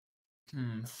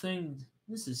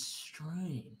 This is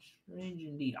strange. Strange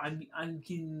indeed. I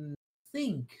can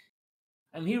think.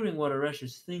 I'm hearing what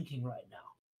Aresha's thinking right now.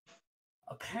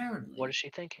 Apparently, What is she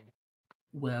thinking?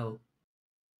 well,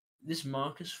 this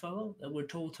Markus fellow that we're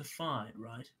told to find,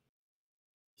 right?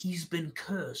 He's been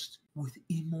cursed with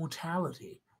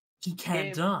immortality. He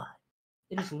can't die.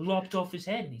 They just lopped off his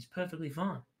head and he's perfectly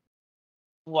fine.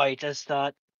 Wait, does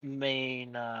that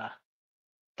mean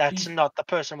that's not the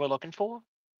person we're looking for?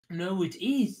 No, it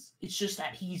is. It's just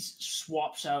that he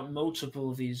swaps out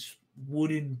multiple of his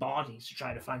wooden bodies to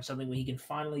try to find something where he can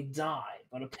finally die,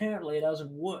 but apparently it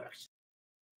hasn't worked.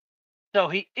 So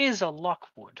he is a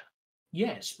Lockwood.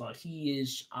 Yes, but he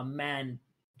is a man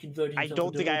converting I himself don't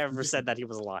into think I multiple ever said different that he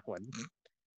was a Lockwood.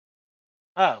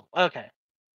 Oh, okay.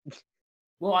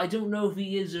 Well, I don't know if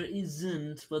he is or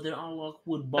isn't, but there are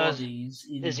Lockwood bodies.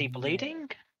 Is he bleeding?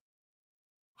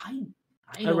 I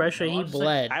don't Aresha, know. he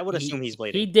bled. I would assume he's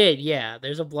bleeding. He did, yeah.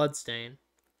 There's a blood stain.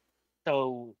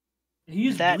 So He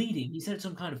is bleeding. He said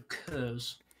some kind of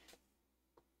curse.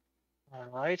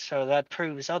 Alright, so that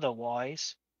proves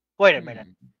otherwise. Wait a minute.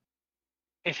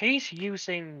 If he's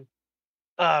using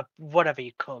whatever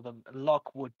you call them,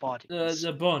 Lockwood bodies.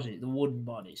 The wooden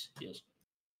bodies, yes.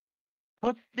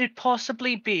 Could it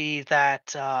possibly be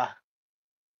that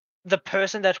the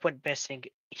person that went missing,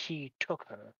 he took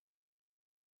her?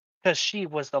 Because she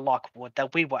was the Lockwood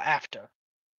that we were after.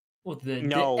 What,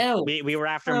 No, the elf? we were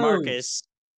after Oh. Markus.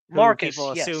 Who Markus,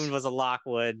 people yes. assumed was a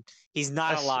Lockwood. He's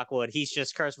not a As- Lockwood. He's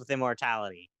just cursed with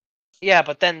immortality. Yeah,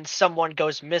 but then someone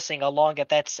goes missing along at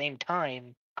that same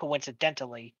time.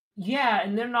 coincidentally. Yeah,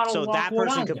 and they're not a So Lockwood that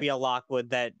person either. could be a Lockwood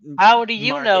that How do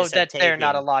you know Markus had that they're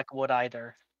not a taken. Lockwood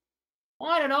either? Well,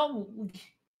 I don't know.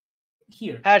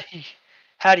 Here,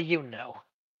 How do you know?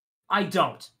 I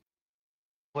don't.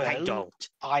 Well, I don't.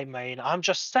 I mean, I'm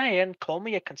just saying, call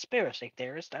me a conspiracy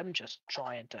theorist. I'm just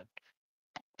trying to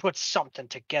put something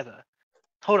together.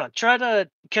 Hold on, try to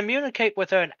communicate with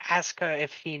her and ask her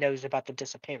if he knows about the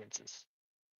disappearances.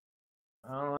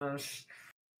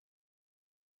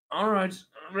 All right,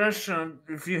 restaurant.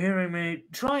 If you're hearing me,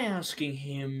 try asking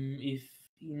him if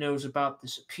he knows about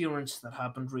this appearance that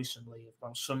happened recently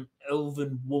about some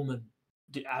elven woman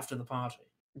after the party.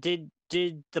 Did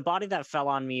the body that fell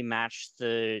on me match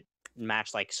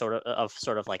like sort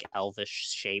of like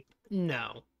elvish shape?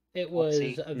 No, it Let's was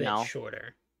see. a bit No.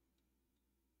 shorter.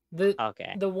 The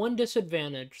Okay. the one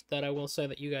disadvantage that I will say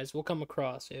that you guys will come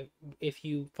across if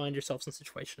you find yourselves in a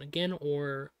situation again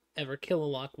or ever kill a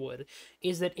Lockwood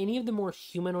is that any of the more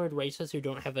humanoid races who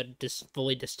don't have a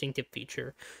fully distinctive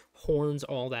feature, horns,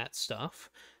 all that stuff,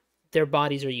 their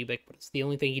bodies are ubiquitous. The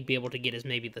only thing you'd be able to get is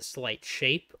maybe the slight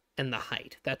shape and the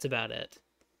height. That's about it.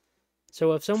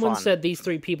 So if someone Fun. said these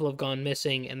 3 people have gone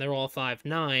missing and they're all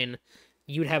 5'9",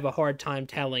 you'd have a hard time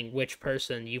telling which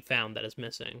person you found that is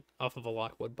missing off of a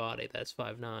Lockwood body that's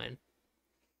 5'9".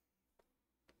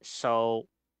 So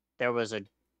there was a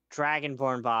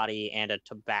dragonborn body and a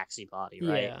tabaxi body,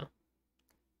 right? Yeah.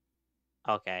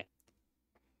 Okay.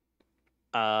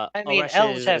 I mean, Oresh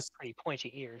elves have is pretty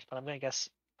pointy ears, but I'm gonna guess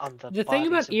on the The thing bodies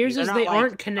about of ears these- is They're they not like,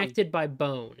 aren't connected by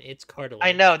bone. It's cartilage.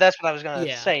 I know that's what I was gonna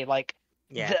Yeah. say. Like,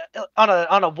 yeah.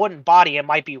 on a wooden body, it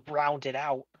might be rounded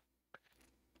out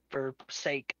for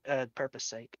purpose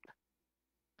sake.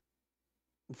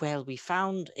 Well, we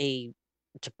found a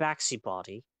tabaxi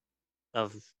body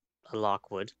of a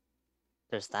Lockwood.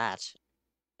 There's that.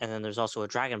 And then there's also a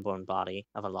dragonborn body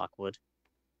of a Lockwood.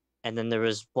 And then there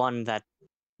is one that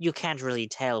you can't really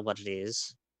tell what it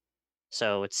is.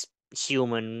 So it's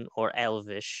human or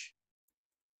elvish.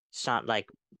 It's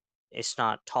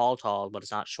not tall, but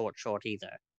it's not short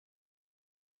either.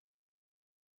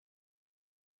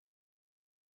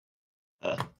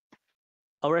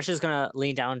 Oresh is gonna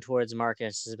lean down towards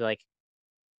Markus and be like,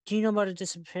 "Do you know about the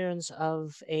disappearance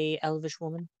of a elvish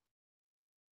woman?"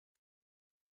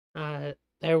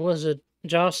 There was a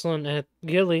Jocelyn at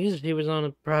Gillies. He was on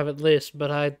a private list,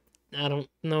 but I don't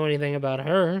know anything about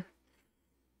her.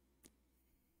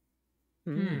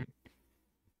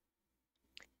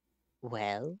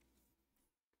 Well,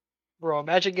 Bro,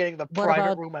 imagine getting the What private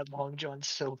about- room at Long John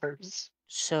Silver's.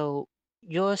 so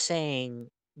you're saying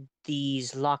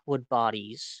these Lockwood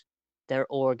bodies, their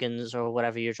organs or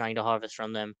whatever you're trying to harvest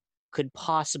from them, could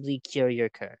possibly cure your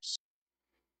curse?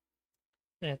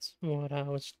 That's what I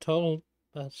was told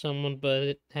by someone, but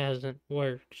it hasn't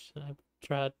worked. I've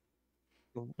tried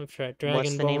What's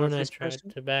the name of Dragonborn, I this tried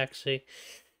person? Tabaxi.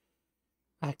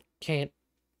 I can't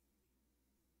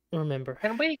remember.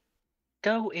 Can we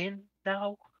go in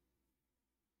now?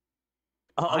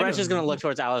 I Oresh don't is gonna know. look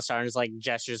towards Alistar and just like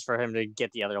gestures for him to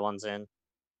get the other ones in.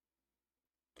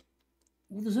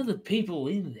 Well, there's other people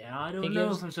in there. I don't He know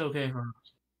gives- if it's okay for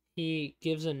us. He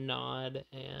gives a nod,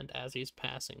 and as he's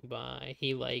passing by,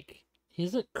 he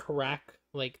doesn't crack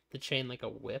the chain like a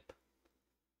whip,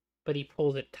 but he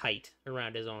pulls it tight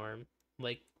around his arm,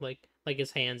 like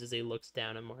his hands as he looks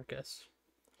down at Markus.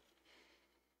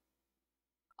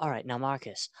 All right, now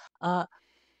Markus, I'm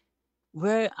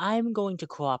going to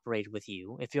cooperate with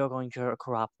you if you're going to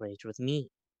cooperate with me.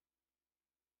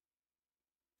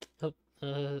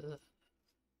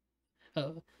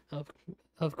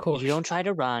 Of course. You don't try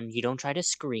to run, you don't try to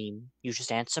scream, you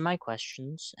just answer my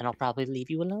questions, and I'll probably leave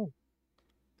you alone.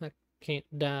 I can't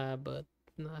die, but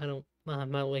I don't.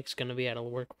 My leg's gonna be out of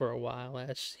work for a while.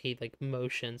 As he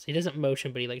motions, he doesn't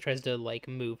motion, but he tries to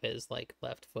move his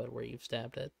left foot where you've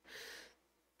stabbed it.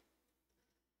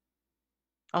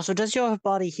 Also, does your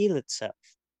body heal itself?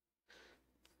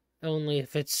 Only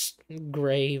if it's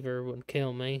grave or would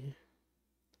kill me.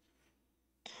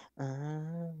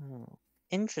 Oh,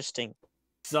 interesting.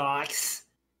 Sucks.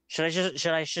 Should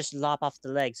I just lop off the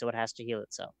leg so it has to heal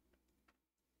itself?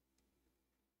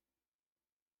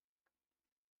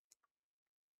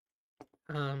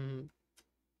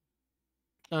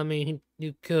 I mean,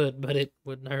 you could, but it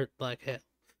would hurt like hell.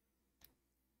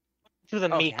 Do the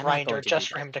Okay, meat I'm not grinder going to just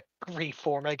do for him to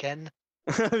reform again.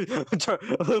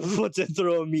 What's it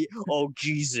throw me? Oh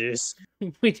Jesus!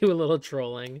 We do a little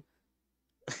trolling.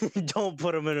 Don't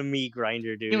put him in a meat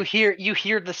grinder, dude. You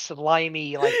hear the slimy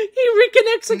He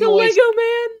reconnects like Noise. a Lego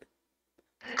man.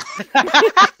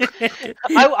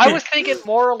 I was thinking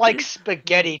more like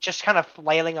spaghetti, just kind of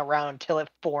flailing around until it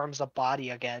forms a body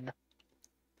again.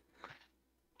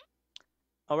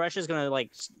 Oresha's gonna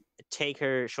like take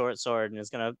her short sword and is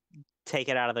gonna take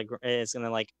it out of the. It's gonna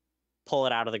like pull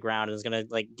it out of the ground and is gonna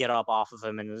like get up off of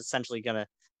him and is essentially gonna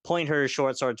point her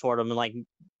short sword toward him and like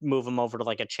move him over to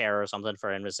like a chair or something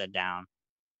for him to sit down.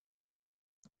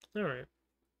 All right.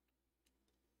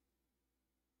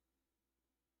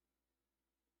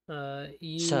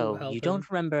 You So help you him. don't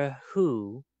remember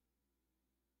who,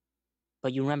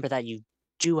 but you remember that you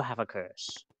do have a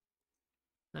curse.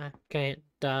 I can't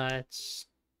die.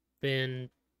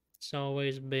 It's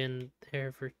always been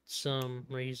there for some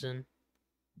reason.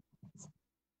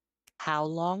 How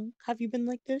long have you been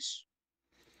like this?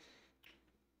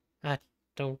 I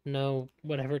don't know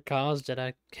whatever caused it.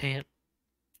 I can't.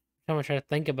 Every time I try to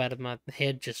think about it, my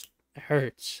head just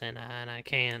hurts, and I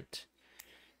can't.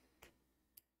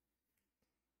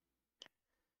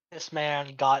 This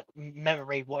man got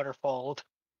memory waterfalled.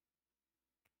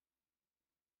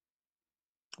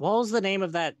 What was the name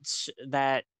of that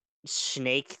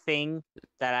snake thing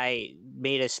that I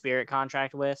made a spirit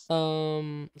contract with?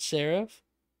 Seraph?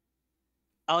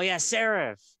 Oh yeah,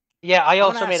 Seraph. Yeah, I I'm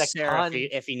also gonna made a ask Seraph con.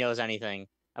 if he knows anything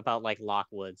about like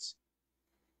Lockwoods.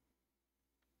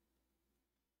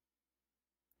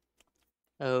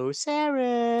 Oh,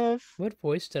 Seraph. What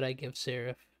voice did I give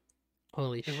Seraph?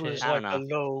 Holy It shit. was I don't like a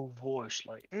know. low voice,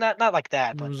 like not like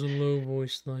that, It but was a low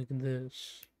voice like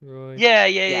this, right? yeah.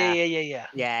 Yeah,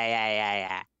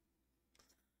 yeah.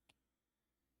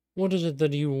 What is it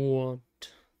that you want?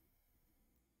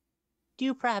 Do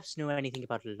you perhaps know anything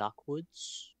about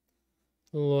Lockwoods?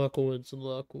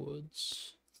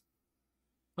 Lockwoods.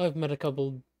 I've met a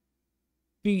couple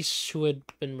beasts who had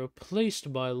been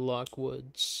replaced by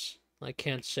Lockwoods. I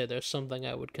can't say there's something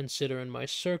I would consider in my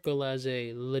circle as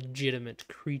a legitimate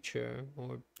creature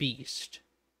or beast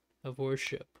of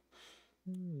worship.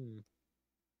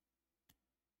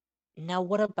 Now,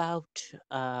 what about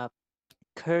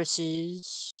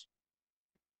curses?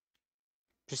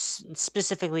 Just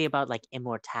specifically about like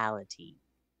immortality.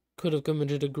 Could have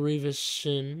committed a grievous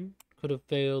sin, could have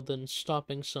failed in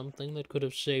stopping something that could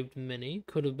have saved many,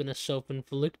 could have been a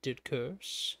self-inflicted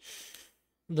curse.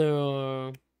 There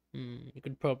are, you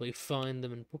could probably find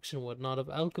them in books and whatnot, of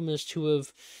alchemists who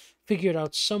have figured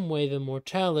out some way of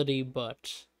immortality,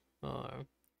 but are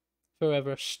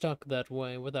forever stuck that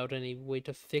way without any way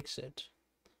to fix it.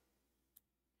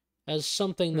 As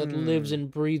something that lives and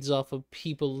breathes off of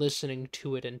people listening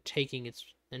to it and taking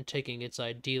its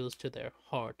ideals to their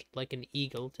heart, like an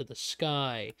eagle to the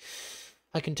sky.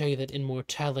 I can tell you that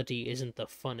immortality isn't the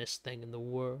funnest thing in the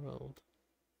world.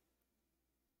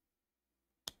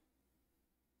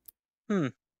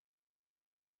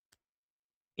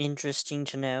 Interesting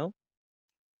to know.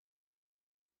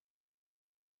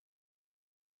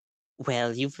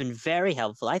 Well, you've been very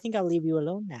helpful. I think I'll leave you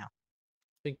alone now.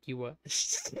 Think you what?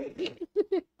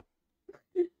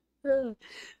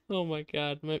 Oh my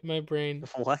god, my brain.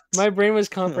 What? My brain was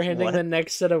comprehending What? the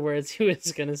next set of words he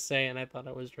was gonna say, and I thought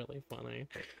it was really funny.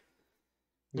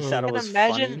 You thought it And was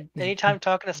imagine funny? anytime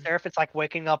talking to Seraph, it's like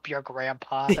waking up your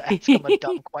grandpa to ask him a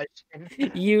dumb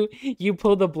question. You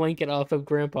pull the blanket off of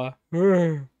Grandpa.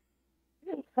 Mr.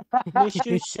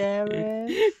 Sarah?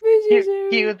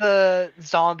 Hear the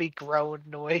zombie groan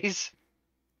noise.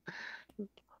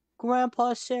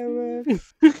 Grandpa Sarah?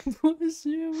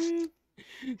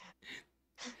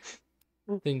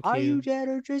 Thank Are you. you dead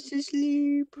or just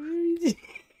asleep? Are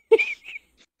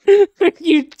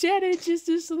you dead or just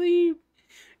asleep?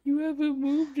 You haven't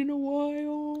moved in a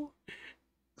while.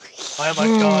 Oh my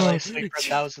god, I sleep for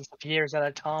thousands of years at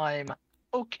a time.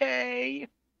 Okay.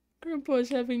 Grandpa's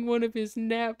having one of his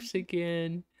naps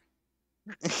again.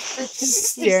 He's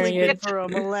Staring sleeping at for a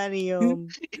millennium.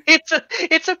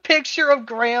 It's a picture of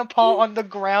Grandpa on the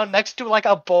ground next to like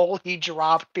a bowl he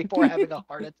dropped before having a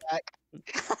heart attack.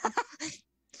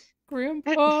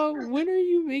 Grandpa, when are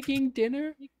you making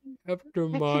dinner? After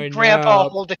my Grandpa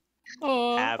nap. holding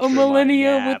Oh, After a my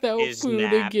millennium nap, without his food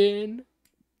nap. again.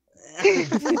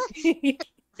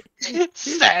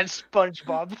 sad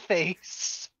SpongeBob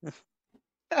face.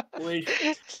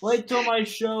 Wait till my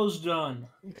show's done.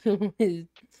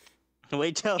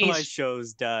 Wait till my He's-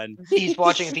 show's done. He's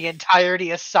watching the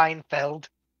entirety of Seinfeld.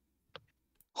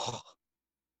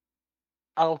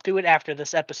 I'll do it after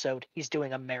this episode. He's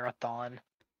doing a marathon.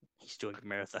 He's doing a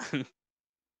marathon.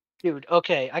 Dude,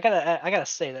 okay, I gotta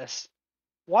say this.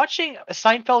 Watching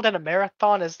Seinfeld in a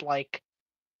marathon is like,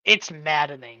 it's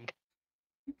maddening.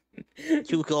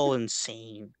 You go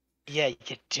insane. Yeah,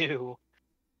 you do.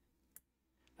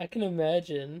 I can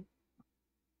imagine.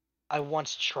 I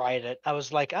once tried it. I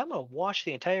was like, I'm gonna watch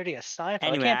the entirety of Seinfeld.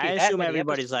 Anyway, it can't be I that assume many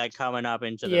everybody's like episodes. coming up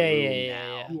into the Yeah, room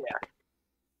yeah.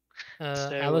 now.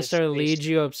 So Alistar it's leads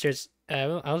you upstairs.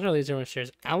 Alistar leads you upstairs.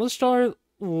 Alistar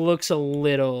looks a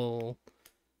little.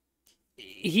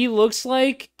 He looks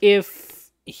like if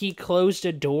he closed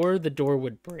a door, the door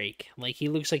would break. Like he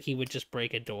looks like he would just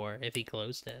break a door if he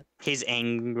closed it. He's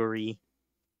angry.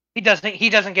 He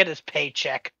doesn't get his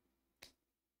paycheck.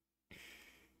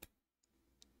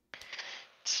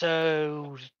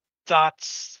 So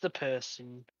that's the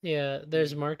person. Yeah,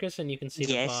 there's Markus, and you can see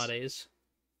the Yes. bodies.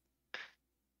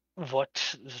 What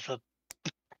the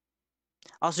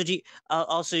Also,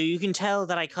 also you can tell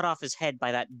that I cut off his head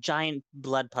by that giant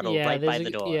blood puddle Yeah, right by the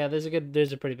door. Yeah, there's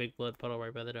a pretty big blood puddle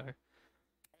right by the door.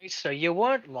 So you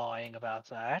weren't lying about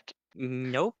that.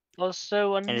 Nope.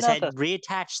 Also And his head another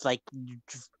reattached like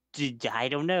I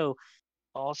don't know.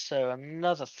 also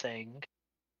another thing.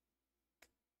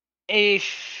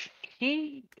 If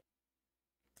he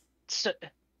so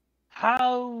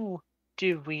how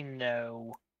do we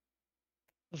know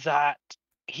that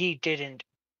he didn't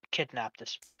kidnap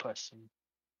this person?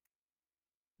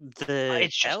 The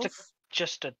It's elf?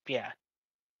 just a yeah.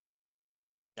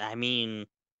 I mean,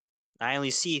 I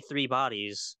only see 3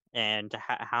 bodies, and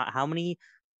how many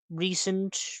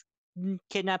recent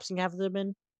kidnapping have there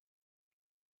been?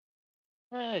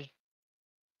 Uh,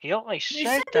 he only They said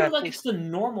said that like it's the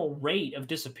normal rate of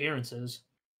disappearances.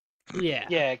 Yeah.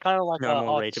 yeah, kind of like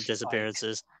Normal a rate of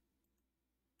disappearances.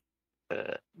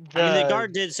 The I mean, the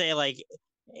guard did say like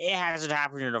it hasn't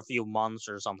happened in a few months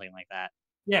or something like that.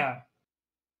 Yeah.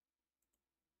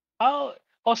 oh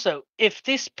also if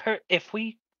these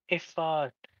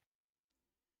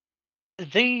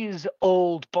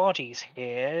old bodies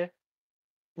here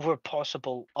were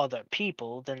possible other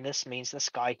people, then this means this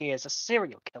guy here is a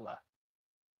serial killer.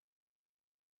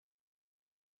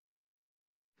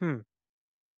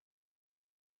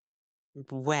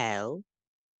 Well,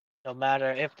 No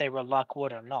matter if they were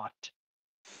Lockwood or not.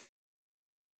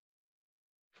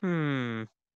 I'm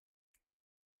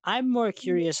more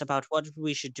curious about what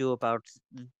we should do about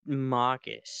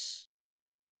Marcus.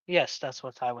 Yes, that's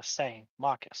what I was saying,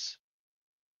 Marcus.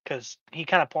 Because he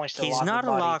kind of points to a He's lot of not the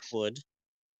a bodies. Lockwood.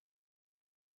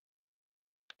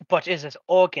 But is his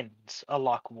organs a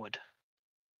Lockwood?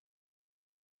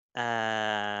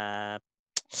 I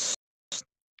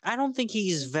don't think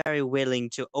he's very willing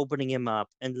to opening him up,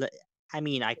 and I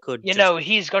mean, I could You just know,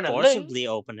 he's gonna live. forcibly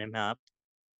open him up.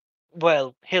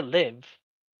 Well, he'll live.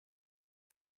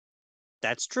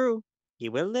 That's true. He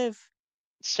will live.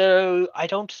 So I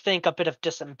don't think a bit of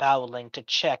disemboweling to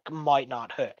check might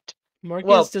not hurt. Marcus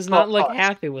Well, does not look hurt.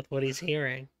 happy with what he's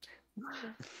hearing.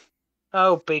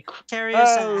 Oh, big. Curious.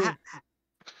 Oh,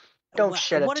 don't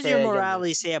shed a what does your tear, you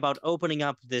morality say about opening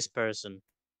up this person?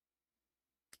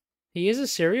 He is a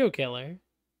serial killer.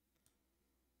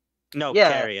 No,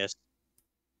 Yeah. Carius.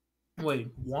 Wait,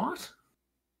 what?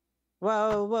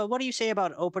 Well, what do you say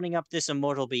about opening up this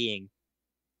immortal being?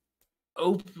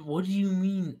 What do you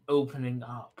mean opening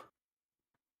up?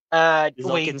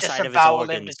 Look we inside of his disembowel him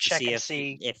organs to to check see and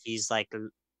see. if he's like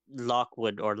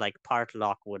Lockwood or like part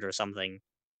Lockwood or something.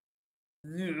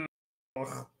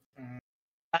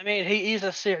 I mean, he's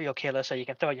a serial killer, so you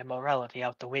can throw your morality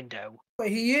out the window. But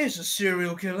he is a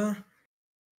serial killer.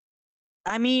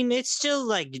 I mean, it's still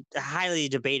like highly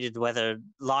debated whether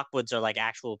Lockwoods are like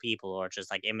actual people or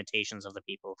just like imitations of the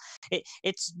people.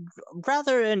 It's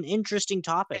rather an interesting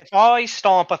topic. If I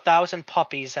stomp 1,000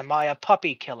 puppies, am I a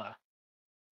puppy killer?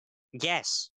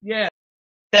 Yes. Yeah.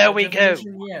 There we go.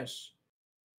 Yes.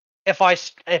 If I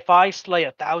slay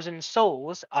 1,000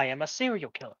 souls, I am a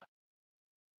serial killer.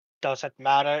 Doesn't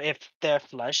matter if they're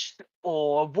flesh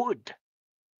or wood.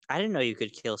 I didn't know you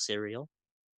could kill cereal.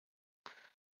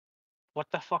 What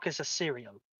the fuck is a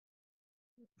cereal?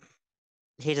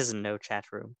 He doesn't know, chat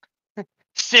room.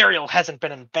 Cereal hasn't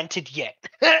been invented yet.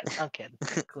 I'm kidding.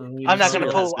 Clearly I'm not the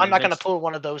gonna Cereal has pull. been I'm not gonna invented. pull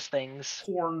one of those things.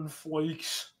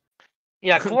 cornflakes.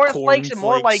 Yeah, cornflakes are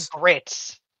more like Cornflakes.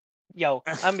 grits. Yo,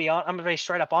 I'm gonna be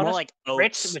straight up More honest. like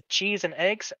Grits oats. with cheese and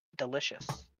eggs, delicious.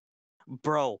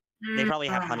 Bro, they probably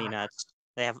have honey nuts.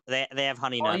 They have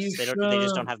honey Are nuts. you They just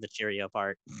sure? don't have the Cheerio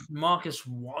part. Marcus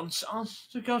wants us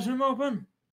to cut him open.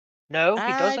 No, he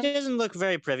doesn't. He doesn't look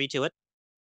very privy to it.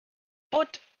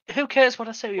 But who cares what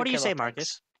a serial What do you killer say, thinks?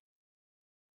 Marcus?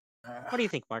 What do you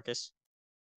think, Marcus?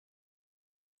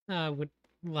 I would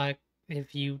like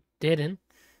if you didn't.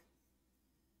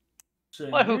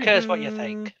 Well, who cares what you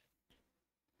think?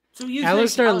 So you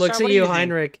Alistair Alistair, looks what at do you, you think?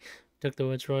 Heinrich. Took the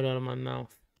words right out of my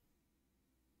mouth.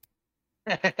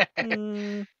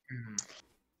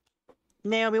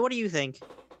 Naomi, what do you think?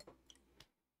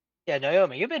 Yeah,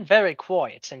 Naomi, you've been very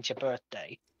quiet since your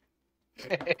birthday.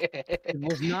 It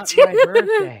was not my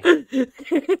birthday.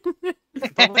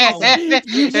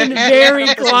 You've been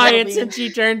very quiet since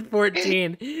you turned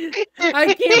 14.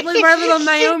 I can't believe our little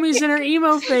Naomi's in her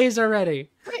emo phase already.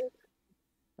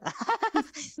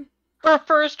 Her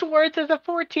first words as a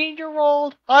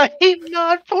 14-year-old. I'm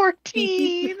not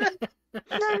 14.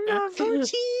 I'm not 14.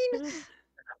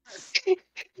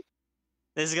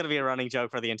 This is gonna be a running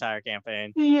joke for the entire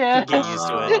campaign. Yeah. Get used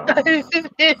to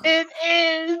it. It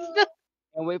is.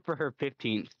 I'll wait for her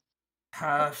 15th.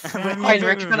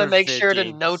 Heinrich's gonna make sure to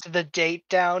 15. note the date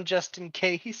down just in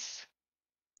case.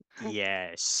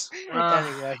 Yes.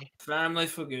 Anyway. Family,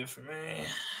 forgive me.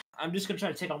 I'm just gonna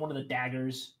try to take on one of the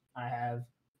daggers I have.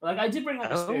 Like I did bring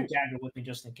like a spare Oh. dagger with me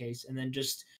just in case, and then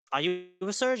just. Are you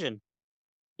a surgeon?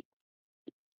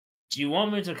 Do you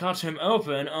want me to cut him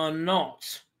open or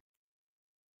not?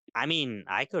 I mean,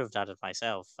 I could have done it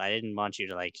myself. I didn't want you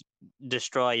to like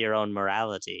destroy your own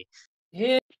morality.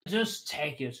 Here, just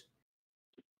take it.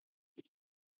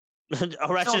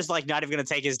 Oresha's like not even gonna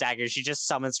take his dagger. She just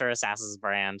summons her assassin's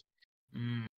brand.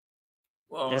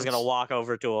 Well, And is gonna walk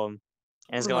over to him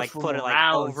and is gonna like put it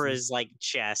like over his like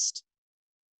chest.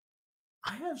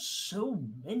 I have so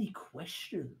many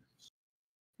questions.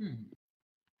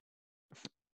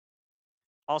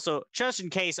 Also, just in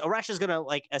case, Oresha's gonna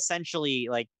like essentially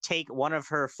like take one of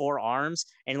her 4 arms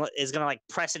and is gonna like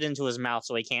press it into his mouth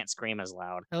so he can't scream as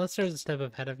loud. Alistair's a step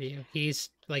ahead of you. He's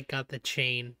like got the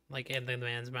chain like in the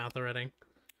man's mouth already.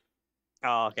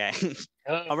 Oh, okay.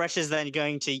 Oresha's then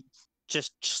going to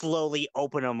just slowly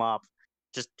open him up.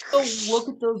 Just Oh, look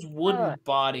at those wooden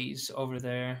bodies over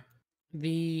there.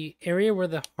 The area where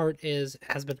the heart is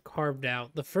has been carved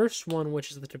out. The first one,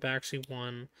 which is the Tabaxi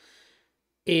one,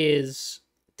 is,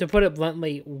 to put it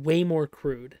bluntly, way more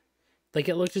crude. Like,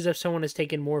 it looks as if someone has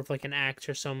taken more of like an axe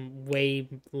or some way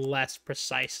less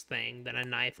precise thing than a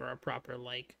knife or a proper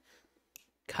like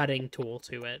cutting tool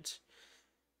to it.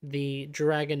 The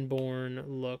Dragonborn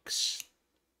looks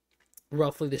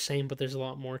roughly the same, but there's a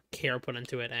lot more care put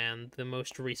into it, and the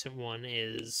most recent one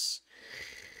is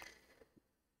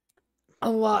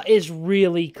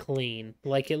really clean.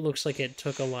 Like, it looks like it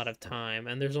took a lot of time,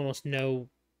 and there's almost no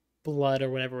blood or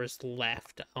whatever is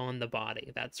left on the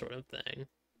body, that sort of thing.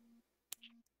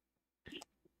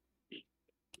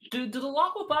 Do the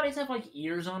Lockwood bodies have like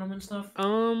ears on them and stuff?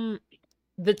 The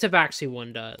Tabaxi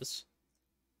one does.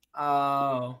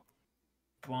 Oh,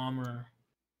 bummer.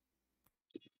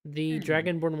 The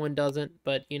Dragonborn one doesn't,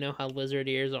 but you know how lizard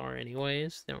ears are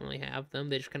anyways. They don't really have them.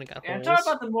 They just kind of got Yeah, I'm holes.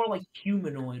 talking about the more like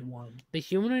humanoid one. The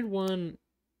humanoid one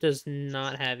does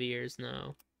not have ears,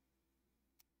 no.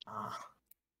 Ah,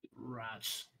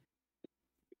 rats.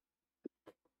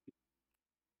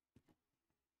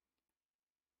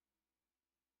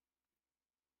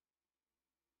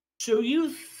 So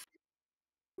you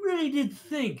really did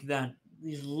think that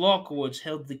these Lockwoods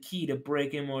held the key to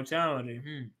break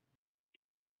immortality?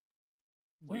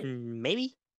 Wait.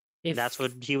 Maybe. If That's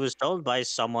what he was told by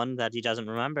someone that he doesn't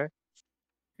remember.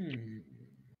 You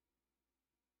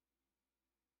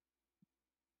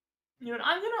know,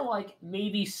 I'm gonna like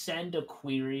maybe send a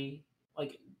query,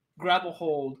 like grab a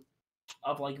hold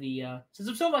of like the since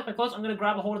I'm still like my clothes, I'm gonna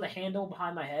grab a hold of the handle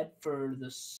behind my head for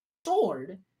the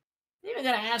sword. Maybe I'm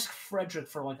gonna ask Frederick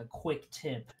for like a quick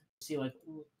tip, see like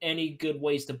any good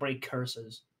ways to break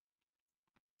curses.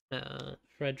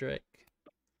 Frederick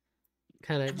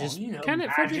kind of Come just on, you know, kind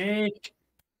of magic.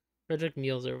 Frederick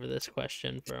kneels over this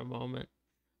question for a moment.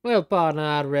 Well, partner,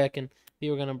 I reckon if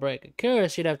you were gonna break a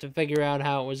curse, you'd have to figure out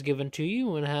how it was given to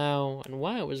you and how and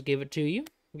why it was given to you.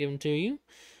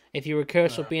 If you were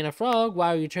cursed with being a frog,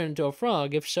 why were you turned into a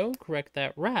frog? If so, correct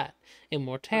that right.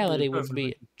 Immortality would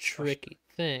be a tricky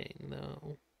thing,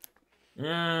 though.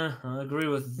 Yeah, I agree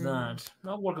with that.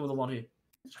 Not working with a lot of you.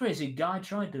 This crazy guy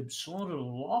trying to slaughter the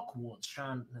Lockwoods,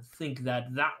 trying to think that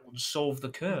would solve the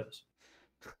curse.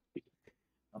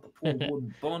 Not the poor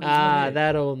wooden bond.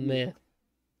 That old myth.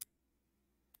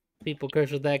 People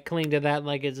curse with that, cling to that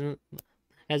like it's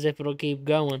as if it'll keep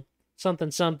going.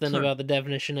 Something about the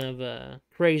definition of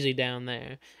crazy down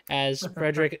there. As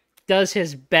Frederick does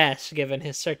his best, given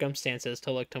his circumstances,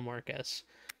 to look to Markus.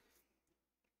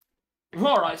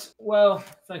 All right. Well,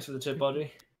 thanks for the tip,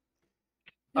 buddy.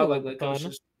 I like that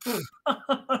partner.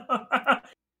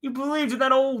 You believed in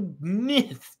that old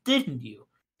myth, didn't you?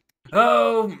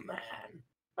 Oh man,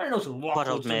 I know some What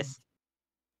old Lockwoods. myth?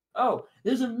 Oh,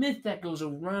 there's a myth that goes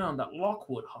around that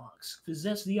Lockwood Hawks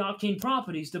possess the arcane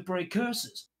properties to break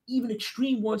curses, even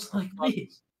extreme ones like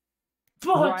this.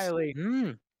 But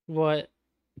Riley, What?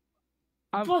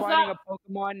 I'm But fighting that- a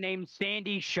Pokemon named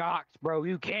Sandy Shocks, bro.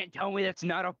 You can't tell me that's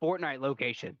not a Fortnite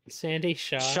location. Sandy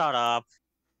Shock. Shut up.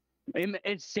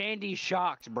 It's Sandy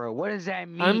Shocks, bro. What does that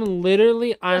mean? I'm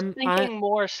literally I'm thinking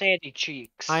more Sandy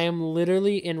Cheeks. I am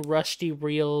literally in Rusty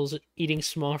Reels eating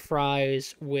small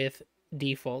fries with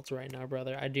defaults right now,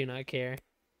 brother. I do not care.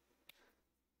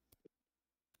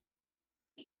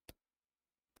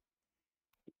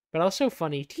 But also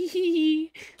funny.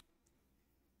 Tee.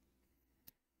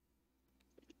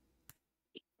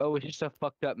 Oh, it's just a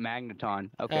fucked up Magneton.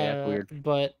 Okay, that's weird.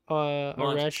 But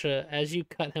Oresha, as you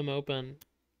cut him open,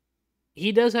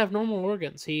 he does have normal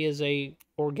organs. He is a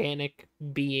organic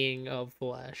being of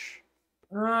flesh.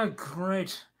 Ah,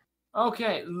 great.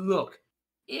 Okay, look.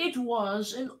 It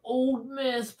was an old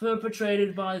myth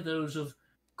perpetrated by those of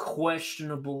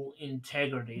questionable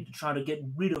integrity to try to get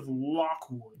rid of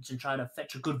Lockwoods and try to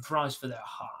fetch a good price for their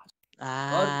heart.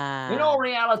 But in all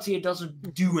reality, it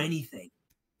doesn't do anything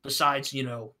besides,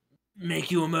 make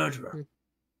you a murderer.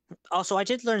 Also, I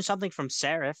did learn something from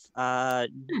Seraph.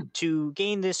 To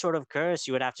gain this sort of curse,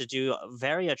 you would have to do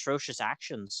very atrocious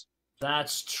actions.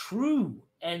 That's true.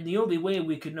 And the only way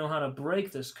we could know how to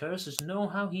break this curse is know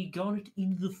how he got it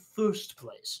in the first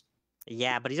place.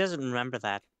 Yeah, but he doesn't remember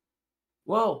that.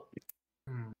 Well,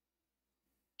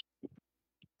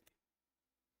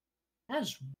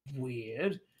 that's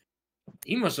weird.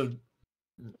 He must have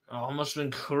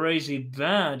been crazy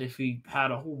bad if he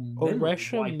had a whole memory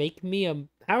Oresha, wiped. make me a.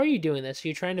 How are you doing this? Are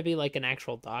you trying to be like an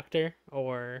actual doctor,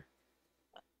 or?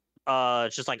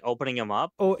 Just like opening him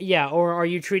up. Oh yeah, or are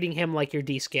you treating him like you're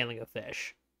descaling a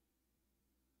fish?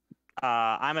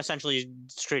 I'm essentially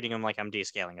treating him like I'm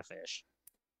descaling a fish.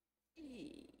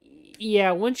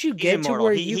 Yeah, once you He's get to immortal.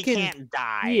 where he can, can't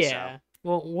die. yeah. So.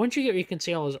 Well, once you get where you can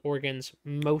see all his organs,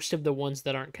 most of the ones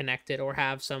that aren't connected or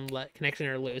have some connection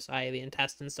or loose, i.e., the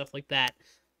intestines, stuff like that,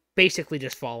 basically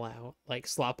just fall out, like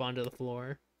slop onto the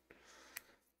floor.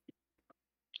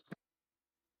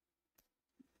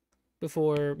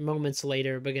 Before moments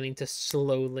later beginning to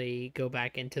slowly go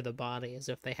back into the body as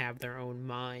if they have their own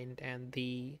mind, and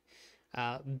the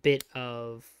bit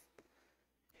of.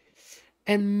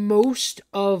 And most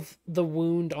of the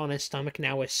wound on his stomach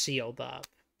now is sealed up.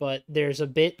 But there's a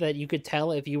bit that you could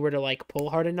tell if you were to like pull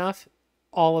hard enough,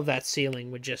 all of that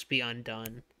sealing would just be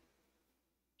undone.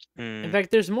 In fact,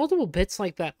 there's multiple bits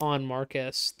like that on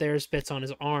Markus. There's bits on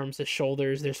his arms, his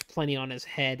shoulders, there's plenty on his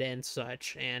head and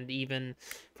such, and even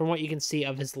from what you can see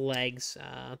of his legs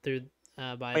through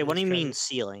by Wait, what do you mean treasure.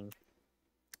 sealing?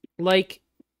 Like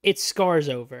it scars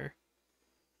over.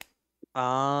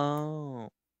 Oh.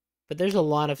 But there's a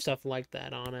lot of stuff like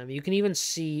that on him. You can even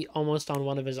see almost on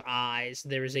one of his eyes,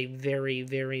 there is a very,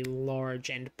 very large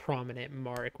and prominent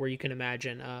mark where you can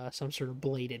imagine some sort of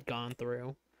blade had gone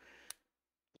through.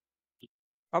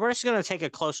 Robert's gonna take a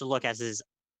closer look at his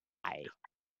eye.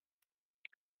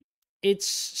 It's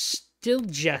still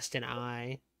just an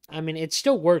eye. I mean, it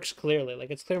still works clearly.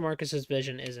 Like, it's clear Marcus's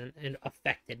vision isn't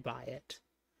affected by it.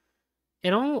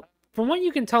 And all, from what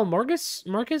you can tell, Marcus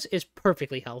is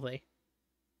perfectly healthy.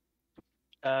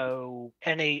 Oh,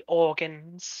 any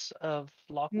organs of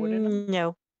Lockwood in him?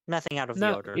 No, nothing out of the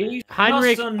No, ordinary. He's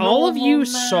Heinrich, just a all of you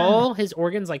normal man. saw his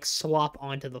organs like slop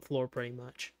onto the floor pretty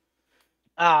much.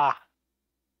 Ah,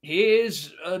 He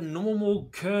is a normal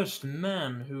cursed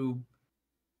man who.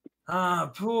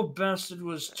 Poor bastard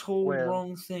was told Well,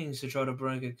 wrong things to try to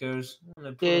break a curse. And they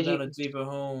put did him down you- a deeper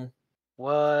hole.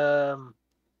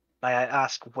 may I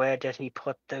ask where did he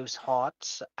put those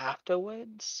hearts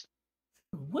afterwards?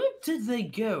 Where did they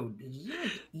go? Did he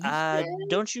like, eat them?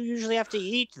 Don't you usually have to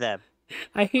eat them?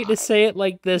 I hate to say it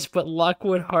like this, but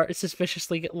Lockwood Heart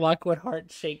suspiciously Lockwood Heart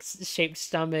shaped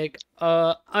stomach.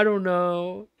 I don't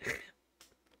know.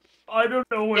 I don't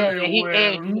know where they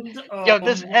went. Yo,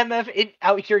 this MF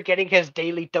out here getting his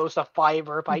daily dose of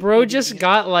fiber by Bro eating just these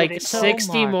got like wooden-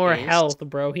 60 more Marcus. health,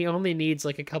 bro. He only needs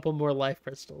like a couple more life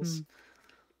crystals.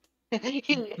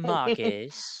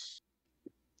 Marcus.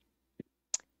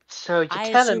 So you're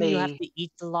I telling assume you have me to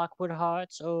eat the Lockwood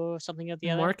hearts or something of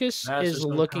the other. Marcus That's is just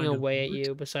some looking kind of away at root.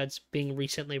 you, besides being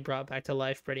recently brought back to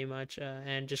life pretty much,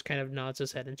 and just kind of nods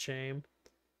his head in shame.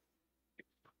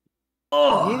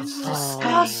 Oh, You- it's Oh.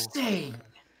 disgusting.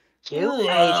 you ate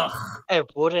Ugh. a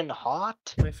wooden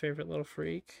heart? My favorite little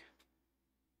freak.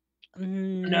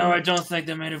 No, I don't think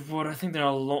they're made of wood. I think they're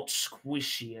a lot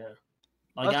squishier,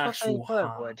 like That's what actual they were, wood.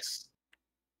 hearts.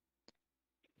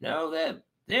 No,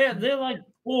 they're like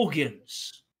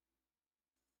organs.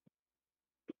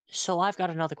 So I've got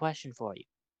another question for you.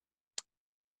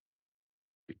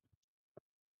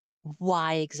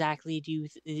 Why exactly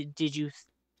did you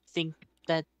think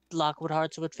that Lockwood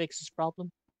Hearts would fix this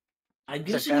problem? I'm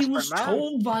He's a guessing he was desperate man.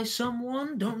 told by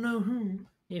someone, don't know who.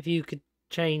 If you could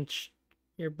change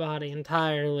your body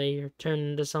entirely or turn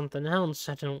into something else,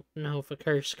 I don't know if a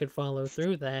curse could follow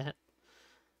through that.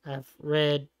 I've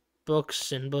read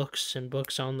books and books and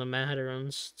books on the matter.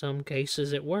 In some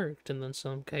cases it worked, and in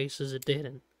some cases it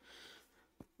didn't.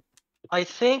 I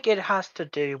think it has to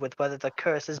do with whether the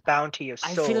curse is bound to your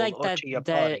I soul feel like or to your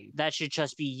that body. that should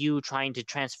just be you trying to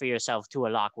transfer yourself to a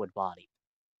Lockwood body,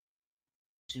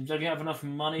 Seems like you have enough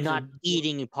money not to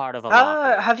eating part of a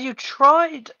Lockwood. Have you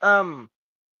tried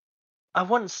I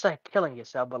wouldn't say killing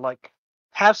yourself, but like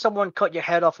have someone cut your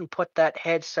head off and put that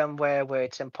head somewhere where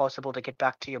it's impossible to get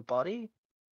back to your body?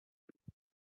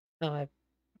 No, I've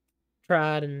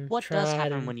tried and What does tried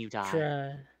happen and when you die?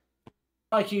 tried.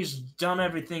 like he's done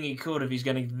everything he could if he's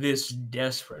getting this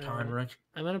desperate, Alright. Heinrich.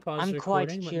 I'm gonna pause I'm the quite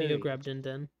recording. Let me go grab curious.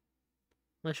 Din.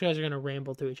 Unless you guys are gonna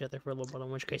ramble through each other for a little bit, in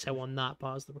which case I will not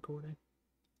pause the recording.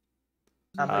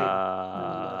 I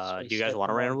mean, let's Do you guys reset want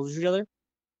to the one. ramble together?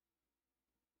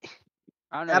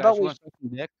 I don't know, How guys. about You we want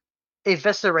some dick?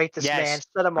 eviscerate this Yes. man,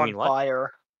 set him I on mean, what?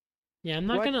 fire? Yeah, I'm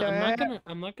not What gonna. the I'm not heck? gonna.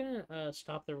 I'm not gonna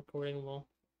stop the recording. Well,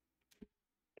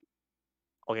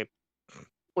 Okay.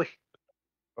 We,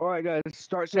 All right, guys.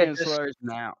 Start Yeah, saying just- slurs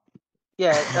now.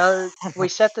 we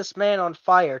set this man on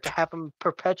fire to have him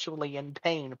perpetually in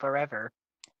pain forever.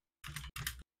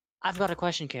 I've got a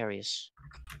question, Carius.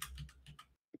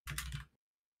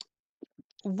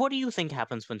 What do you think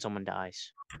happens when someone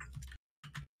dies?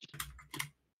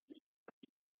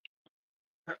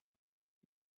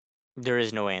 There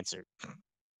is no answer.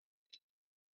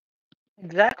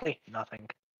 Exactly nothing.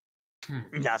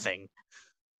 Nothing.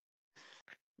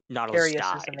 Nautilus Curious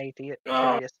died. is an atheist.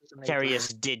 Ah! Curious is an Carius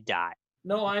atheist. did die.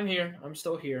 No, I'm here. I'm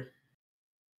still here.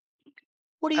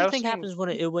 What do I you was think thinking-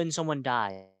 happens when someone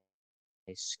dies,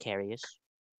 Carius?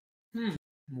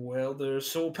 Well, their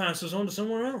soul passes on to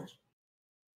somewhere else.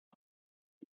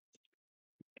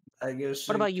 I guess.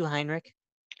 What about you, Heinrich?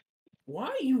 Why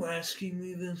are you asking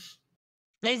me this?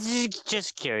 It's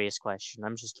just a curious question.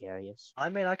 I'm just curious. I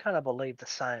mean, I kind of believe the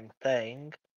same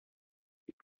thing.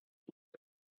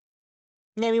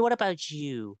 Naomi, what about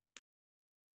you?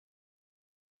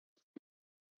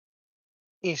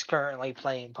 He's currently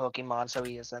playing Pokemon, so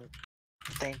he isn't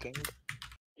thinking.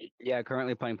 Yeah,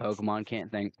 currently playing Pokemon.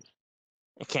 Can't think.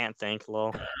 I can't think,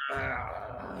 lol.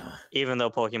 Even though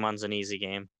Pokemon's an easy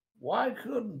game. Why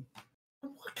couldn't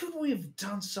we have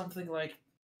done something like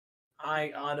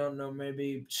I don't know,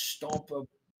 maybe stop a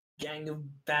gang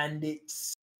of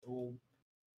bandits or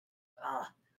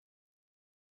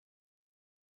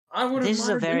I would have This is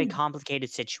a very been,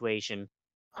 complicated situation.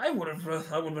 I would have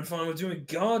been fine with doing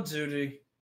guard duty.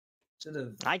 Instead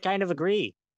of I kind of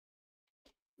agree.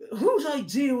 whose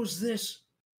idea was this?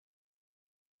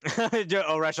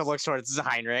 Oh, Rachel looks towards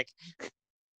Heinrich.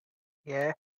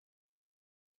 Yeah.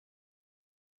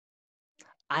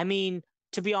 I mean,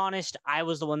 to be honest, I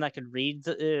was the one that could read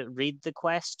the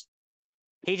quest.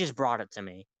 He just brought it to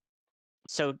me,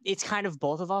 so it's kind of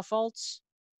both of our faults.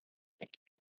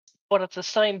 But at the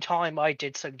same time, I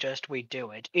did suggest we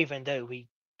do it, even though we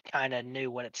kind of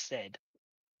knew what it said.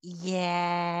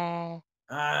 Yeah.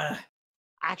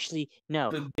 Actually,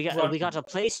 no. We got a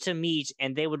place to meet,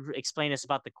 and they would explain us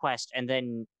about the quest, and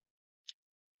then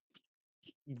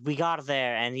we got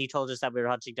there, and he told us that we were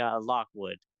hunting down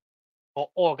Lockwood. Or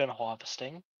organ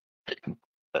harvesting.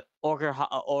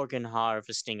 Organ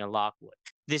harvesting a Lockwood.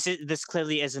 This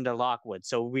clearly isn't a Lockwood,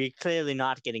 so we're clearly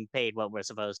not getting paid what we're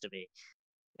supposed to be.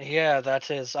 Yeah,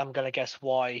 that is. I'm gonna guess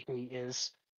why he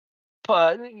is.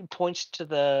 But he points to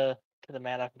the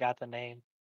man. I forgot the name.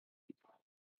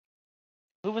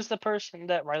 Who was the person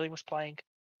that Riley was playing?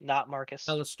 Not Marcus.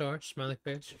 Alistar, smiley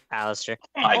face. Alistair.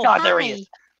 Oh my God, there he hi. is.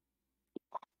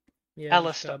 Yeah,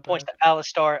 just Alistar got points back. to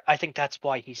Alistar. I think that's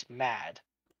why he's mad.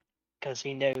 Because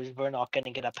he knows we're not going to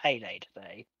get a payday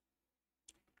today.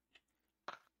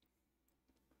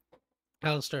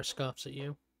 Alistar scoffs at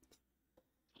you.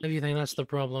 If you think that's the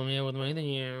problem, yeah, with me, then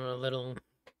you're a little.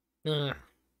 You're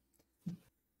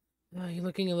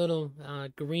looking a little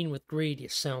green with greed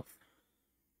yourself.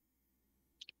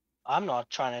 I'm not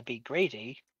trying to be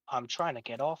greedy. I'm trying to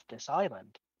get off this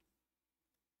island.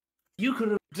 You could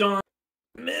have done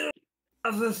many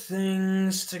other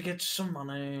things to get some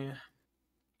money.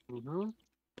 Mm-hmm.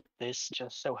 This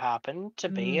just so happened to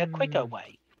be a quicker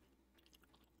way.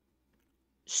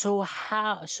 So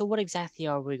what exactly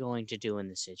are we going to do in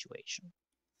this situation?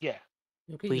 Yeah.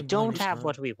 We don't have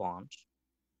what we want.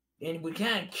 And we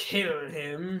can't kill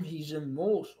him. He's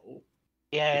immortal.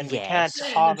 Yeah, and we Yes. can't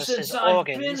Since harvest his I've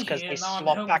been organs because here, they not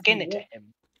slot back helpful. into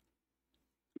him.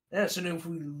 Yes, and if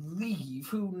we leave,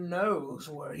 who knows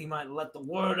where he might let the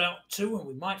word out to, and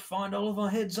we might find all of our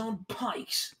heads on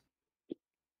pikes.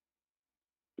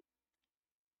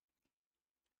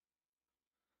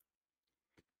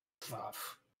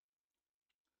 Fuff.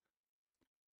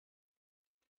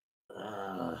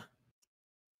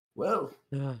 Well,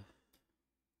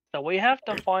 So we have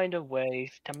to find a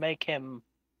way to make him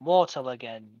mortal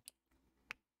again,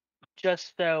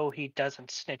 just so he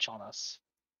doesn't snitch on us.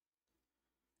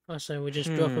 I say we just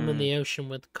drop him in the ocean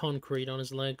with concrete on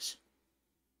his legs.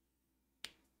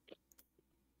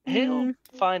 He'll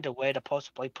find a way to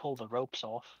possibly pull the ropes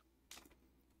off.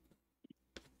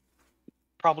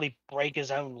 Probably break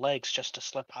his own legs just to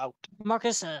slip out.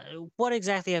 Marcus, what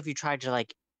exactly have you tried to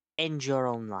like end your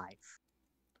own life?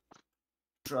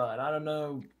 tried. I don't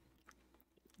know.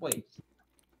 Wait.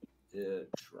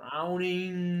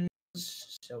 Drowning,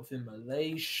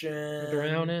 self-immolation.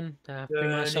 Drowning. I threw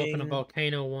myself in a burning.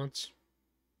 volcano once.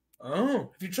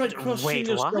 Oh, have you tried crushing Wait,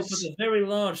 yourself what? with a very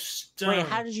large stone? Wait,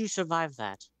 how did you survive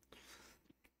that?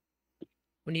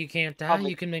 When you can't die, Probably-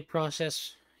 you can make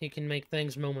process. You can make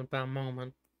things moment by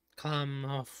moment. Climb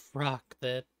off rock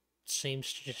that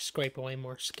seems to just scrape away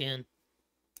more skin.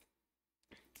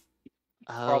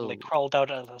 Probably Oh, crawled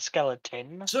out of the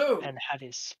skeleton So, and had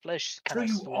his flesh so kind of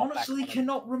you slop back honestly on him.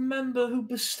 cannot remember who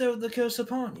bestowed the curse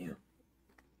upon you?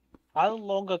 How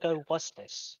long ago was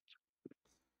this?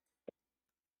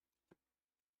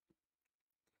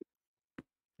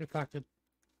 If I could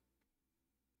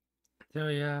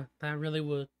tell you, I really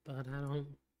would, but I don't.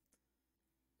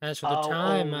 As for the How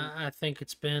time, old- I think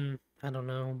it's been, I don't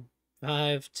know,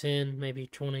 5, 10, maybe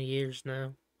 20 years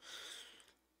now.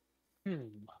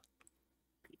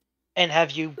 And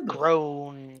have you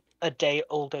grown a day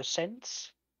older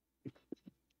since?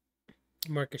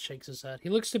 Marcus shakes his head. He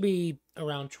looks to be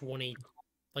around 20,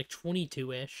 like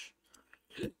 22-ish.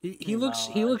 He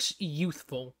looks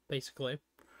youthful, basically.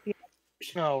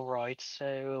 All right,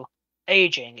 so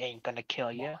aging ain't gonna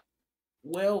kill you.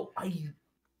 Well,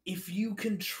 if you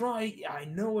can try, I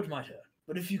know it might hurt,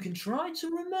 but if you can try to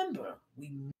remember,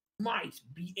 we might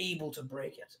be able to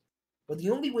break it. But the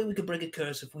only way we could break a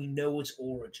curse if we know its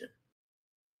origin.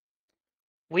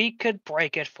 We could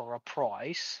break it for a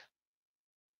price.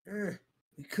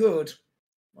 We could.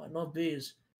 Might not be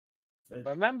as.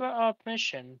 Remember our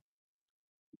mission?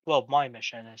 Well, my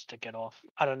mission is to get off.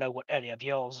 I don't know what any of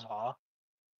yours are.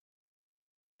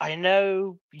 I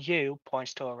know you,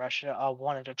 points to Russia, are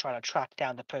wanting to try to track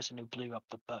down the person who blew up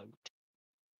the boat.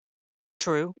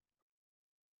 true.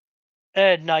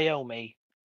 Naomi.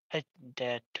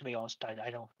 To be honest, I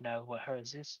don't know what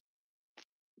hers is.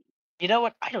 You know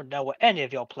what? I don't know what any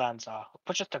of your plans are.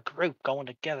 We're just a group going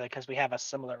together because we have a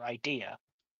similar idea.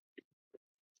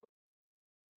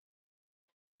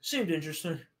 Seemed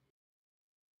interesting.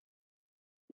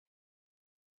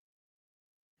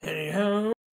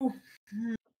 Anyhow,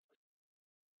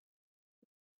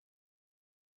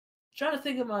 trying to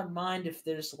think in my mind if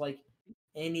there's like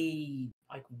any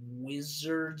like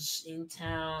wizards in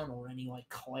town or any like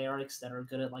clerics that are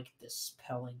good at like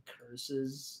dispelling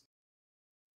curses.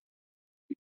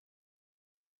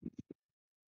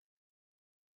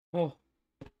 Oh.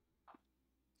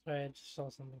 Sorry, I just saw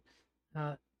something.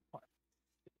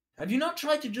 Have you not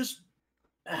tried to just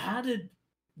how to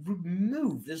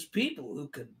remove these people who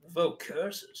can evoke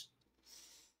curses?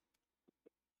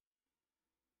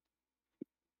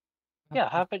 Yeah,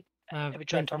 have I've you been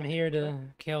tried from talking here to to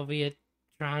Kelviet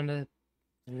trying to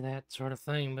do that sort of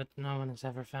thing, but no one has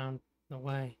ever found a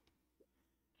way.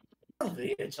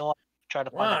 Elviat. No, try to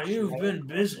find Wow, a you've been cleric?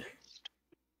 busy.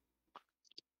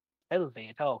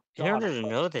 Elviat, oh In god. order to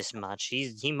know this much,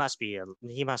 he must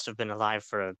have been alive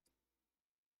for a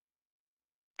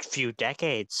few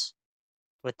decades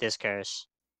with this curse.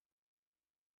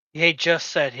 He just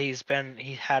said he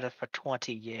had it for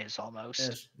 20 years almost.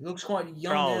 Yes, he looks quite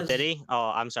young. Oh, as... did he?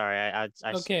 Oh, I'm sorry.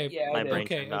 Okay, Yeah, my it brain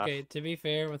okay, turned off. okay. To be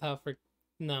fair, with how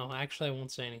no, actually, I won't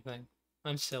say anything.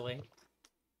 I'm silly.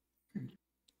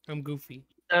 I'm goofy.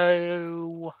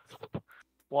 So,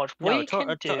 what No, we can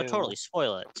do? totally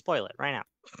spoil it right now.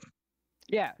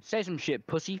 Yeah, say some shit,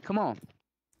 pussy. Come on.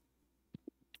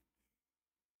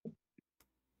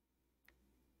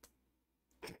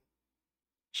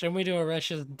 Shouldn't we do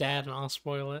Aresh's dad and I'll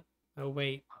spoil it? Oh,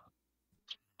 wait.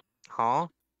 Huh?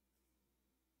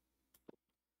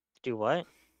 Do what?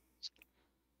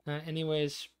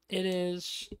 Anyways, it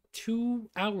is 2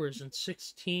 hours and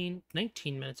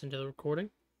 19 minutes into the recording.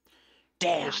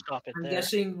 Damn. We'll stop it I'm there.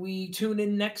 guessing we tune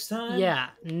in next time. Yeah,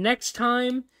 next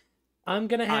time, I'm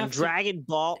gonna On have Dragon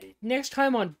Ball. Next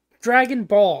time on Dragon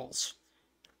Balls,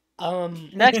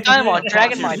 Next time on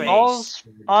Dragging your My face. Balls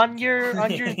on your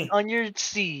we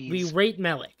seas. rate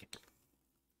Melik.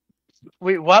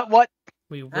 We what?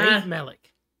 We rate Ah. Melik.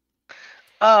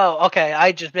 Oh, okay.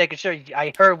 I just making sure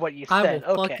I heard what you I said.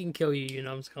 will Okay. fucking kill you, you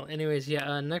numbskull. Anyways,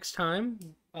 yeah, next time,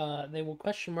 they will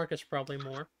question Markus probably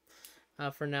more.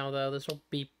 For now, though, this will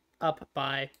be up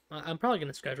by... I'm probably going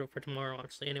to schedule it for tomorrow,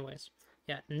 honestly, anyways.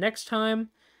 Yeah, next time,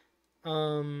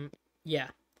 yeah.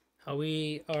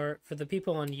 We are, for the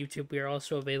people on YouTube, we are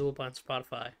also available on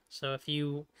Spotify. So if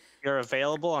you... You're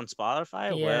available on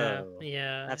Spotify? Yeah, Whoa.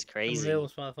 yeah. That's I'm crazy.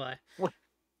 available on Spotify. We're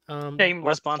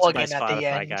Shameless sponsored by plug-in at the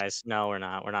Spotify, end. guys. No, we're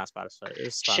not. We're not Spotify.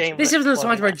 It's sponsored This Shameless episode is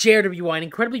plug-in. sponsored by JRWY, an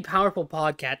incredibly powerful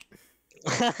podcast.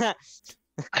 by...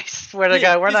 I swear to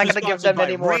God, we're not This is going to give sponsored them by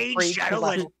any more Rage free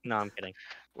Gentlemen. clout. No, I'm kidding.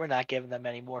 We're not giving them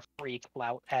any more free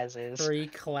clout as is. Free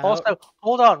clout. Also,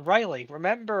 hold on, Riley.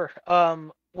 Remember,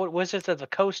 what Wizards of the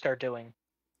Coast are doing?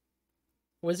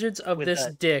 Wizards of with this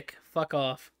that. dick. Fuck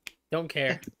off. Don't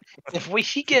care. If we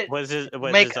get Wizards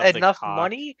make of the enough cock.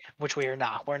 money, which we are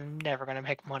not, we're never gonna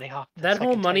make money off this. That I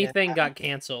whole can tell money you that thing now. got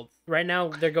canceled. Right now,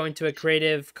 they're going to a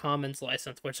Creative Commons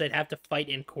license, which they'd have to fight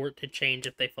in court to change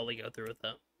if they fully go through with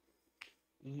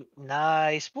it.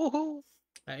 Nice, woohoo!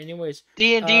 Anyways,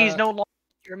 D&D is no longer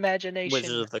your imagination.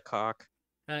 Wizards of the cock.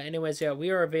 anyways, yeah, we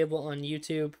are available on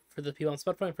YouTube for the people on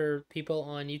Spotify. For people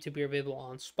on YouTube, we are available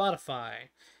on Spotify.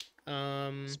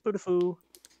 Spoofoo.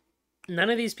 None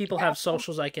of these people have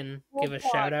socials I can give a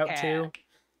shout out to.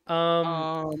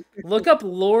 Um, Look up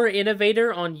Lore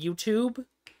Innovator on YouTube.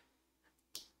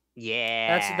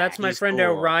 Yeah. That's my he's friend cool.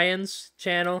 Orion's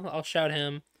channel. I'll shout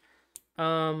him.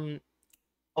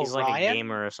 He's like a Orion?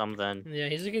 gamer or something. Yeah,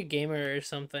 he's like a gamer or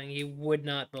something. You would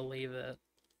not believe it.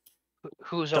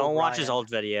 Who's Don't watch his Orion? old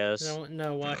videos.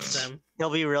 No, watch them. He'll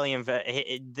be really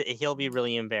he'll be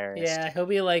really embarrassed. Yeah, he'll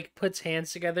be like puts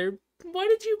hands together.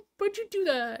 Why'd you do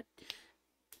that?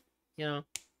 You know.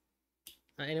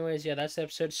 Anyways, yeah, that's the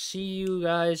episode. See you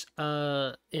guys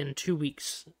in 2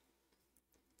 weeks.